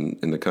schools in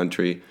the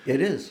country. It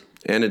is.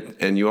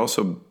 And you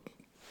also,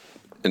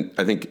 and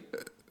I think,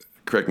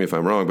 correct me if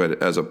I'm wrong,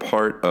 but as a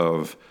part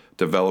of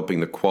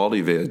developing the quality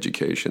of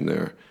education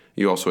there,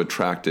 you also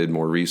attracted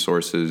more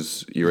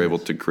resources. You were able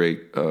to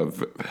create a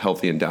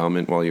healthy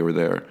endowment while you were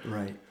there.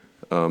 Right.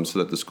 So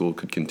that the school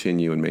could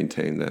continue and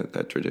maintain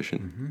that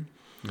tradition.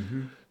 Mm-hmm.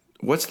 Mm-hmm.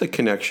 What's the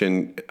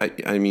connection?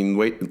 I mean,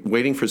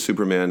 Waiting for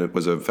Superman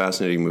was a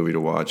fascinating movie to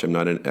watch. I'm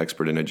not an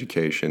expert in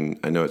education.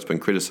 I know it's been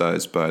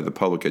criticized by the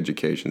public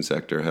education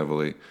sector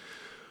heavily.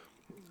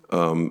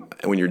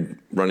 When you're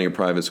running a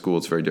private school,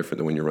 it's very different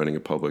than when you're running a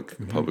public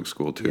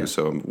school too. Yeah.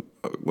 So I'm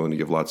willing to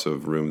give lots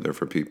of room there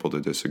for people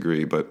to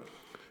disagree. But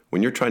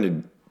when you're trying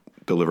to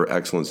deliver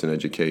excellence in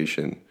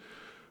education,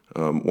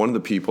 one of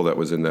the people that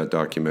was in that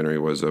documentary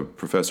was a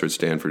professor at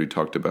Stanford who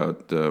talked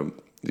about the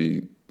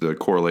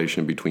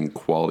correlation between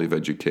quality of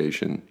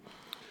education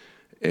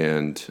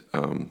and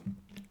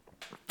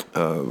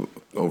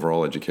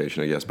overall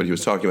education, I guess. But he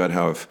was talking about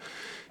how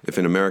if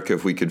in America,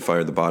 if we could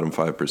fire the bottom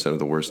 5% of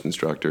the worst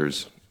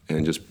instructors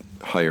and just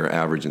hire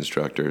average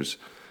instructors,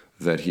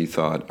 that he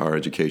thought our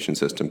education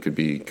system could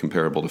be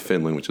comparable to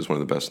Finland, which is one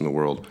of the best in the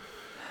world.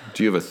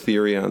 Do you have a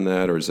theory on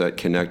that, or does that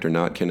connect or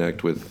not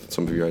connect with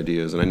some of your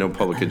ideas? And I know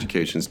public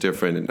education is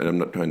different, and I'm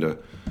not trying to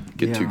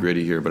get too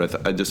gritty here, but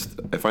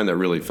I find that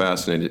really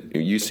fascinating.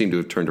 You seem to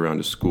have turned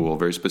around a school, a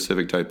very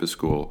specific type of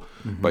school,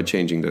 by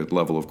changing the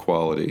level of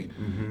quality,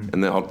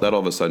 and that all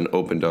of a sudden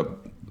opened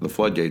up the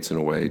floodgates in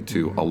a way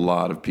to a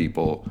lot of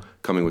people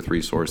coming with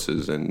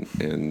resources and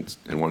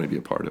wanting to be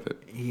a part of it.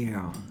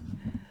 Yeah.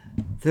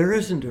 There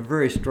isn't a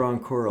very strong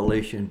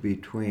correlation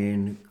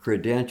between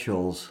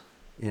credentials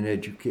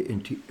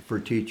for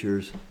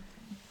teachers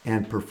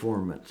and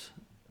performance.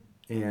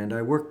 And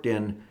I worked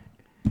in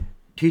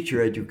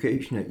teacher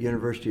education at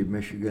University of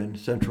Michigan,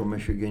 Central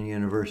Michigan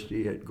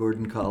University, at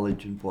Gordon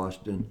College in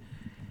Boston.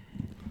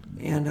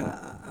 And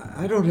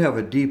I don't have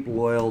a deep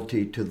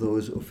loyalty to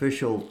those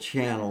official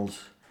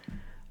channels.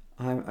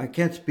 I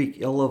can't speak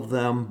ill of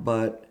them,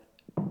 but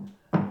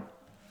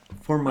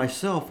for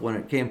myself, when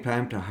it came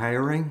time to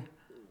hiring,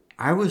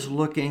 I was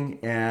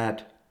looking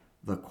at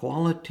the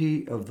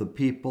quality of the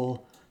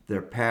people,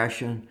 their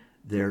passion,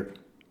 their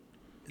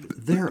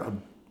their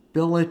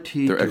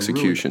ability Their to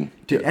execution.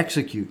 Really, to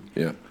execute.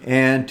 Yeah.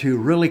 And to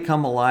really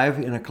come alive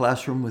in a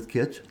classroom with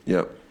kids.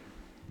 Yep.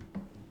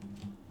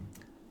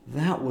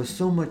 That was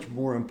so much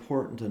more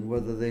important than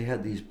whether they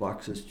had these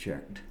boxes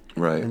checked.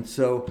 Right. And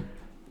so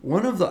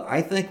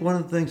I think one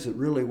of the things that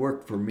really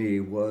worked for me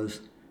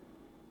was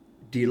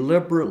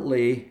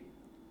deliberately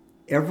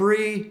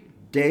every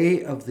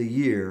day of the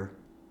year,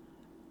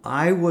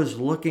 I was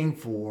looking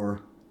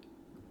for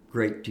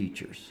great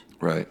teachers.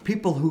 Right.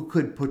 People who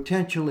could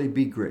potentially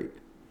be great.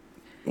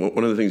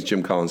 One of the things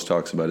Jim Collins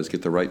talks about is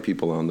get the right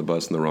people on the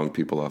bus and the wrong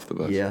people off the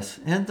bus.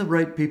 Yes, and the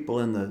right people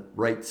in the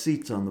right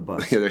seats on the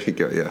bus. Yeah, there you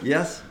go, yeah.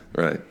 Yes?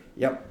 Right.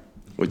 Yep.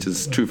 Which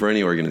is true for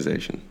any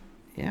organization.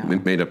 Yeah.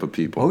 Made up of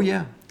people. Oh,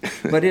 yeah.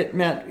 But it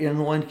meant, in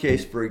one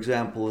case, for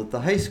example, that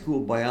the high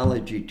school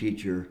biology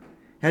teacher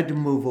had to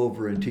move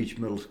over and teach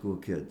middle school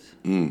kids.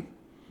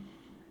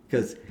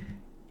 Because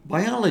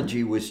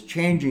biology was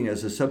changing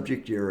as a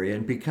subject area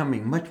and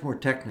becoming much more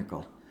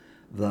technical.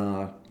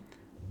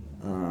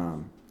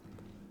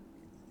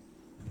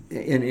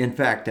 In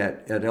fact,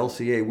 at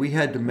LCA, we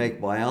had to make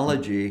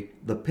biology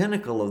the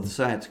pinnacle of the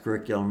science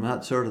curriculum,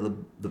 not sort of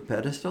the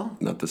pedestal.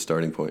 Not the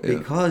starting point, yeah.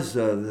 Because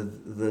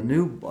the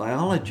new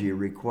biology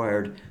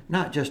required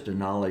not just a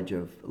knowledge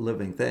of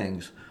living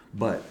things,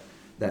 but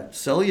that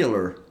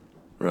cellular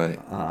Right.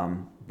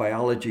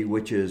 biology,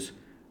 which is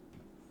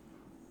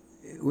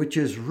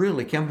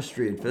really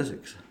chemistry and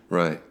physics.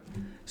 Right.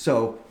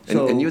 So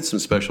And you had some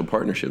special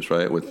partnerships,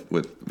 right, with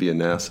via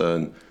NASA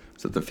and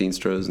is it the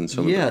Feenstra and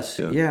some yes,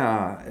 of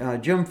yeah.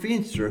 Jim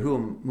Feenstra,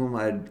 whom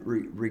I'd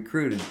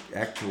recruited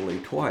actually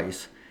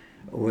twice,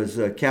 was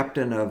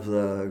captain of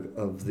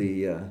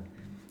the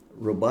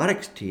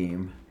robotics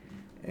team,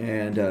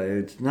 and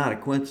it's not a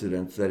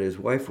coincidence that his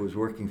wife was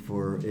working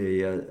for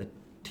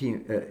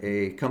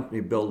a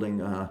company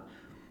building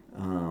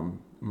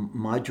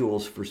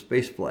modules for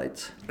space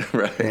flights.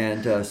 Right.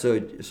 And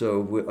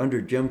so under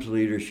Jim's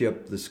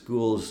leadership, the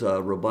school's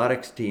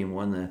robotics team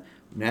won the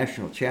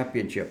national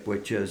championship,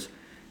 which is,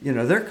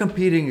 they're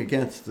competing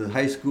against the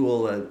high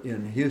school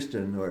in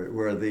Houston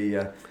where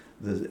the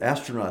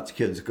astronauts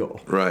kids go.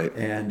 Right.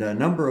 And a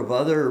number of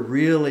other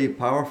really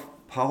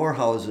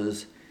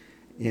powerhouses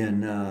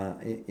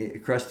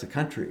across the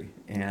country.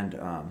 And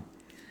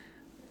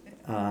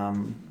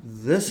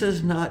this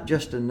is not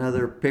just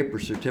another paper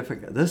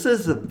certificate. This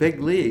is the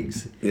big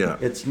leagues. Yeah.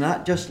 It's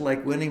not just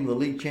like winning the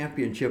league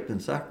championship in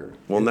soccer.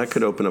 Well, and that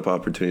could open up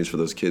opportunities for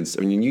those kids.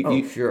 I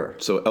mean, sure.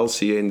 So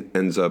LCA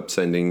ends up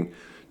sending,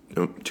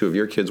 two of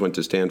your kids went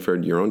to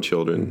Stanford, your own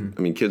children. Mm-hmm.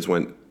 I mean, kids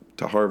went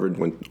to Harvard,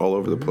 went all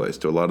over the place,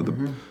 to a lot of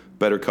the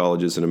better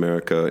colleges in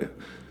America.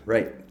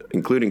 Right.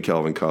 Including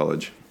Calvin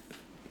College.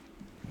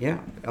 Yeah.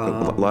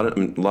 A lot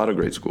of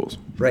great schools.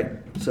 Right.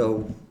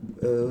 So,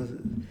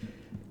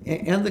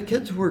 and the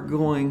kids were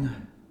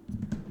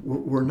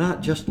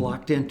not just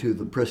locked into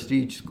the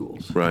prestige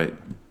schools. Right.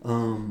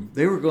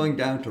 They were going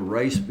down to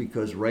Rice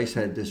because Rice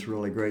had this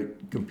really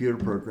great computer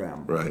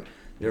program. Right.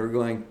 They were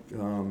going.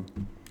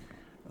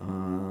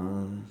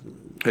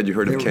 Had you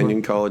heard of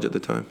Kenyon College at the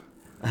time?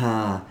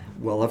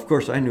 Well, of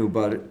course I knew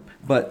about it,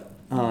 but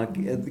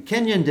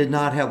Kenyon did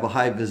not have a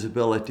high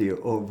visibility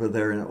over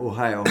there in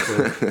Ohio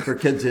for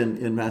kids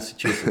in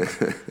Massachusetts.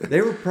 They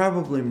were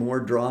probably more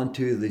drawn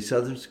to the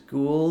southern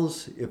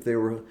schools if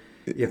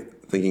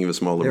thinking of a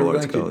small they liberal were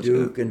arts going college.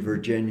 to Duke and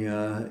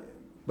Virginia,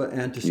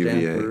 and to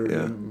UVA, Stanford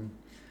yeah. and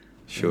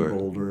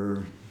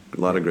Boulder. A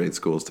lot of great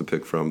schools to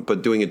pick from,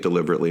 but doing it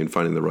deliberately and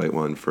finding the right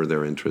one for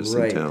their interests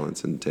and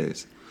talents and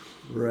tastes.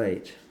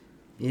 Right.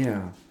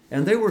 Yeah.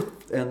 And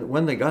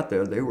when they got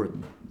there, they were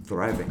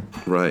thriving.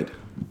 Right.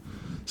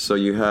 So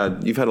you've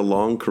had a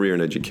long career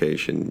in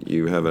education.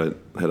 You have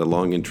had a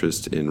long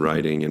interest in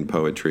writing and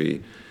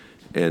poetry,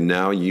 and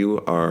now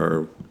you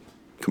are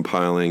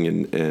compiling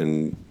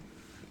and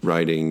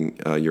writing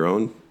your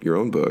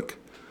own book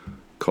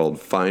called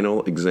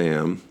Final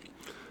Exam,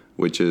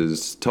 which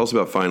is, tell us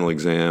about Final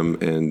Exam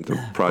and the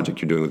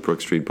project you're doing with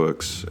Brook Street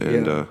Books.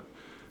 And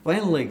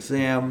Final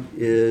Exam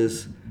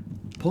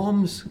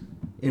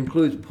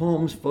includes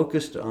poems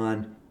focused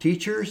on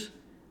teachers,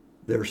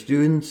 their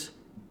students,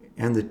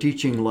 and the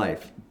teaching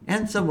life,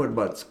 and somewhat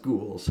about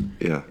schools.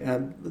 Yeah.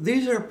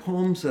 These are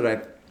poems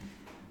that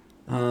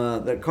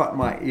that caught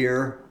my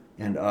ear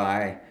and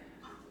eye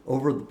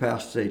over the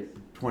past, say,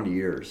 20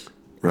 years.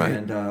 Right.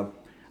 And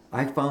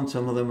I found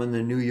some of them in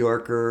the New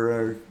Yorker,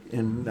 or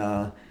in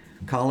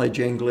College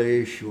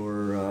English,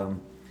 or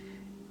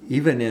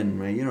even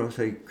in,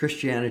 say,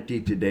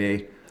 Christianity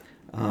Today.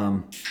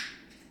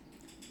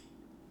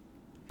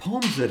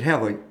 Poems that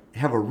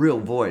have a real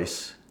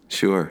voice.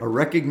 Sure. A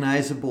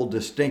recognizable,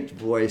 distinct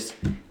voice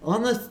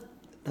on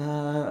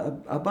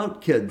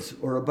about kids,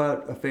 or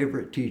about a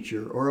favorite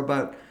teacher, or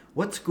about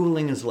what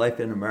schooling is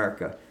like in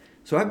America.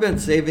 So I've been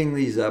saving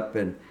these up,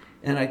 and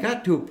I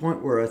got to a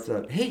point where I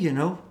thought, hey,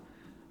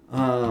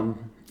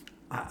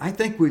 I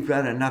think we've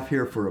got enough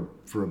here for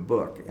a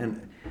book.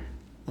 And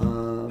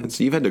And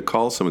so you've had to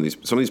call some of these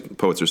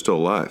poets are still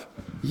alive,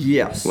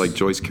 Yes. like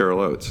Joyce Carol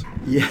Oates.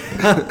 Yeah.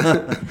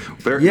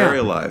 Very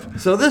alive.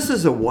 So this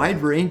is a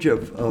wide range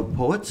of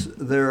poets.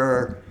 There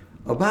are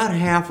about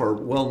half are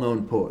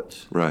well-known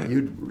poets. Right.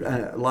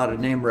 A lot of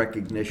name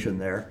recognition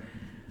there.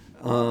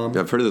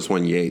 I've heard of this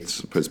one,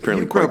 Yeats, but it's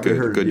apparently You've quite probably good.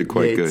 heard Good to of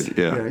quite Yeats. good.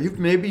 Yeah. You've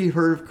maybe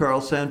heard of Carl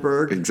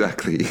Sandburg.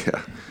 Exactly.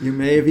 Yeah. You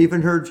may have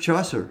even heard of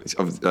Chaucer.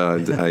 I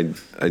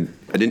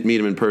didn't meet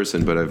him in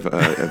person, but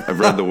I've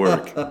read the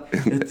work.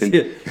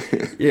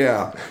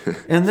 Yeah,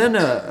 and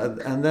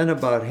then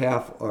about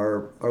half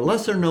are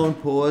lesser known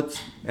poets,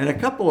 and a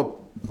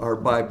couple are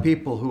by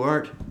people who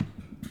aren't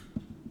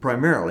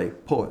primarily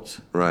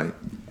poets. Right.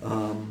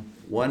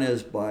 One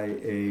is by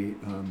a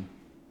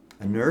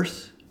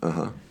nurse,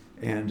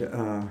 and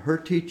her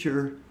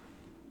teacher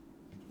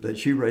that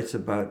she writes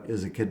about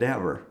is a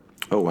cadaver.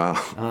 Oh wow.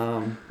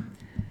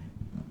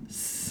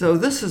 So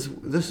this is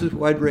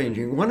wide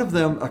ranging.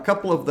 A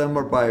couple of them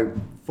are by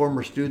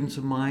former students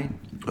of mine.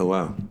 Oh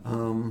wow.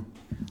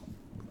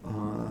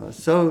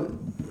 So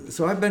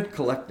I've been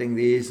collecting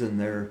these, and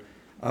they're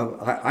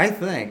I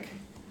think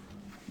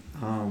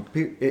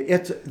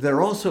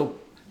they're also,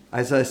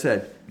 as I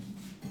said,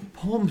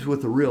 poems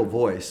with a real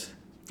voice.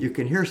 You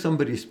can hear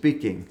somebody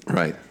speaking.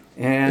 Right.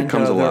 And it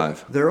comes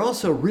alive. They're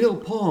also real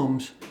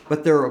poems,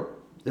 but they're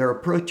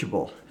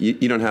approachable.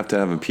 You don't have to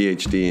have a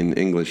PhD in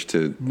English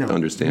to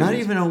understand. Not it.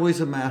 even always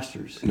a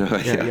master's. No,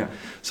 yeah.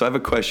 So I have a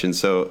question.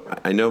 So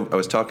I know I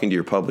was talking to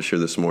your publisher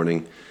this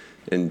morning,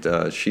 and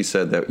she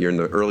said that you're in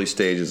the early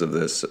stages of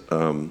this.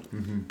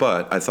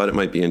 But I thought it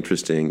might be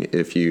interesting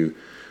if you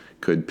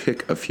could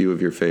pick a few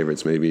of your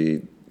favorites,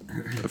 maybe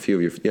a few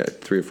of your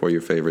 3 or 4 of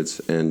your favorites,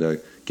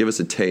 and give us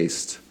a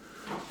taste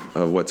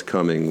of what's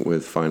coming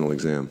with Final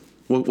Exam.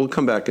 We'll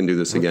come back and do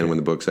this again when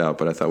the book's out,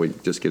 but I thought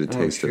we'd just get a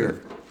taste of it.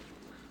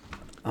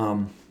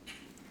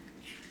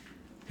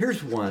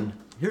 Here's one.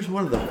 Here's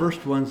one of the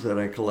first ones that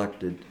I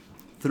collected,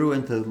 threw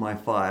into my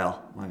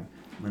file, my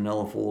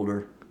manila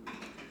folder.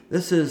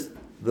 This is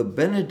The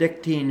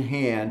Benedictine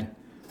Hand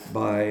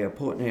by a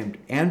poet named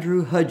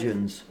Andrew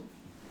Hudgens.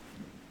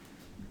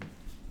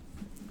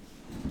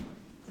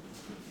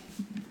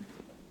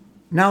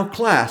 "Now,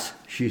 class,"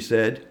 she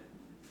said,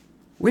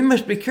 "we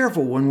must be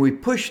careful when we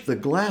push the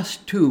glass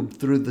tube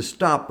through the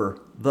stopper,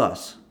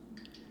 thus."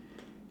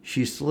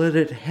 She slid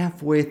it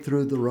halfway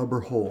through the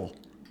rubber hole.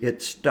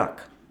 It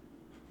stuck.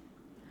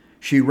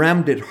 She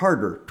rammed it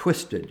harder,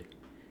 twisted.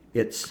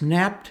 It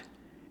snapped,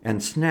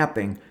 and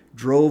snapping,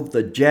 drove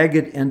the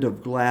jagged end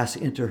of glass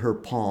into her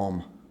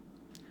palm.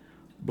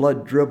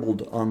 Blood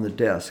dribbled on the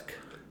desk.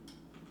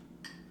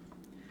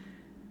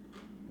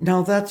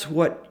 "Now that's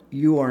what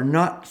you are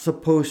not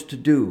supposed to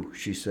do,"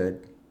 she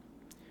said.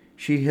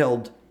 She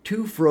held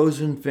 2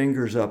 frozen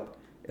fingers up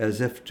as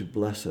if to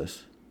bless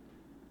us.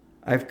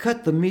 "I've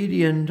cut the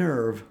median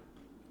nerve.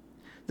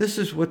 This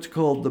is what's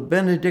called the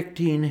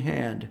Benedictine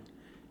hand.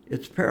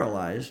 It's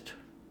paralyzed."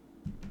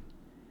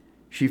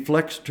 She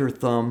flexed her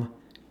thumb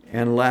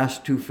and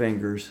last 2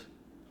 fingers.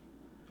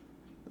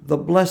 The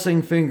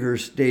blessing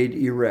fingers stayed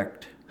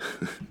erect.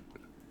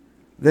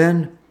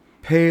 Then,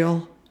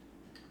 pale,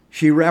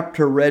 she wrapped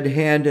her red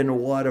hand in a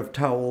wad of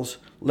towels,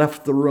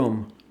 left the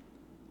room.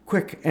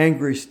 Quick,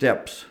 angry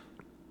steps.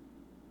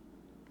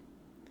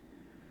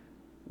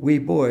 We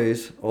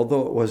boys,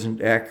 although it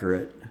wasn't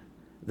accurate,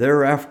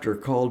 thereafter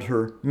called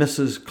her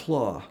Mrs.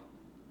 Claw,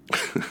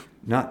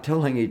 not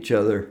telling each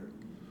other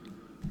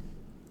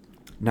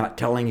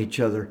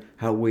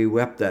how we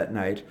wept that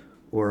night,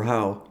 or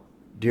how,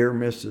 dear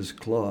Mrs.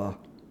 Claw,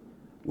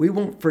 we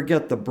won't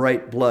forget the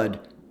bright blood,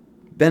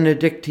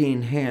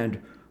 Benedictine hand,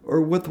 or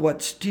with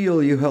what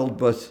steel you held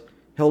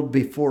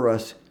before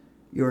us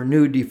your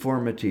new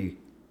deformity,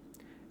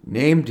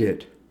 named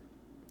it,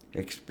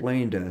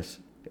 explained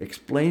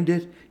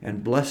it,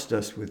 and blessed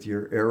us with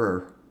your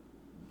error.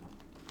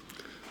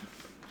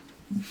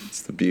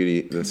 It's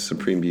the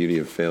supreme beauty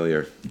of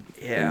failure.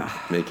 Yeah.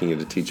 Making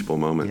it a teachable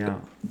moment. Yeah.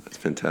 That's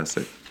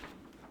fantastic.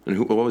 And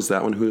what was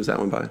that one? Who was that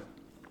one by?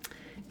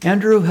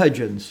 Andrew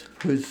Hudgens,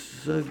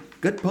 who's a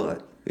good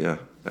poet. Yeah,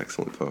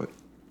 excellent poet.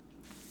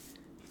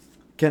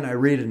 Can I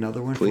read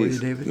another one Please.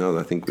 for you, David? No,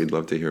 I think we'd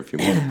love to hear a few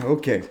more.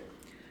 Okay.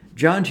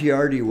 John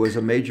Giardi was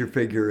a major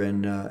figure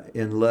in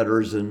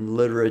letters and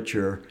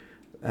literature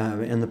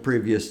in the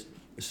previous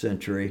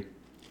century.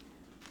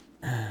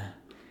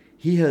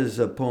 He has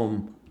a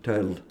poem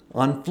titled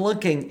 "On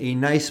Flunking a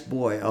Nice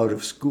Boy Out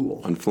of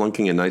School." On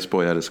flunking a nice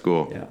boy out of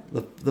school. Yeah.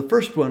 The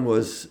first one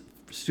was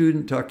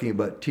student talking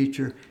about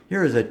teacher.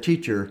 Here is a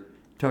teacher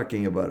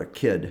talking about a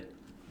kid.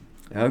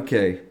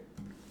 Okay.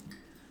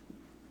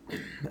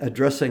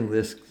 Addressing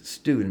this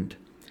student.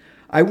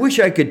 "I wish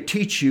I could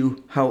teach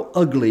you how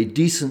ugly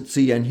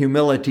decency and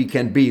humility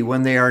can be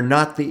when they are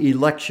not the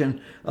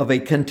election of a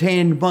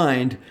contained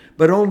mind,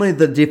 but only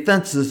the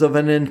defenses of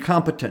an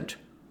incompetent.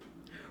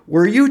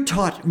 Were you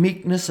taught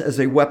meekness as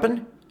a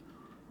weapon?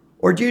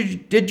 Or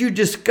did you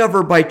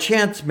discover by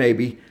chance,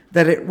 maybe,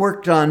 that it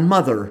worked on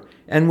mother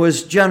and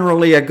was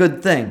generally a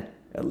good thing,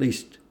 at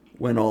least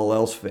when all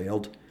else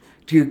failed?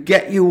 to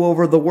get you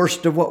over the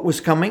worst of what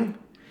was coming?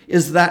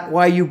 Is that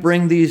why you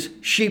bring these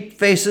sheep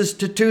faces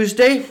to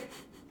Tuesday?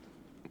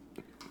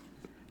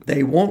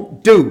 They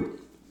won't do.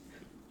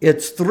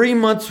 It's 3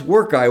 months'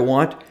 work I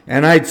want,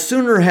 and I'd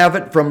sooner have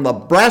it from the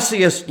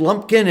brassiest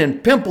lumpkin in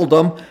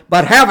Pimpledom,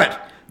 but have it,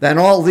 than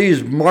all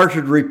these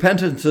martyred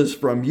repentances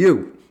from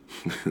you.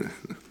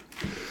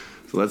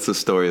 So that's the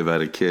story about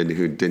a kid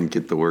who didn't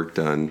get the work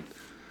done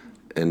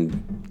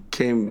and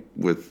came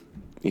with,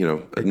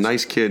 a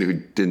nice kid who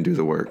didn't do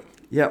the work.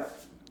 Yep.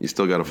 You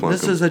still got to flunk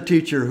This him. is a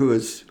teacher who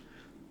is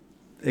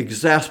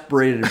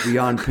exasperated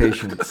beyond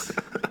patience.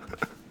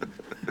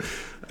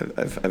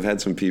 I've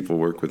had some people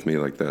work with me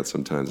like that.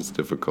 Sometimes it's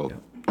difficult.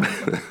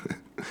 Yeah.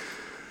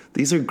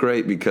 These are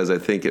great because I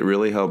think it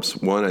really helps.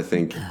 One, I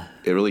think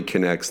it really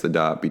connects the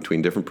dot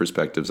between different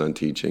perspectives on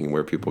teaching and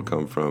where people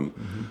come from,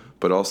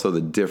 but also the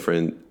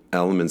different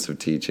elements of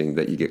teaching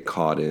that you get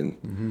caught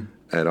in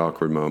at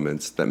awkward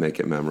moments that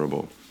make it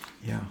memorable.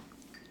 Yeah.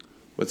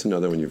 What's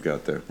another one you've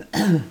got there?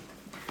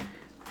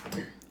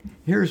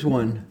 Here's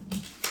one.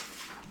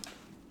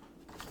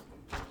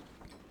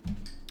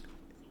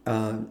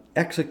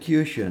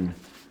 Execution.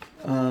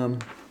 A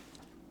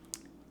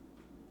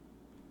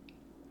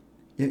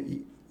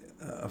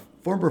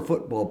former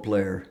football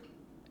player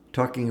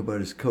talking about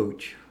his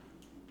coach.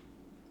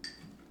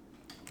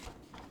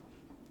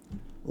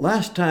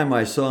 Last time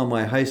I saw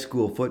my high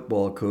school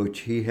football coach,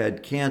 he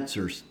had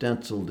cancer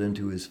stenciled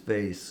into his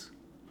face,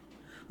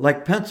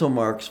 like pencil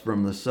marks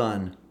from the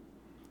sun,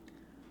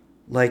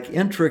 like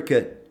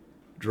intricate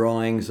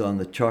drawings on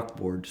the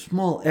chalkboard,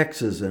 small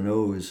X's and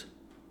O's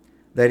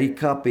that he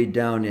copied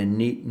down in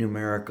neat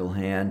numerical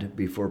hand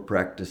before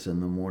practice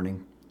in the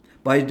morning.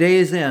 By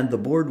day's end, the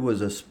board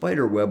was a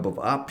spider web of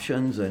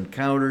options and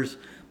counters,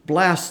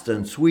 blasts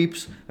and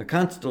sweeps, a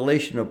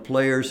constellation of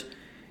players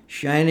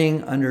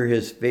shining under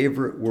his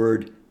favorite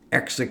word,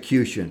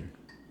 execution,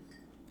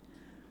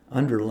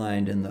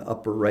 underlined in the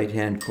upper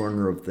right-hand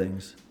corner of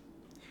things.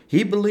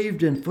 He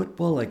believed in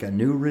football like a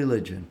new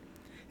religion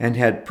and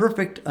had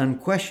perfect,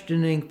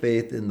 unquestioning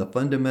faith in the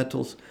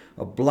fundamentals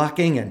of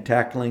blocking and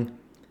tackling,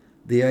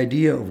 the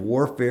idea of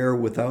warfare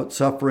without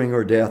suffering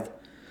or death,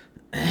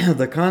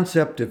 the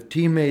concept of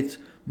teammates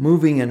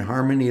moving in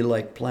harmony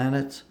like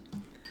planets.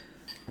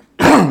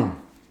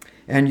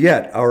 And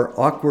yet, our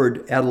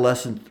awkward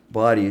adolescent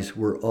bodies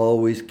were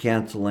always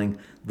canceling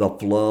the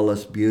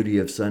flawless beauty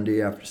of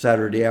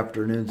Saturday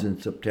afternoons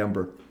in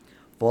September,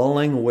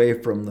 falling away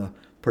from the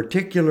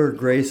particular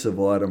grace of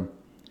autumn,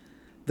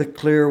 the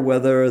clear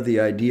weather, the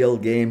ideal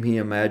game he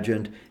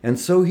imagined, and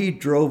so he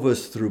drove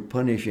us through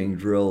punishing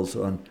drills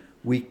on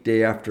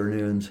weekday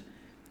afternoons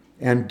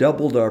and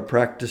doubled our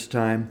practice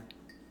time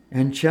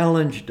and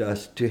challenged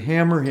us to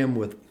hammer him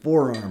with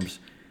forearms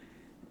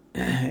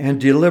and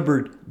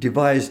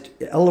devised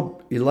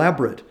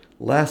elaborate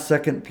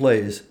last-second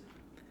plays,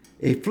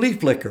 a flea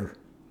flicker,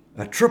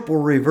 a triple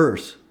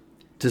reverse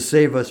to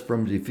save us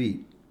from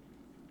defeat.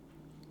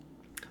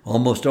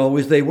 Almost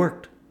always they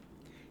worked.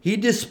 He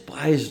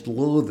despised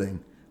losing,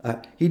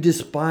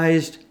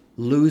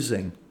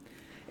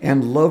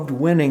 and loved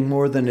winning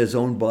more than his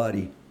own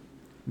body,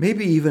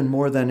 maybe even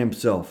more than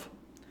himself.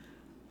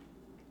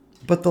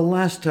 But the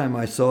last time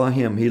I saw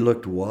him, he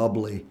looked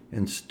wobbly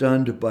and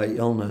stunned by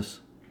illness.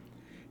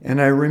 And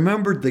I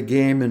remembered the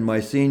game in my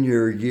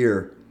senior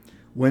year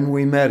when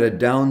we met a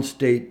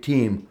downstate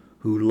team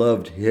who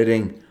loved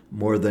hitting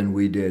more than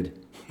we did,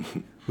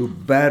 who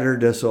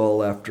battered us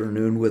all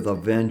afternoon with a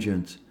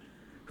vengeance,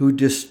 who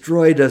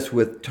destroyed us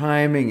with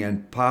timing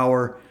and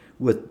power,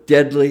 with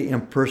deadly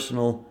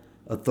impersonal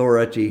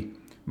authority,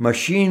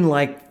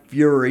 machine-like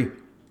fury,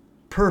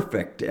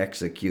 perfect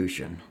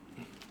execution.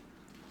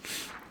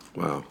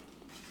 Wow.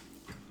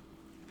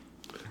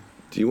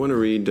 Do you want to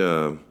read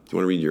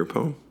your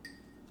poem?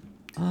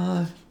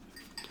 Or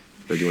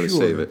do you want to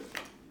save it?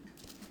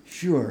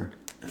 Sure.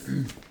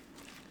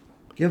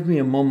 Give me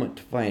a moment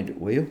to find it,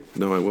 will you?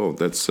 No, I will.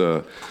 That's,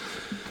 I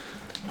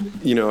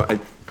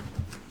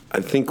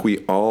think we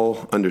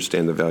all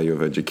understand the value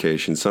of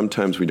education.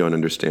 Sometimes we don't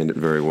understand it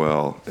very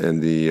well.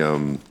 And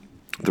the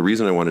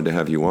reason I wanted to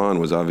have you on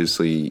was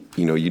obviously,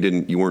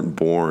 you weren't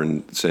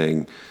born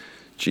saying,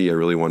 gee, I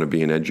really want to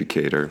be an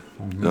educator.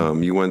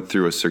 Mm-hmm. You went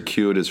through a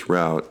circuitous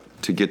route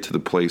to get to the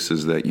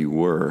places that you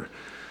were.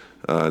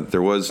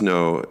 There was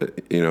no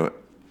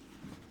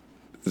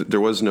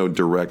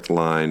direct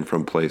line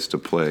from place to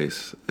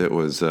place. It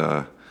was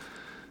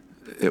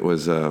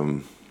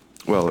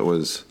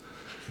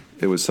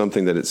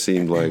something that it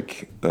seemed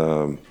like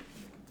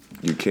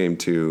you came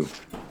to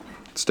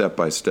step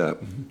by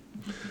step.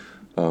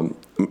 I'm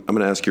going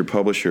to ask your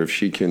publisher if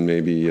she can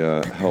maybe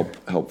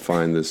help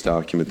find this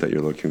document that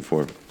you're looking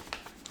for.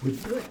 Would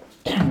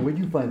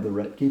you find the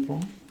Retke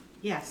poem?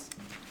 Yes.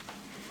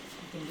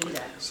 You can do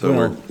that.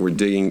 So we're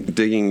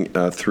digging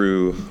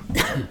through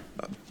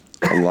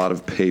a lot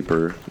of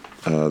paper.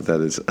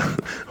 That is,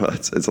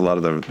 it's a lot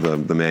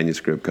of the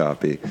manuscript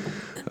copy.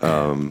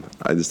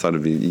 I just thought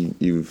it'd be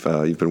you've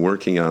been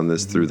working on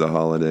this through the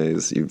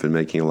holidays. You've been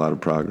making a lot of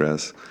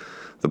progress.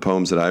 the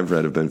poems that I've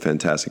read have been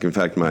fantastic. In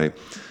fact, my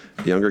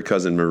younger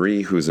cousin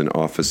Marie, who's an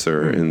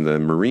officer in the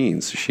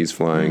Marines, she's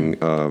flying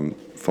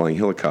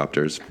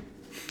helicopters.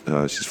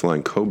 She's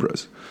flying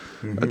Cobras.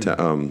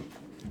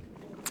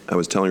 I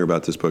was telling her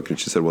about this book, and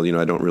she said, "Well,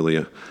 I don't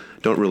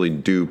really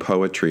do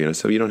poetry." And I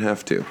said, well, "You don't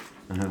have to."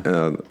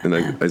 And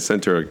I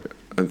sent her.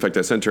 In fact,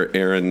 I sent her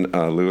Aaron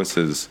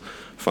Lewis's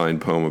fine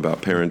poem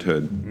about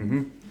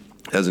parenthood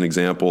as an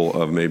example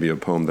of maybe a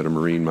poem that a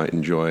Marine might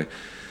enjoy.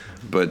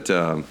 But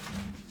I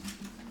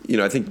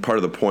think part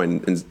of the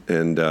point,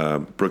 and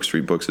Brook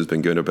Street Books has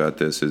been good about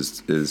this,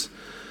 is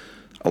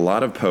a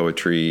lot of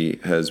poetry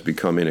has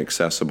become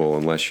inaccessible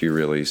unless you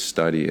really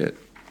study it.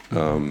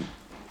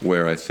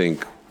 Where I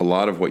think a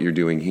lot of what you're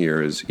doing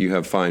here is you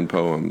have fine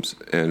poems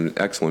and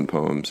excellent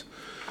poems,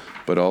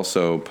 but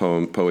also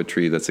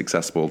poetry that's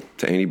accessible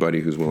to anybody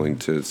who's willing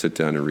to sit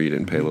down and read it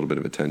and pay a little bit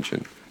of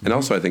attention. And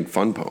also, I think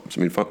fun poems.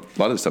 I mean, a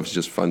lot of the stuff is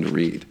just fun to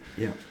read.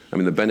 Yeah. I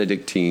mean, the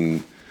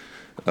Benedictine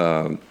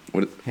hand.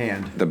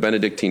 The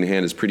Benedictine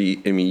hand is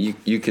pretty. I mean,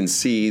 you can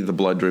see the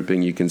blood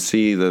dripping. You can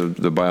see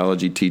the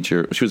biology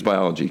teacher. She was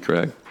biology,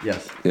 correct?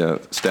 Yes. Yeah.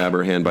 Stab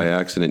her hand by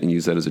accident and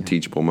use that as a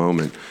teachable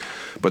moment.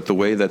 But the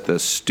way that the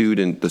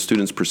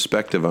student's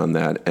perspective on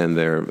that, and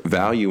they're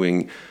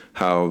valuing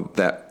how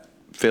that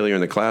failure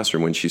in the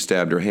classroom when she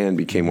stabbed her hand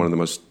became one of the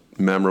most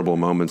memorable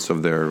moments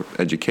of their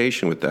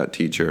education with that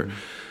teacher.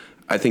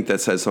 I think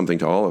that says something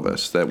to all of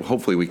us that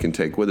hopefully we can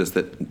take with us,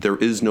 that there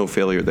is no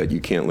failure that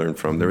you can't learn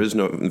from. There is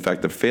no, in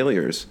fact, the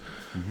failures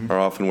are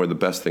often where the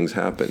best things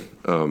happen.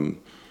 And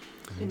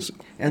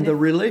the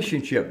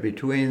relationship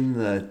between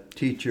the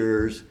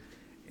teachers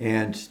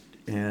and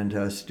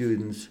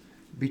students,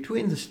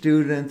 between the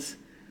students,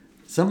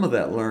 some of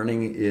that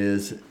learning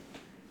is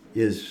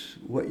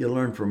what you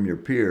learn from your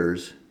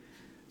peers.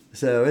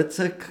 So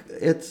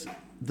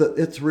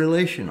it's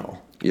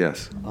relational.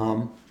 Yes.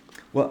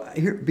 Well,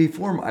 here,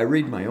 before I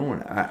read my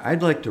own,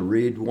 I'd like to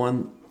read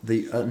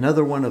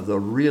another one of the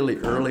really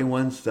early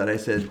ones that I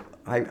said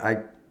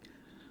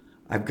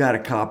I've got a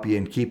copy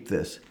and keep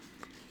this.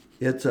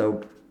 It's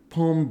a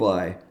poem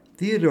by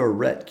Theodore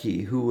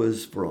Retke, who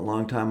was for a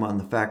long time on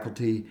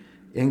the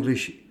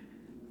English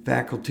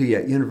faculty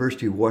at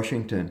University of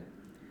Washington,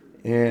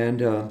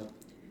 and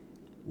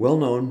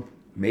well-known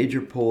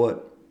major poet.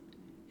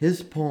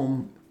 His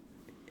poem,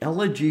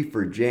 Elegy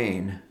for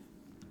Jane,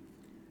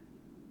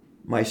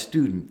 my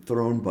student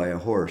thrown by a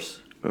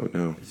horse. Oh,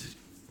 no.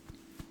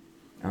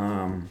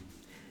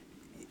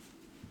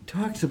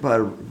 Talks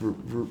about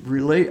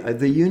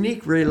the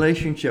unique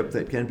relationship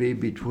that can be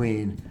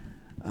between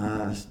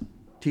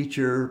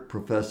teacher,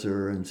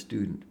 professor, and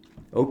student.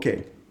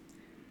 Okay.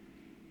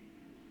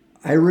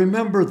 I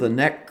remember the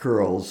neck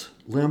curls,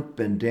 limp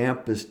and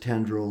damp as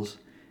tendrils,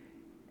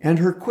 and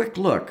her quick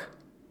look,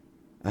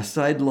 a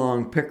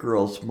sidelong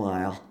pickerel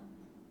smile,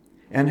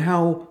 and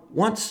how,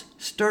 once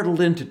startled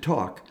into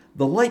talk,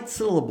 the light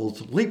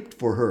syllables leaped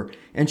for her,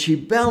 and she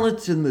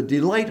balanced in the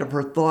delight of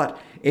her thought,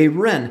 a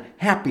wren,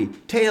 happy,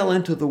 tail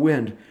into the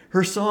wind,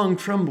 her song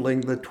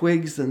trembling the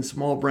twigs and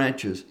small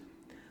branches.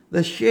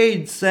 The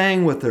shades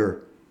sang with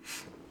her.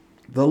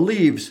 The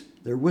leaves,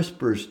 their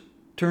whispers,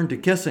 turned to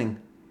kissing,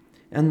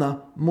 and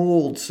the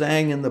mold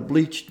sang in the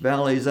bleached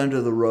valleys under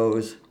the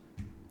rose.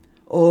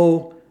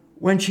 Oh,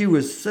 when she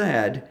was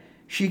sad,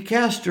 she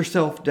cast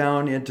herself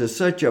down into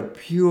such a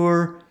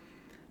pure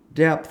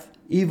depth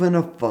even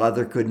a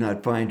father could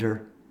not find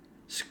her,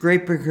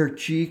 scraping her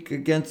cheek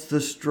against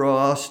the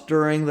straw,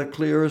 stirring the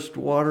clearest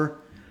water.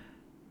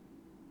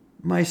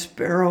 My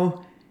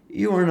sparrow,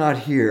 you are not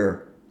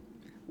here,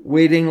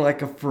 waiting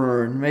like a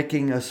fern,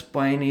 making a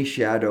spiny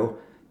shadow.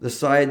 The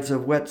sides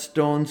of wet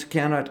stones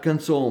cannot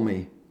console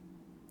me,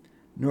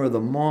 nor the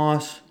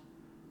moss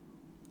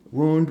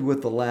wound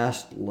with the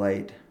last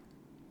light.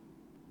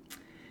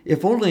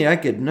 If only I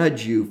could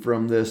nudge you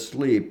from this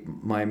sleep,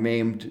 my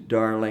maimed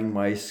darling,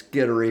 my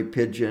skittery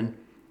pigeon.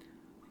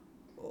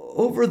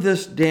 Over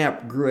this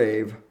damp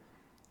grave,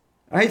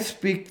 I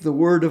speak the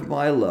word of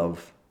my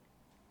love.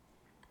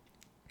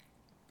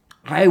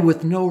 I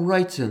with no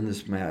rights in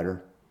this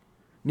matter,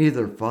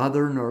 neither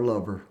father nor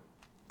lover.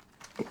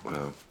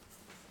 Wow.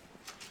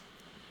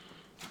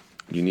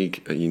 A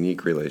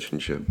unique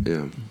relationship,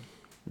 yeah.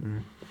 Mm-hmm.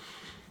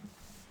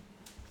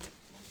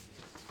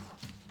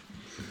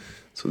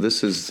 So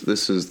this is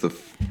the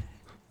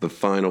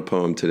final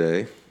poem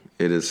today.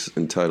 It is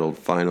entitled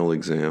Final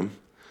Exam.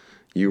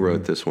 You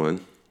wrote this one.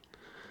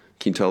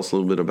 Can you tell us a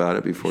little bit about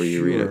it before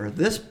you read it? Sure.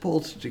 This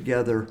pulls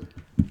together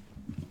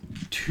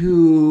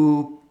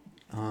two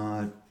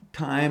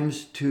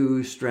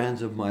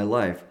strands of my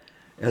life,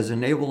 as a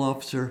naval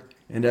officer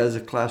and as a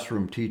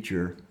classroom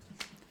teacher,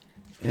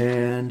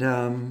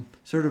 and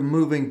sort of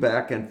moving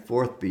back and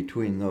forth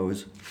between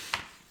those.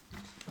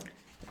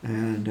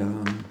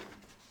 And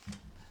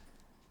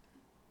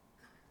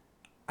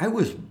I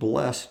was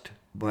blessed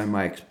by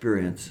my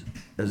experience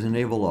as a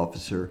naval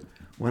officer.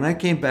 When I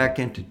came back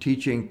into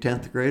teaching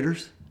 10th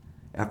graders,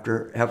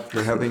 after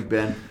having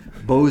been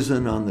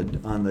bosun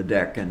on the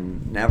deck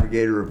and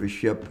navigator of a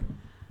ship,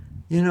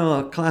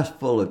 a class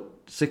full of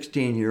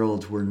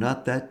 16-year-olds were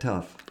not that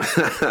tough.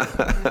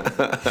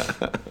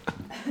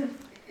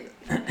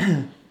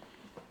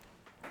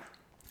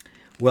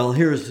 Well,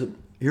 here is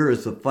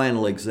the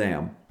final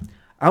exam.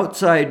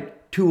 Outside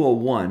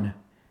 201,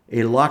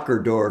 a locker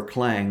door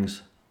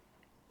clangs.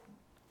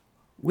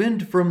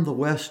 Wind from the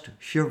west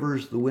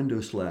shivers the window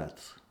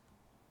slats.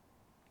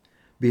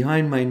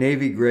 Behind my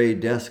navy gray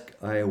desk,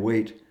 I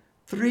await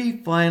 3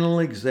 final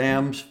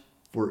exams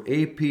for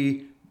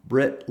AP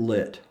Brit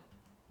Lit.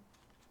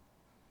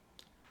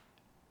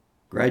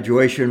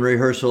 Graduation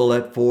rehearsal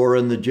at 4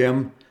 in the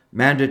gym,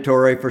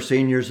 mandatory for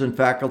seniors and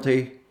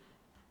faculty.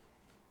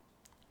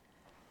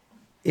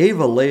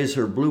 Ava lays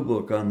her blue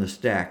book on the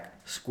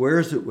stack,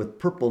 squares it with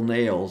purple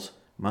nails,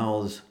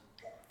 mouths,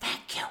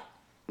 "Thank you."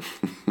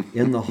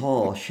 In the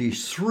hall, she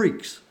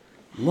shrieks,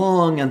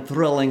 long and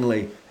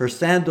thrillingly, her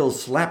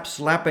sandals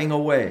slapping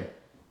away.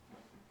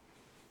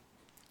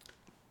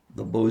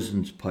 The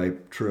bosun's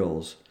pipe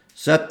trills.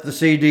 Set the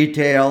sea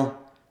detail,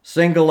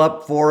 single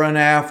up fore and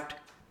aft,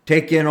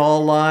 take in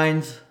all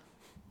lines.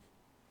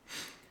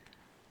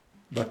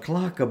 The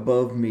clock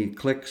above me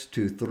clicks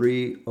to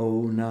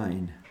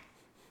 3:09.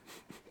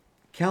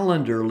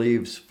 Calendar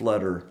leaves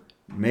flutter.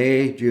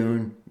 May,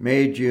 June,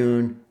 May,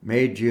 June,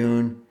 May,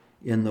 June,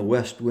 in the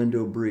west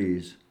window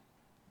breeze.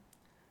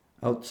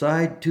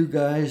 Outside, 2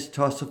 guys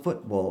toss a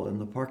football in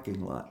the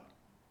parking lot.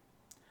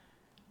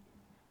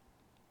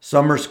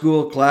 Summer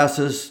school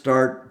classes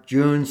start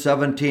June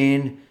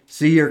 17.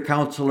 See your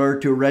counselor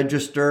to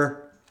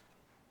register.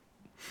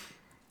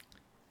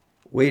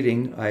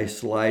 Waiting, I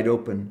slide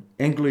open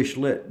English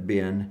Lit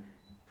bin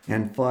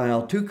and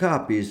file 2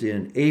 copies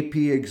in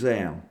AP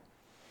exam.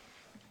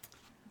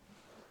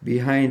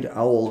 Behind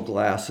owl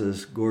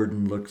glasses,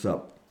 Gordon looks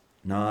up,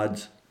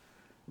 nods,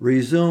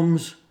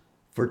 resumes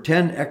for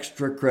 10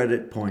 extra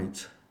credit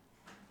points.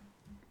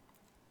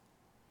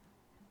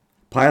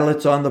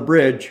 Pilots on the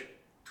bridge.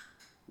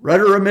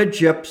 Rudder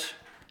amidships.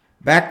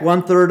 Back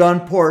 1/3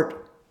 on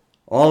port.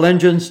 All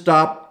engines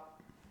stop.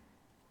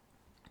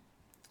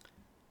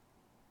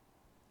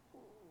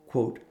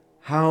 Quote,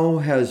 how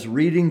has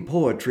reading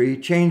poetry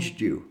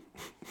changed you?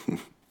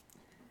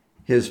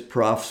 His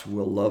profs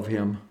will love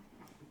him.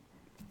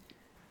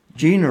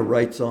 Gina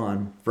writes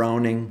on,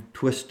 frowning,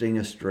 twisting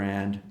a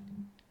strand.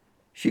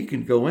 She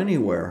can go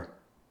anywhere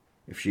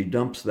if she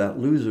dumps that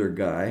loser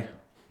guy.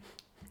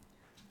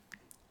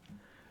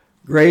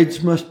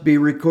 Grades must be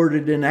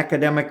recorded in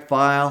academic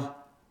file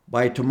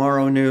by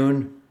tomorrow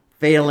noon.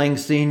 Failing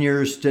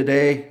seniors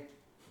today.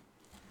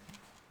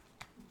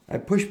 I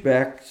push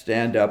back,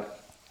 stand up.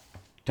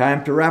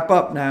 Time to wrap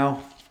up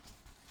now.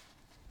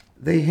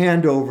 They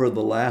hand over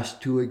the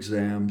last 2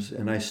 exams,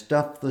 and I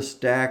stuff the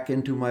stack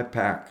into my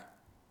pack.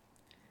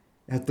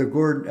 At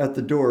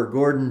the door,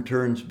 Gordon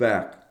turns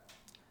back.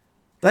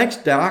 Thanks,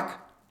 Doc.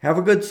 Have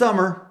a good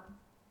summer.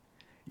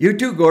 You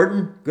too,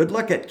 Gordon. Good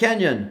luck at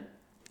Kenyon.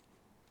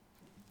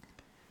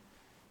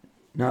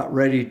 Not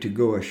ready to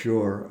go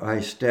ashore,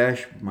 I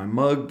stash my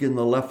mug in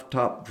the left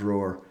top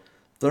drawer,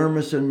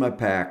 thermos in my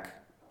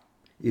pack,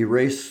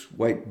 erase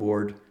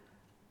whiteboard,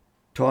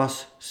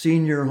 toss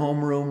senior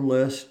homeroom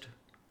list,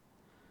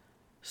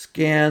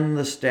 scan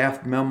the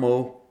staff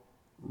memo,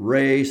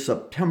 Ray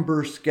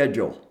September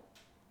schedule.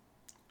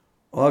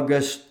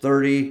 August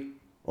 30,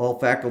 all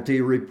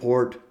faculty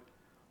report.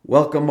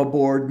 Welcome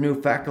aboard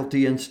new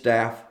faculty and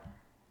staff.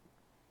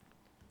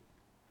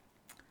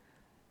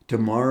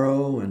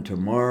 Tomorrow and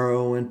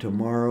tomorrow and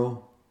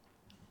tomorrow.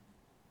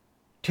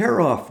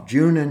 Tear off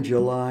June and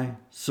July,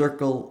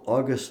 circle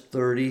August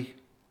 30.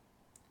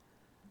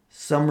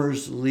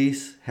 Summer's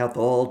lease hath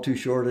all too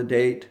short a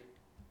date.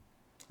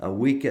 A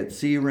week at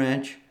Sea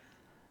Ranch,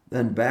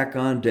 then back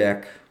on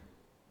deck.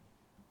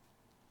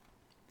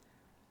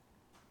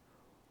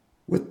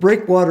 With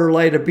breakwater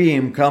light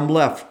abeam, come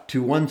left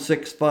to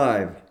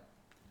 165.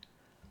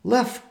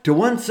 Left to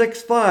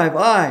 165,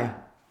 aye.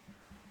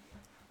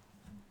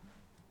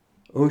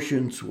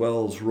 Ocean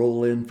swells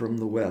roll in from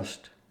the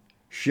west,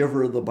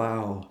 shiver the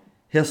bow,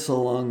 hiss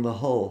along the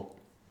hull.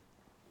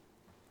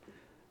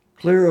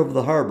 Clear of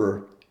the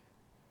harbor,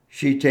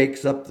 she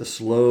takes up the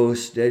slow,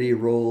 steady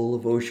roll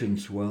of ocean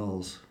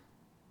swells.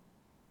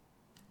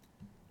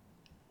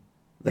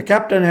 The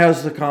captain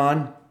has the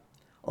con.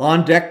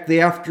 On deck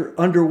the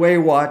underway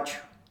watch.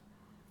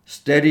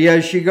 Steady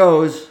as she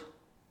goes.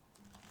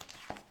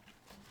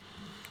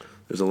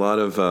 There's a lot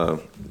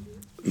of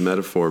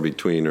metaphor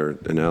between, or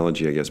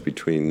analogy, I guess,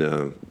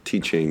 between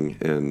teaching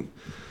and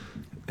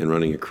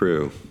running a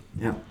crew.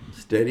 Yeah,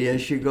 steady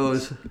as she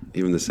goes.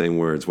 Even the same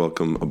words,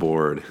 welcome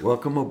aboard.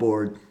 Welcome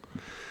aboard.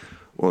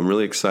 Well, I'm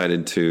really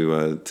excited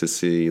to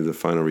see the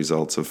final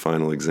results of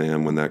final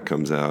exam when that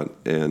comes out.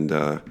 And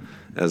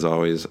as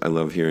always, I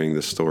love hearing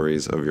the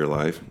stories of your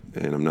life.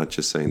 And I'm not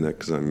just saying that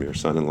because I'm your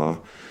son-in-law,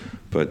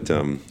 but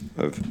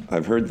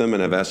I've heard them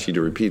and I've asked you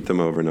to repeat them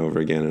over and over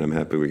again. And I'm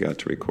happy we got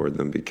to record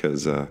them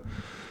because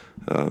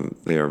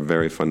they are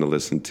very fun to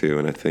listen to.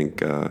 And I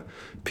think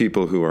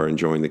people who are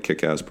enjoying the Kick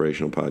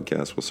Aspirational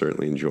podcast will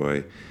certainly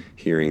enjoy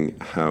hearing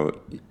how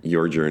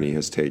your journey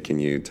has taken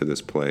you to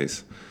this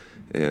place.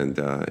 and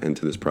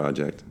into this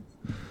project.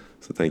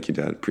 So thank you,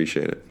 Dad.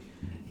 Appreciate it.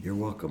 You're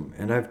welcome.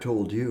 And I've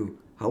told you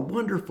how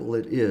wonderful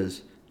it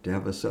is to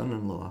have a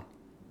son-in-law.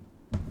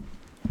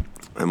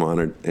 I'm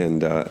honored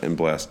and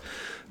blessed.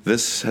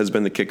 This has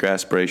been the Kicker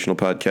Aspirational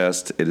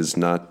Podcast. It is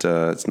not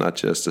it's not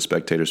just a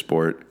spectator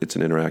sport. It's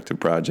an interactive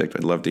project.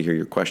 I'd love to hear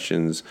your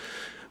questions,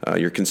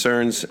 your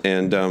concerns,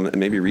 and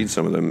maybe read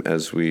some of them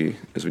as we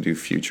do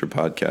future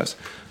podcasts.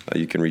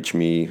 You can reach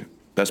me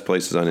best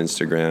places on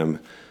Instagram,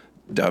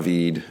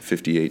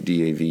 Daveed58,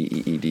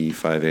 DAVEED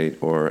 58,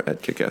 or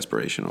at Kick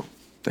Aspirational.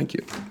 Thank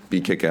you.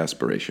 Be Kick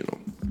Aspirational.